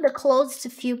know I want the clothes to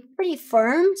feel pretty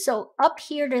firm. So up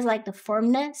here there's like the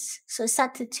firmness. So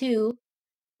set to 2.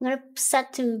 I'm gonna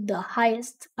set to the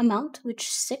highest amount, which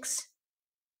is 6.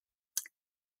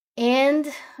 And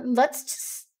let's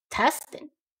just test it.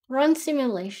 Run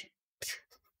simulation.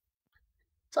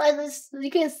 So as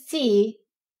you can see,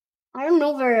 I don't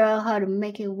know very well how to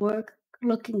make it work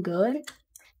looking good,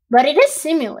 but it is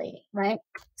simulating, right?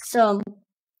 So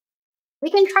we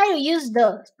can try to use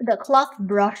the cloth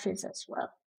brushes as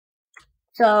well.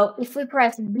 So if we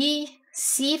press B,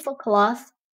 C for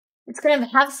cloth, it's gonna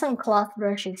have some cloth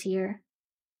brushes here,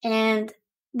 and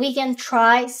we can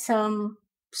try some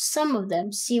of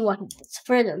them, see what happens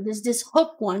further. There's this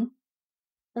hook one.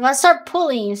 If I start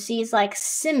pulling, you see it's like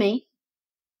simming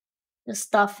the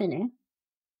stuff in it.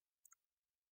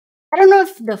 I don't know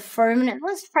if the firmness,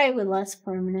 let's try it with less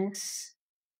firmness.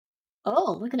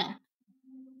 Oh, look at that.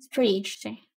 It's pretty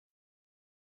interesting.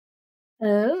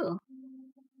 Oh.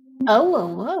 Oh, whoa,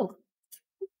 whoa.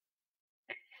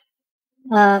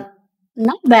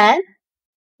 Not bad.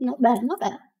 Not bad, not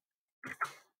bad.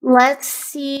 Let's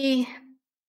see.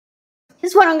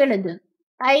 Here's what I'm gonna do.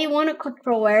 I want to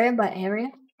control area by area.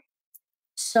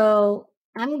 So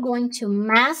I'm going to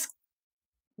mask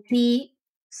the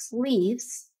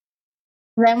sleeves.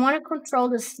 But I want to control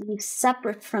the sleeves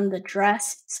separate from the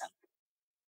dress itself.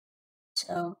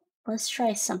 So let's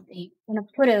try something. I'm gonna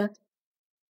put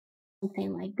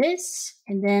something like this,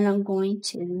 and then I'm going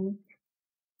to.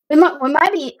 We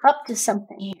might be up to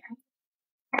something here.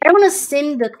 I don't want to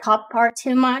sim the top part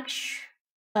too much.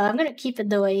 I'm gonna keep it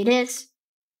the way it is.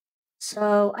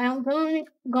 So I'm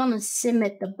gonna sim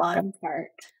it the bottom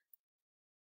part.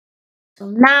 So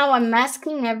now I'm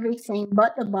masking everything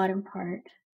but the bottom part.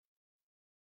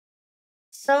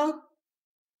 So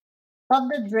love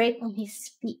the drape on his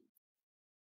feet.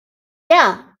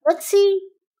 Yeah, let's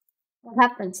see what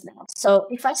happens now. So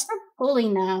if I start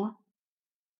pulling now,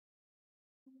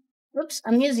 oops,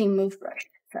 I'm using move brush.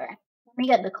 Sorry. Let me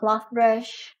get the cloth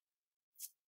brush.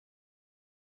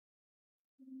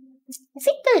 I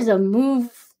think there's a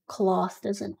move cloth,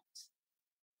 doesn't it?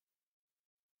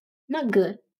 Not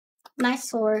good.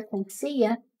 Nice work, and see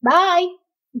ya. Bye!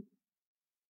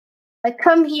 I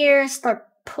come here, start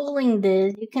pulling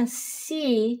this. You can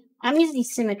see, I'm using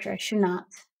symmetry, I should not.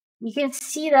 You can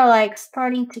see they're like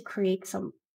starting to create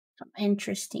some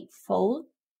interesting fold.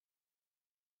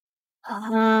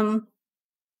 That's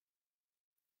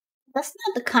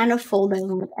not the kind of fold I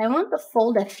want. I want the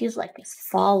fold that feels like it's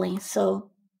falling, so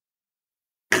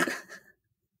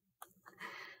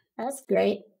that's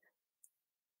great.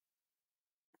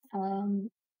 I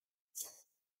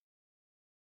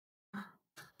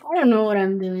don't know what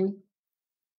I'm doing.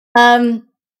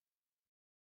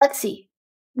 Let's see.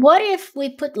 What if we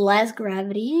put less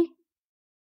gravity?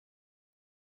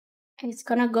 It's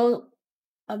gonna go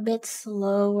a bit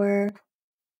slower.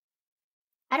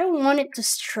 I don't want it to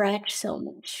stretch so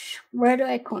much. Where do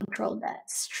I control that?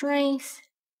 Strength.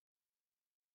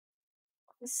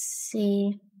 Let's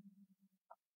see.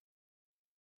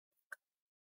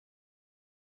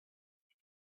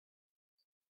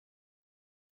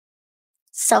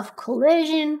 Self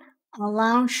collision.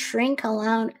 Allow shrink.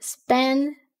 Allow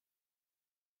expand.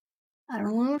 I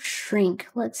don't want to shrink.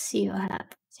 Let's see what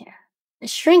happens here.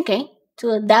 It's shrinking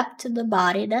to adapt to the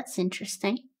body. That's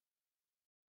interesting.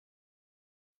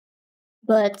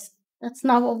 But that's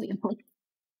not what we want.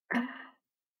 I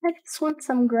just want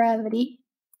some gravity.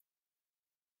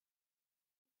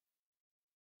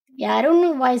 Yeah, I don't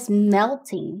know why it's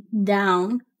melting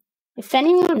down. If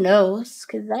anyone knows,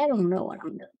 because I don't know what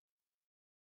I'm doing.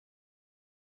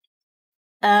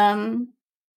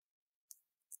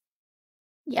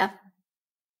 Yeah.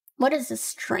 What is the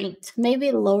strength?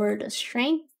 Maybe lower the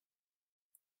strength.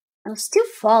 I'm still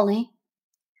falling.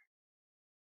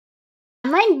 I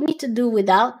might need to do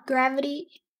without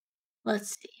gravity.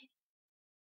 Let's see.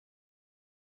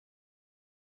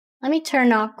 Let me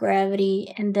turn off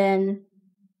gravity, and then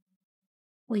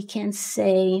we can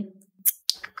say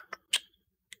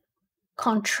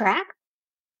contract.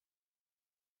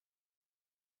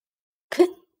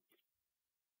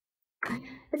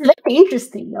 It's very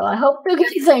interesting though. I hope you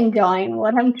guys are enjoying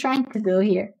what I'm trying to do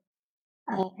here.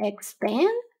 Expand?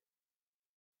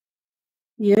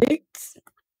 Yikes.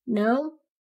 No?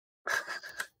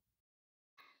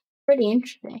 Pretty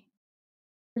interesting.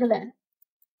 Look at that.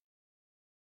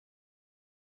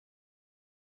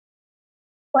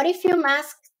 What if you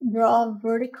mask draw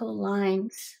vertical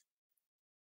lines?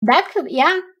 That could,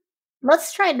 yeah.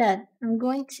 Let's try that. I'm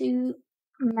going to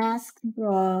mask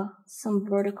draw some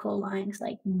vertical lines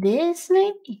like this,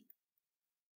 maybe.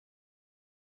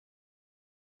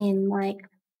 And like,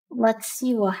 let's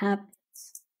see what happens.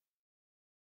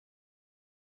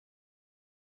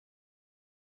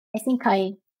 I think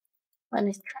let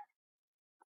me try.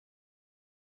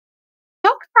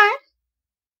 Okay,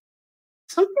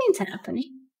 something's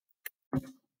happening.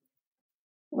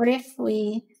 What if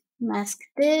we mask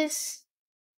this?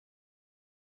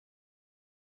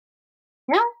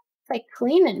 Yeah, if I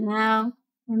clean it now,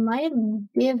 it might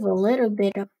give a little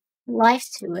bit of life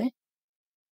to it.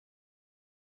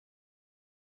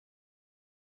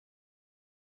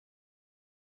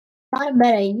 Not a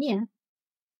bad idea.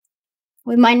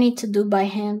 We might need to do by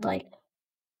hand, like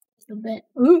a little bit.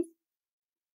 Ooh,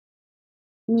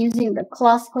 using the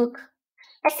cloth hook.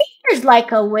 I think there's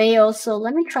like a way also.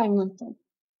 Let me try one thing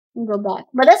and go back.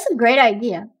 But that's a great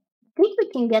idea. I think we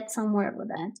can get somewhere with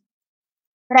that.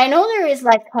 But I know there is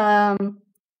like a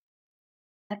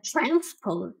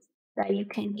transpose that you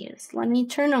can use. Let me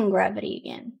turn on gravity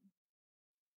again.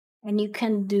 And you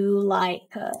can do like,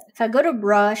 if I go to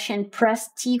brush and press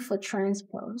T for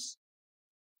transpose.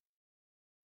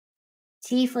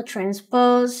 T for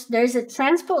transpose. There's a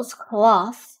transpose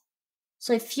cloth.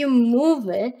 So if you move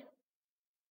it,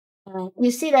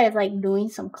 you see that it's like doing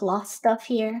some cloth stuff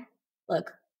here.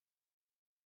 Look.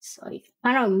 So you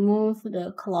kind of move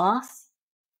the cloth.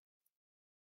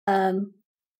 Um,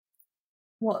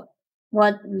 what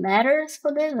matters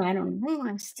for this? I don't know.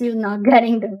 I'm still not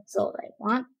getting the result I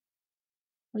want.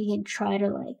 We can try to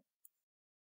like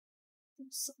do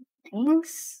some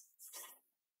things.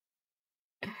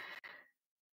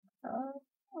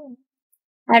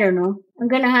 I don't know. I'm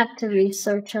gonna have to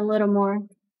research a little more.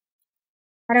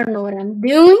 I don't know what I'm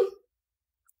doing,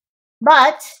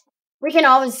 but we can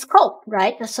always sculpt,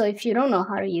 right? So if you don't know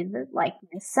how to use it, like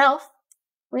myself,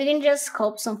 we can just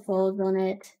sculpt some folds on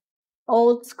it.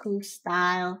 Old school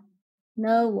style.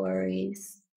 No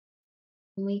worries.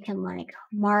 We can like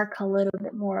mark a little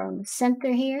bit more on the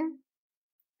center here.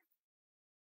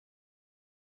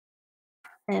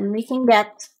 And we can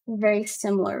get very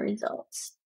similar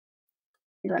results.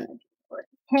 We're gonna do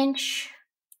a pinch.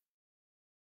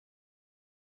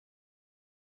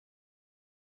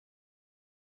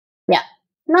 Yeah,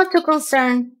 not too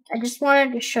concerned. I just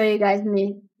wanted to show you guys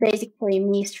basically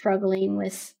me struggling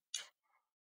with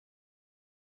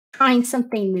trying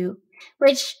something new,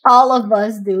 which all of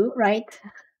us do, right?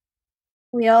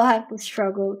 We all have to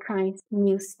struggle trying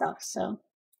new stuff. So,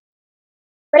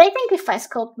 but I think if I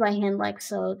sculpt by hand like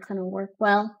so, it's gonna work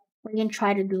well. We can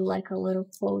try to do like a little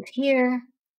fold here.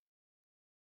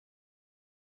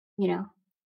 You know,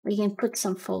 we can put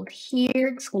some fold here.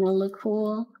 It's gonna look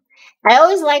cool. I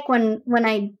always like when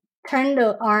I turn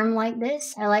the arm like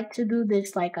this. I like to do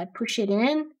this like I push it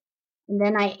in, and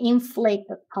then I inflate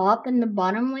the top and the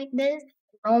bottom like this.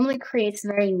 It normally creates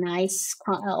very nice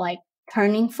like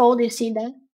turning fold. You see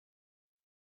that?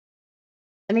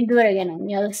 Let me do it again on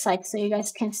the other side so you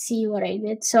guys can see what I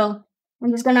did. So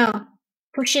I'm just gonna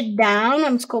push it down.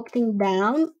 I'm sculpting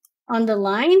down on the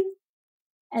line,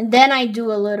 and then I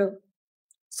do a little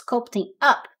sculpting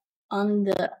up on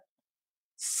the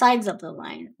sides of the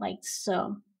line, like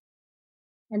so.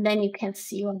 And then you can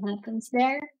see what happens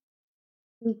there.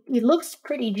 It looks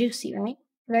pretty juicy, right?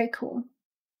 Very cool.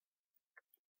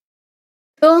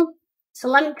 Cool. So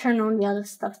let me turn on the other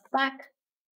stuff back.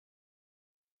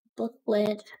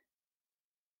 Booklet.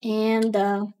 And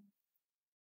I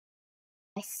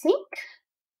think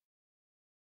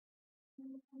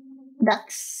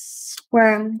that's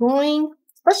where I'm going.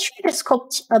 Let's try to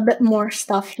sculpt a bit more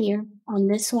stuff here on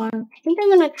this one. I think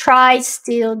I'm gonna try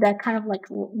still that kind of like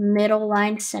middle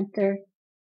line center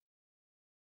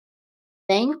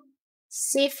thing.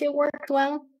 See if it worked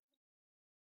well.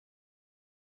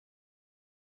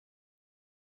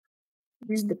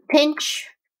 Use the pinch.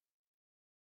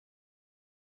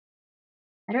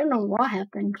 I don't know what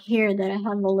happened here that I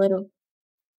have a little.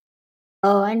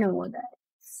 Oh, I know what that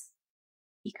is.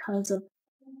 Because of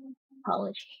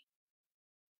apology.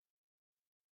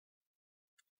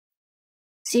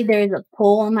 See, there's a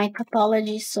pull on my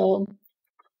pathology, so I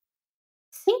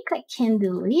think I can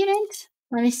delete it.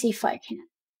 Let me see if I can.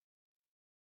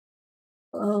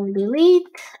 Delete,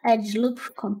 edge loop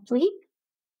complete.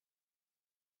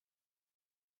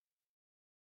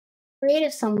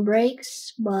 Created some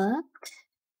breaks, but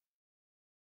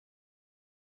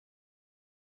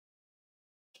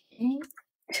okay.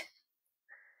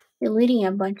 Deleting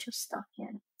a bunch of stuff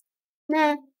here.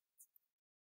 Nah,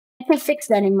 I can fix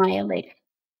that in Maya later.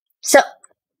 So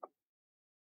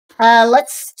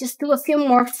let's just do a few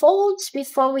more folds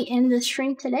before we end the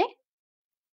stream today.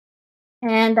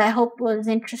 And I hope it was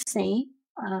interesting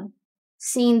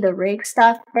seeing the rig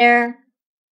stuff there.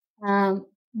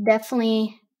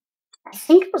 Definitely, I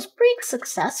think it was pretty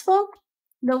successful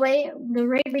the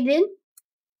rig we did.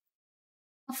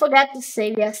 I forgot to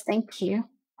save. Yes, thank you.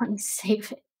 Let me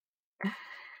save it.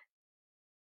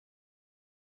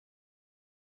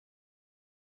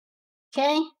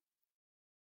 Okay.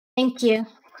 Thank you.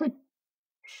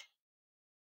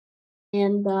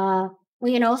 And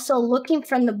we can also, looking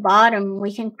from the bottom,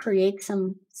 we can create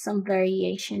some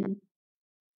variation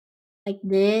like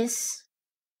this.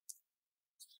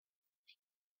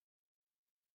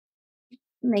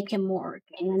 Make it more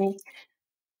organic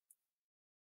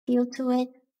feel to it.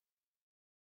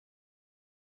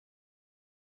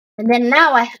 And then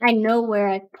now I know where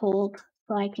I pulled,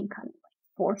 so I can kind of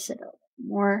force it a little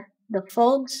more. The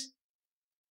folds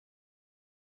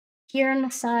here on the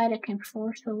side, I can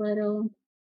force a little.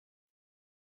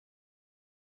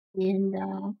 And,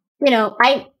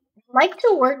 I like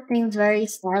to work things very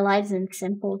stylized and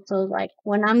simple. So, like,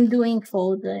 when I'm doing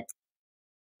folds, I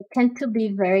tend to be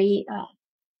very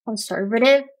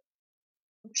conservative.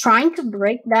 Trying to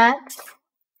break that,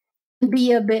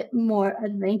 be a bit more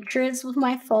adventurous with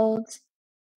my folds.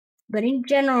 But in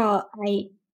general,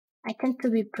 I tend to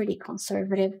be pretty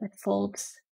conservative with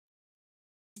folds.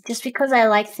 Just because I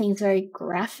like things very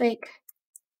graphic.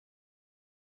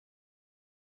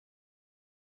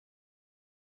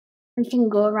 We can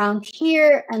go around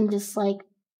here and just like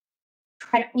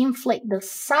try to inflate the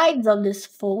sides of this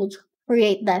fold,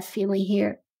 create that feeling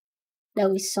here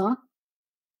that we saw.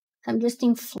 I'm just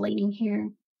inflating here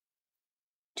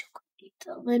to create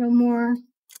a little more.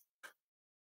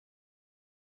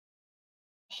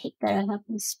 I hate that I have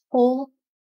this pull.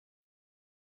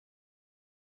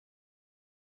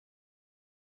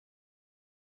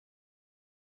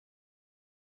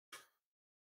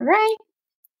 Right?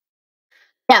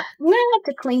 Yeah, I'm gonna have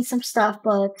to clean some stuff,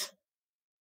 but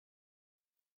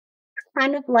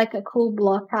kind of like a cool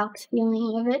block out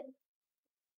feeling of it.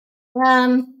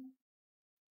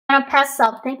 I'll pass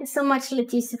up. Thank you so much,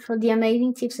 Leticia, for the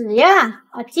amazing tips. Yeah,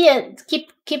 Atia,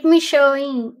 keep me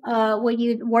showing what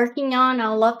you're working on.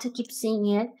 I'll love to keep seeing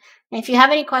it. And if you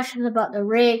have any questions about the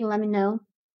rig, let me know.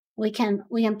 We can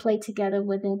play together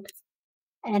with it.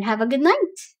 And have a good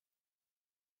night.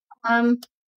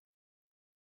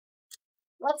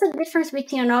 What's the difference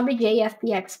between an OBJ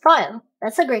FBX file?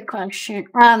 That's a great question.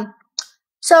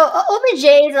 So OBJ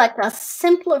is like a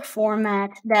simpler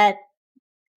format that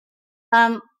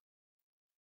the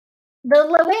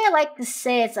way I like to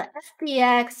say it's a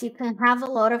FBX, you can have a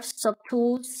lot of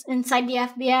subtools inside the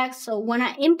FBX. So when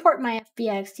I import my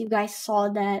FBX, you guys saw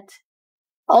that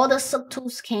all the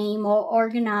subtools came all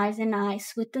organized and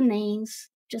nice with the names,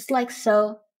 just like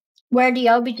so, where the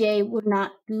OBJ would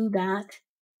not do that.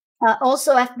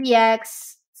 Also,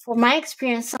 FBX, for my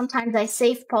experience, sometimes I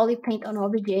save polypaint on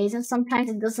OBJs and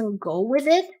sometimes it doesn't go with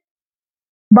it.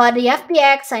 But the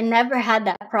FBX, I never had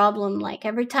that problem. Like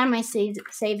every time I save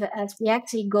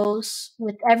FBX, it goes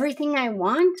with everything I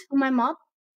want on my mob.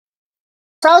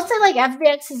 So I'll say like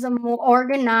FBX is a more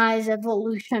organized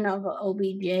evolution of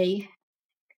OBJ.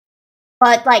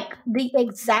 But like the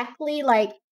exactly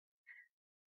like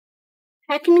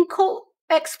technical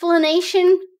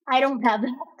explanation, I don't have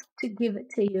that to give it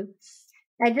to you.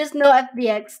 I just know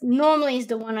FBX normally is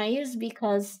the one I use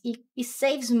because it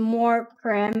saves more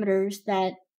parameters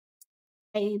that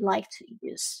I like to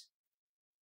use.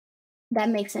 That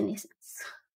makes any sense.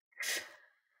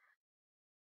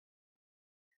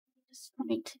 Just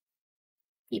trying to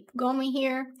keep going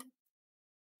here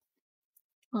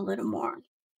a little more.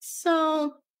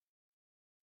 So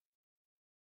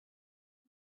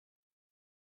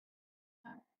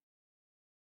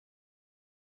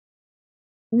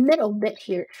middle bit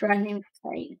here is running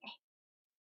fade.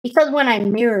 Because when I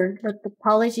mirrored, the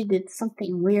topology did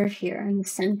something weird here in the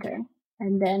center,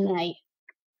 and then I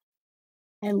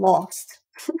lost.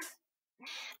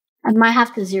 I might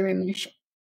have to zero image it.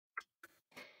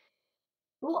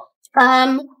 Cool.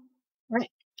 Right.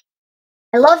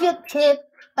 I love your tip.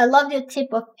 I love your tip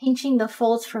of pinching the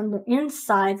folds from the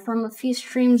inside from a few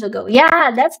streams ago.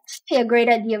 Yeah, that's actually a great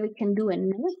idea. We can do it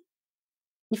now.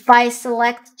 If I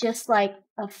select just like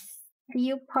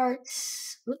few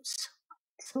parts. Oops.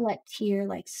 Select here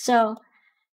like so.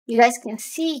 You guys can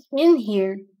see in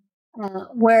here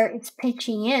where it's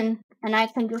pinching in, and I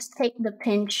can just take the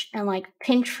pinch and like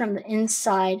pinch from the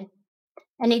inside,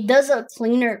 and it does a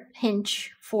cleaner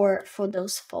pinch for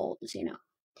those folds, you know.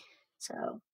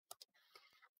 So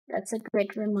that's a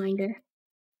great reminder.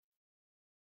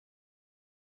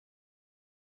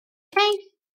 Okay.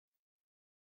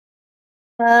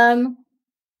 Um,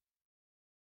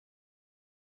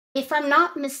 if I'm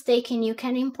not mistaken, you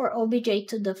can import OBJ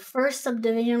to the first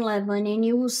subdivision level, and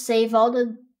you will save all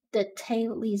the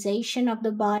detailization of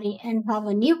the body and have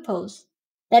a new pose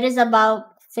that is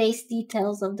about face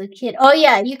details of the kid. Oh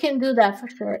yeah, you can do that for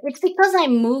sure. It's because I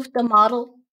moved the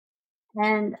model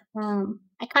and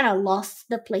I kind of lost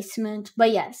the placement.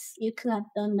 But yes, you could have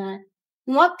done that.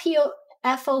 What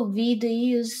FOV do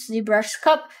you use ZBrush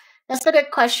Cup? That's a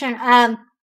good question. I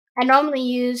normally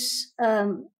use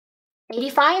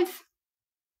 85.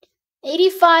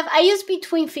 85, I use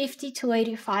between 50 to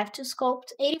 85 to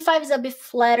sculpt. 85 is a bit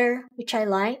flatter, which I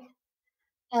like.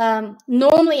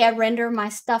 Normally I render my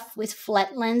stuff with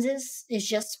flat lenses. It's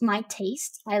just my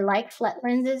taste. I like flat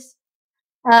lenses.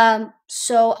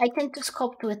 So I tend to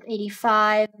sculpt with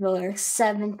 85 or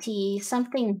 70,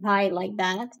 something high like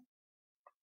that.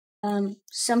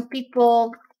 Some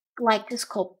people like to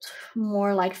sculpt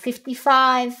more like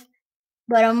 55,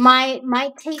 but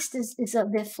my taste is a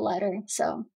bit flatter,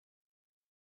 so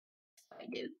I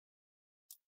do.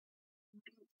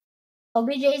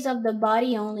 OBJs of the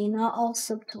body only, not all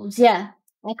subtools. Yeah,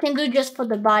 I can do just for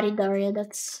the body, Daria.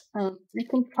 That's I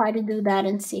can try to do that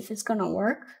and see if it's gonna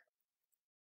work.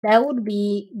 That would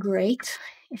be great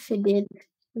if it did.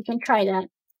 We can try that.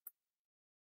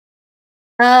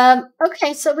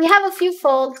 Okay, so we have a few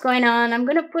folds going on. I'm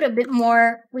gonna put a bit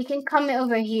more. We can come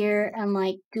over here and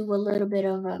like do a little bit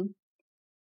of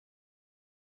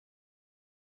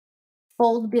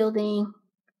fold building,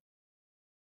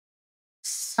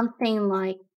 something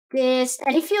like this.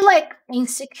 And if you're like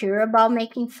insecure about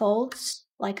making folds,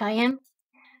 like I am,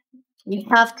 you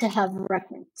have to have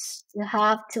reference. You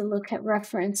have to look at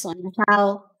reference on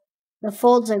how the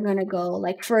folds are gonna go.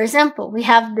 Like for example, we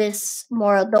have this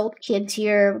more adult kid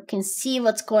here. We can see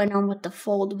what's going on with the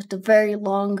fold with the very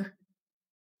long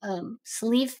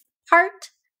sleeve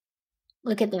part.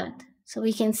 Look at that. So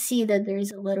we can see that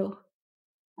there's a little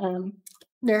um,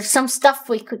 there's some stuff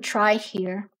we could try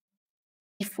here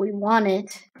if we wanted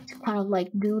to kind of like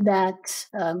do that.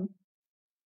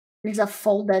 There's a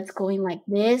fold that's going like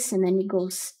this, and then it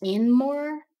goes in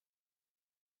more.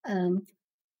 Um,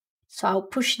 so I'll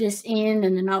push this in,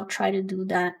 and then I'll try to do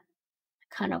that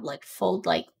kind of like fold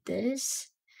like this.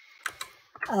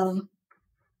 And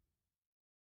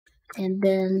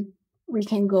then we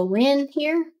can go in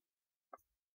here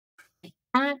like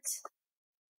that.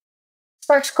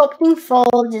 Start sculpting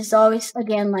folds is always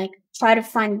again like try to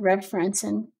find reference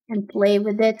and play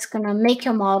with it. It's gonna make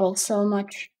your model so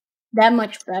much that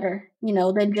much better, you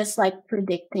know, than just like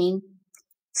predicting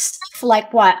stuff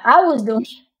like what I was doing.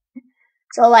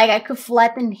 So like I could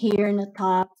flatten here in the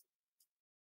top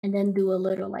and then do a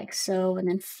little like so, and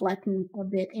then flatten a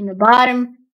bit in the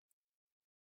bottom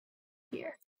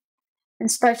here,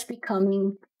 and starts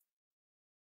becoming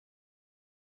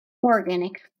more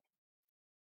organic.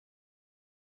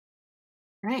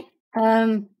 All right.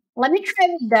 Let me try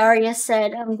what Daria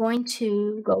said. I'm going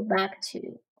to go back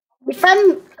to if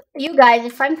I'm you guys,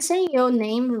 if I'm saying your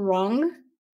name wrong,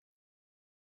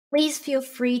 please feel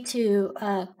free to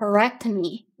correct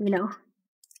me, you know.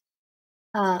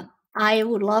 I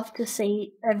would love to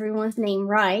say everyone's name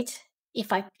right.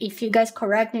 If you guys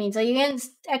correct me, so you can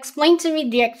explain to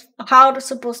me how to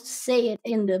supposed to say it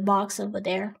in the box over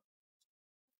there.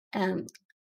 Um,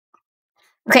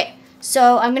 okay,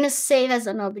 so I'm gonna save as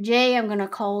an obj. I'm gonna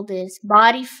call this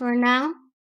body for now,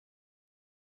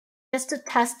 just to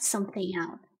test something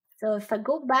out. So if I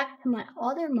go back to my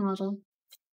other model,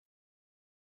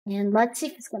 and let's see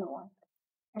if it's gonna work.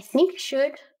 I think it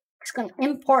should. It's gonna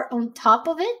import on top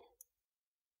of it.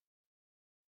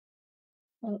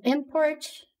 So import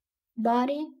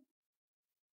body.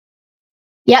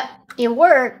 Yep, it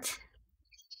worked.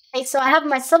 Okay, so I have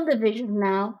my subdivision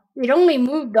now. It only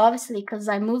moved obviously because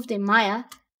I moved in Maya.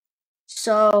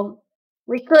 So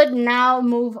we could now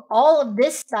move all of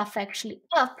this stuff actually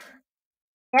up.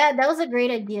 Yeah, that was a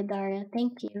great idea, Daria.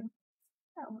 Thank you.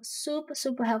 That was super,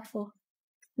 super helpful.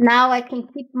 Now I can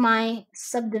keep my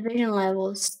subdivision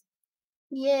levels.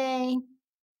 Yay.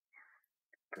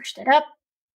 Push that up.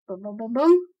 Boom, boom, boom,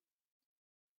 boom.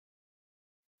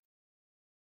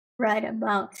 Right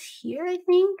about here, I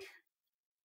think.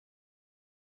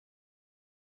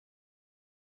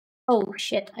 Oh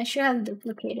shit, I should have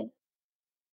duplicated.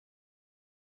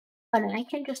 But I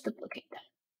can just duplicate that.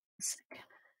 A second.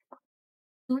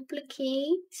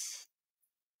 Duplicate.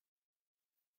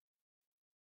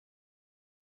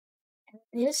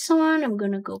 This one, I'm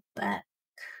gonna go back.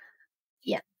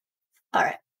 Yeah.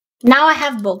 Alright. Now I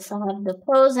have both. I have the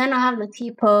pose and I have the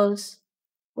T pose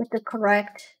with the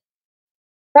correct.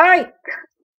 Sorry!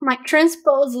 My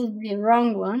transpose is the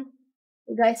wrong one.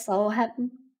 You guys saw what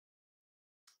happened?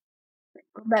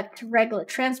 Go back to regular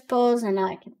transpose and now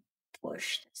I can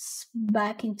push this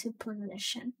back into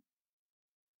position.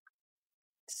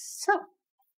 So,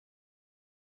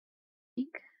 yeah,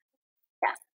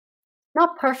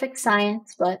 not perfect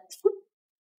science, but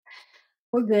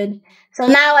we're good. So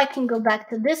now I can go back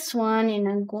to this one and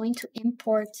I'm going to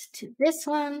import to this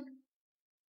one.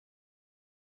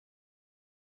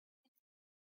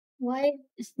 Why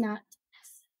is not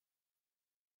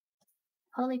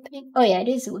polypaint? Oh yeah, it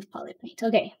is with polypaint.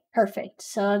 Okay, perfect.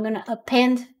 So I'm gonna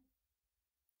append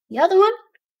the other one.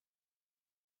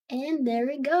 And there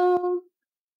we go.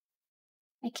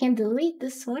 I can delete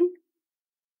this one.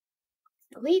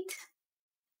 Delete.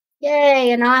 Yay,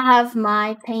 and now I have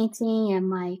my painting and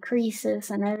my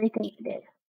creases and everything I did.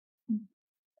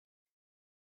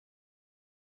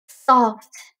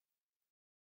 Soft.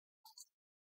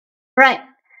 Right.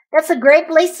 That's a great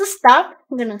place to stop.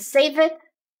 I'm gonna save it.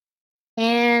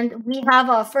 And we have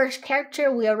our first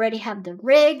character. We already have the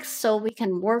rigs, so we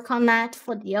can work on that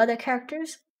for the other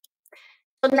characters.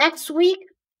 So next week,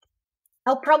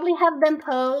 I'll probably have them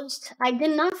posed. I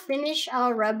did not finish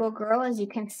our Rebel Girl. As you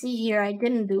can see here, I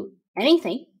didn't do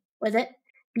anything with it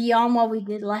beyond what we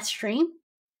did last stream.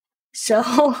 So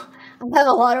I have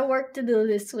a lot of work to do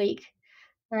this week.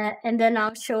 And then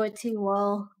I'll show it to you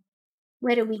all.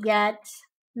 Where do we get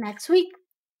next week?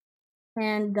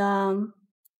 And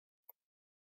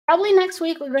probably next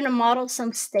week we're going to model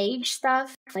some stage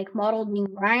stuff, like model the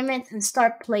environment and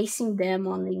start placing them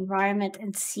on the environment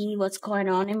and see what's going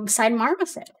on inside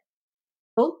Marmoset.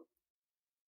 Cool.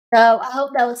 So I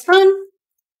hope that was fun.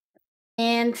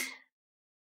 And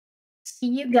see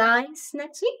you guys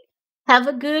next week. Have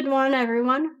a good one,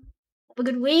 everyone. Have a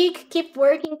good week. Keep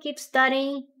working, keep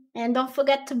studying, and don't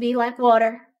forget to be like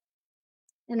water.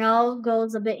 And all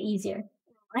goes a bit easier.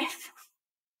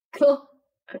 Cool.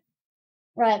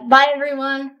 Right. Bye,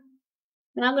 everyone.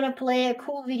 And I'm going to play a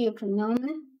cool video from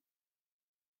Gnomon.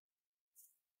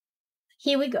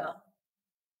 Here we go.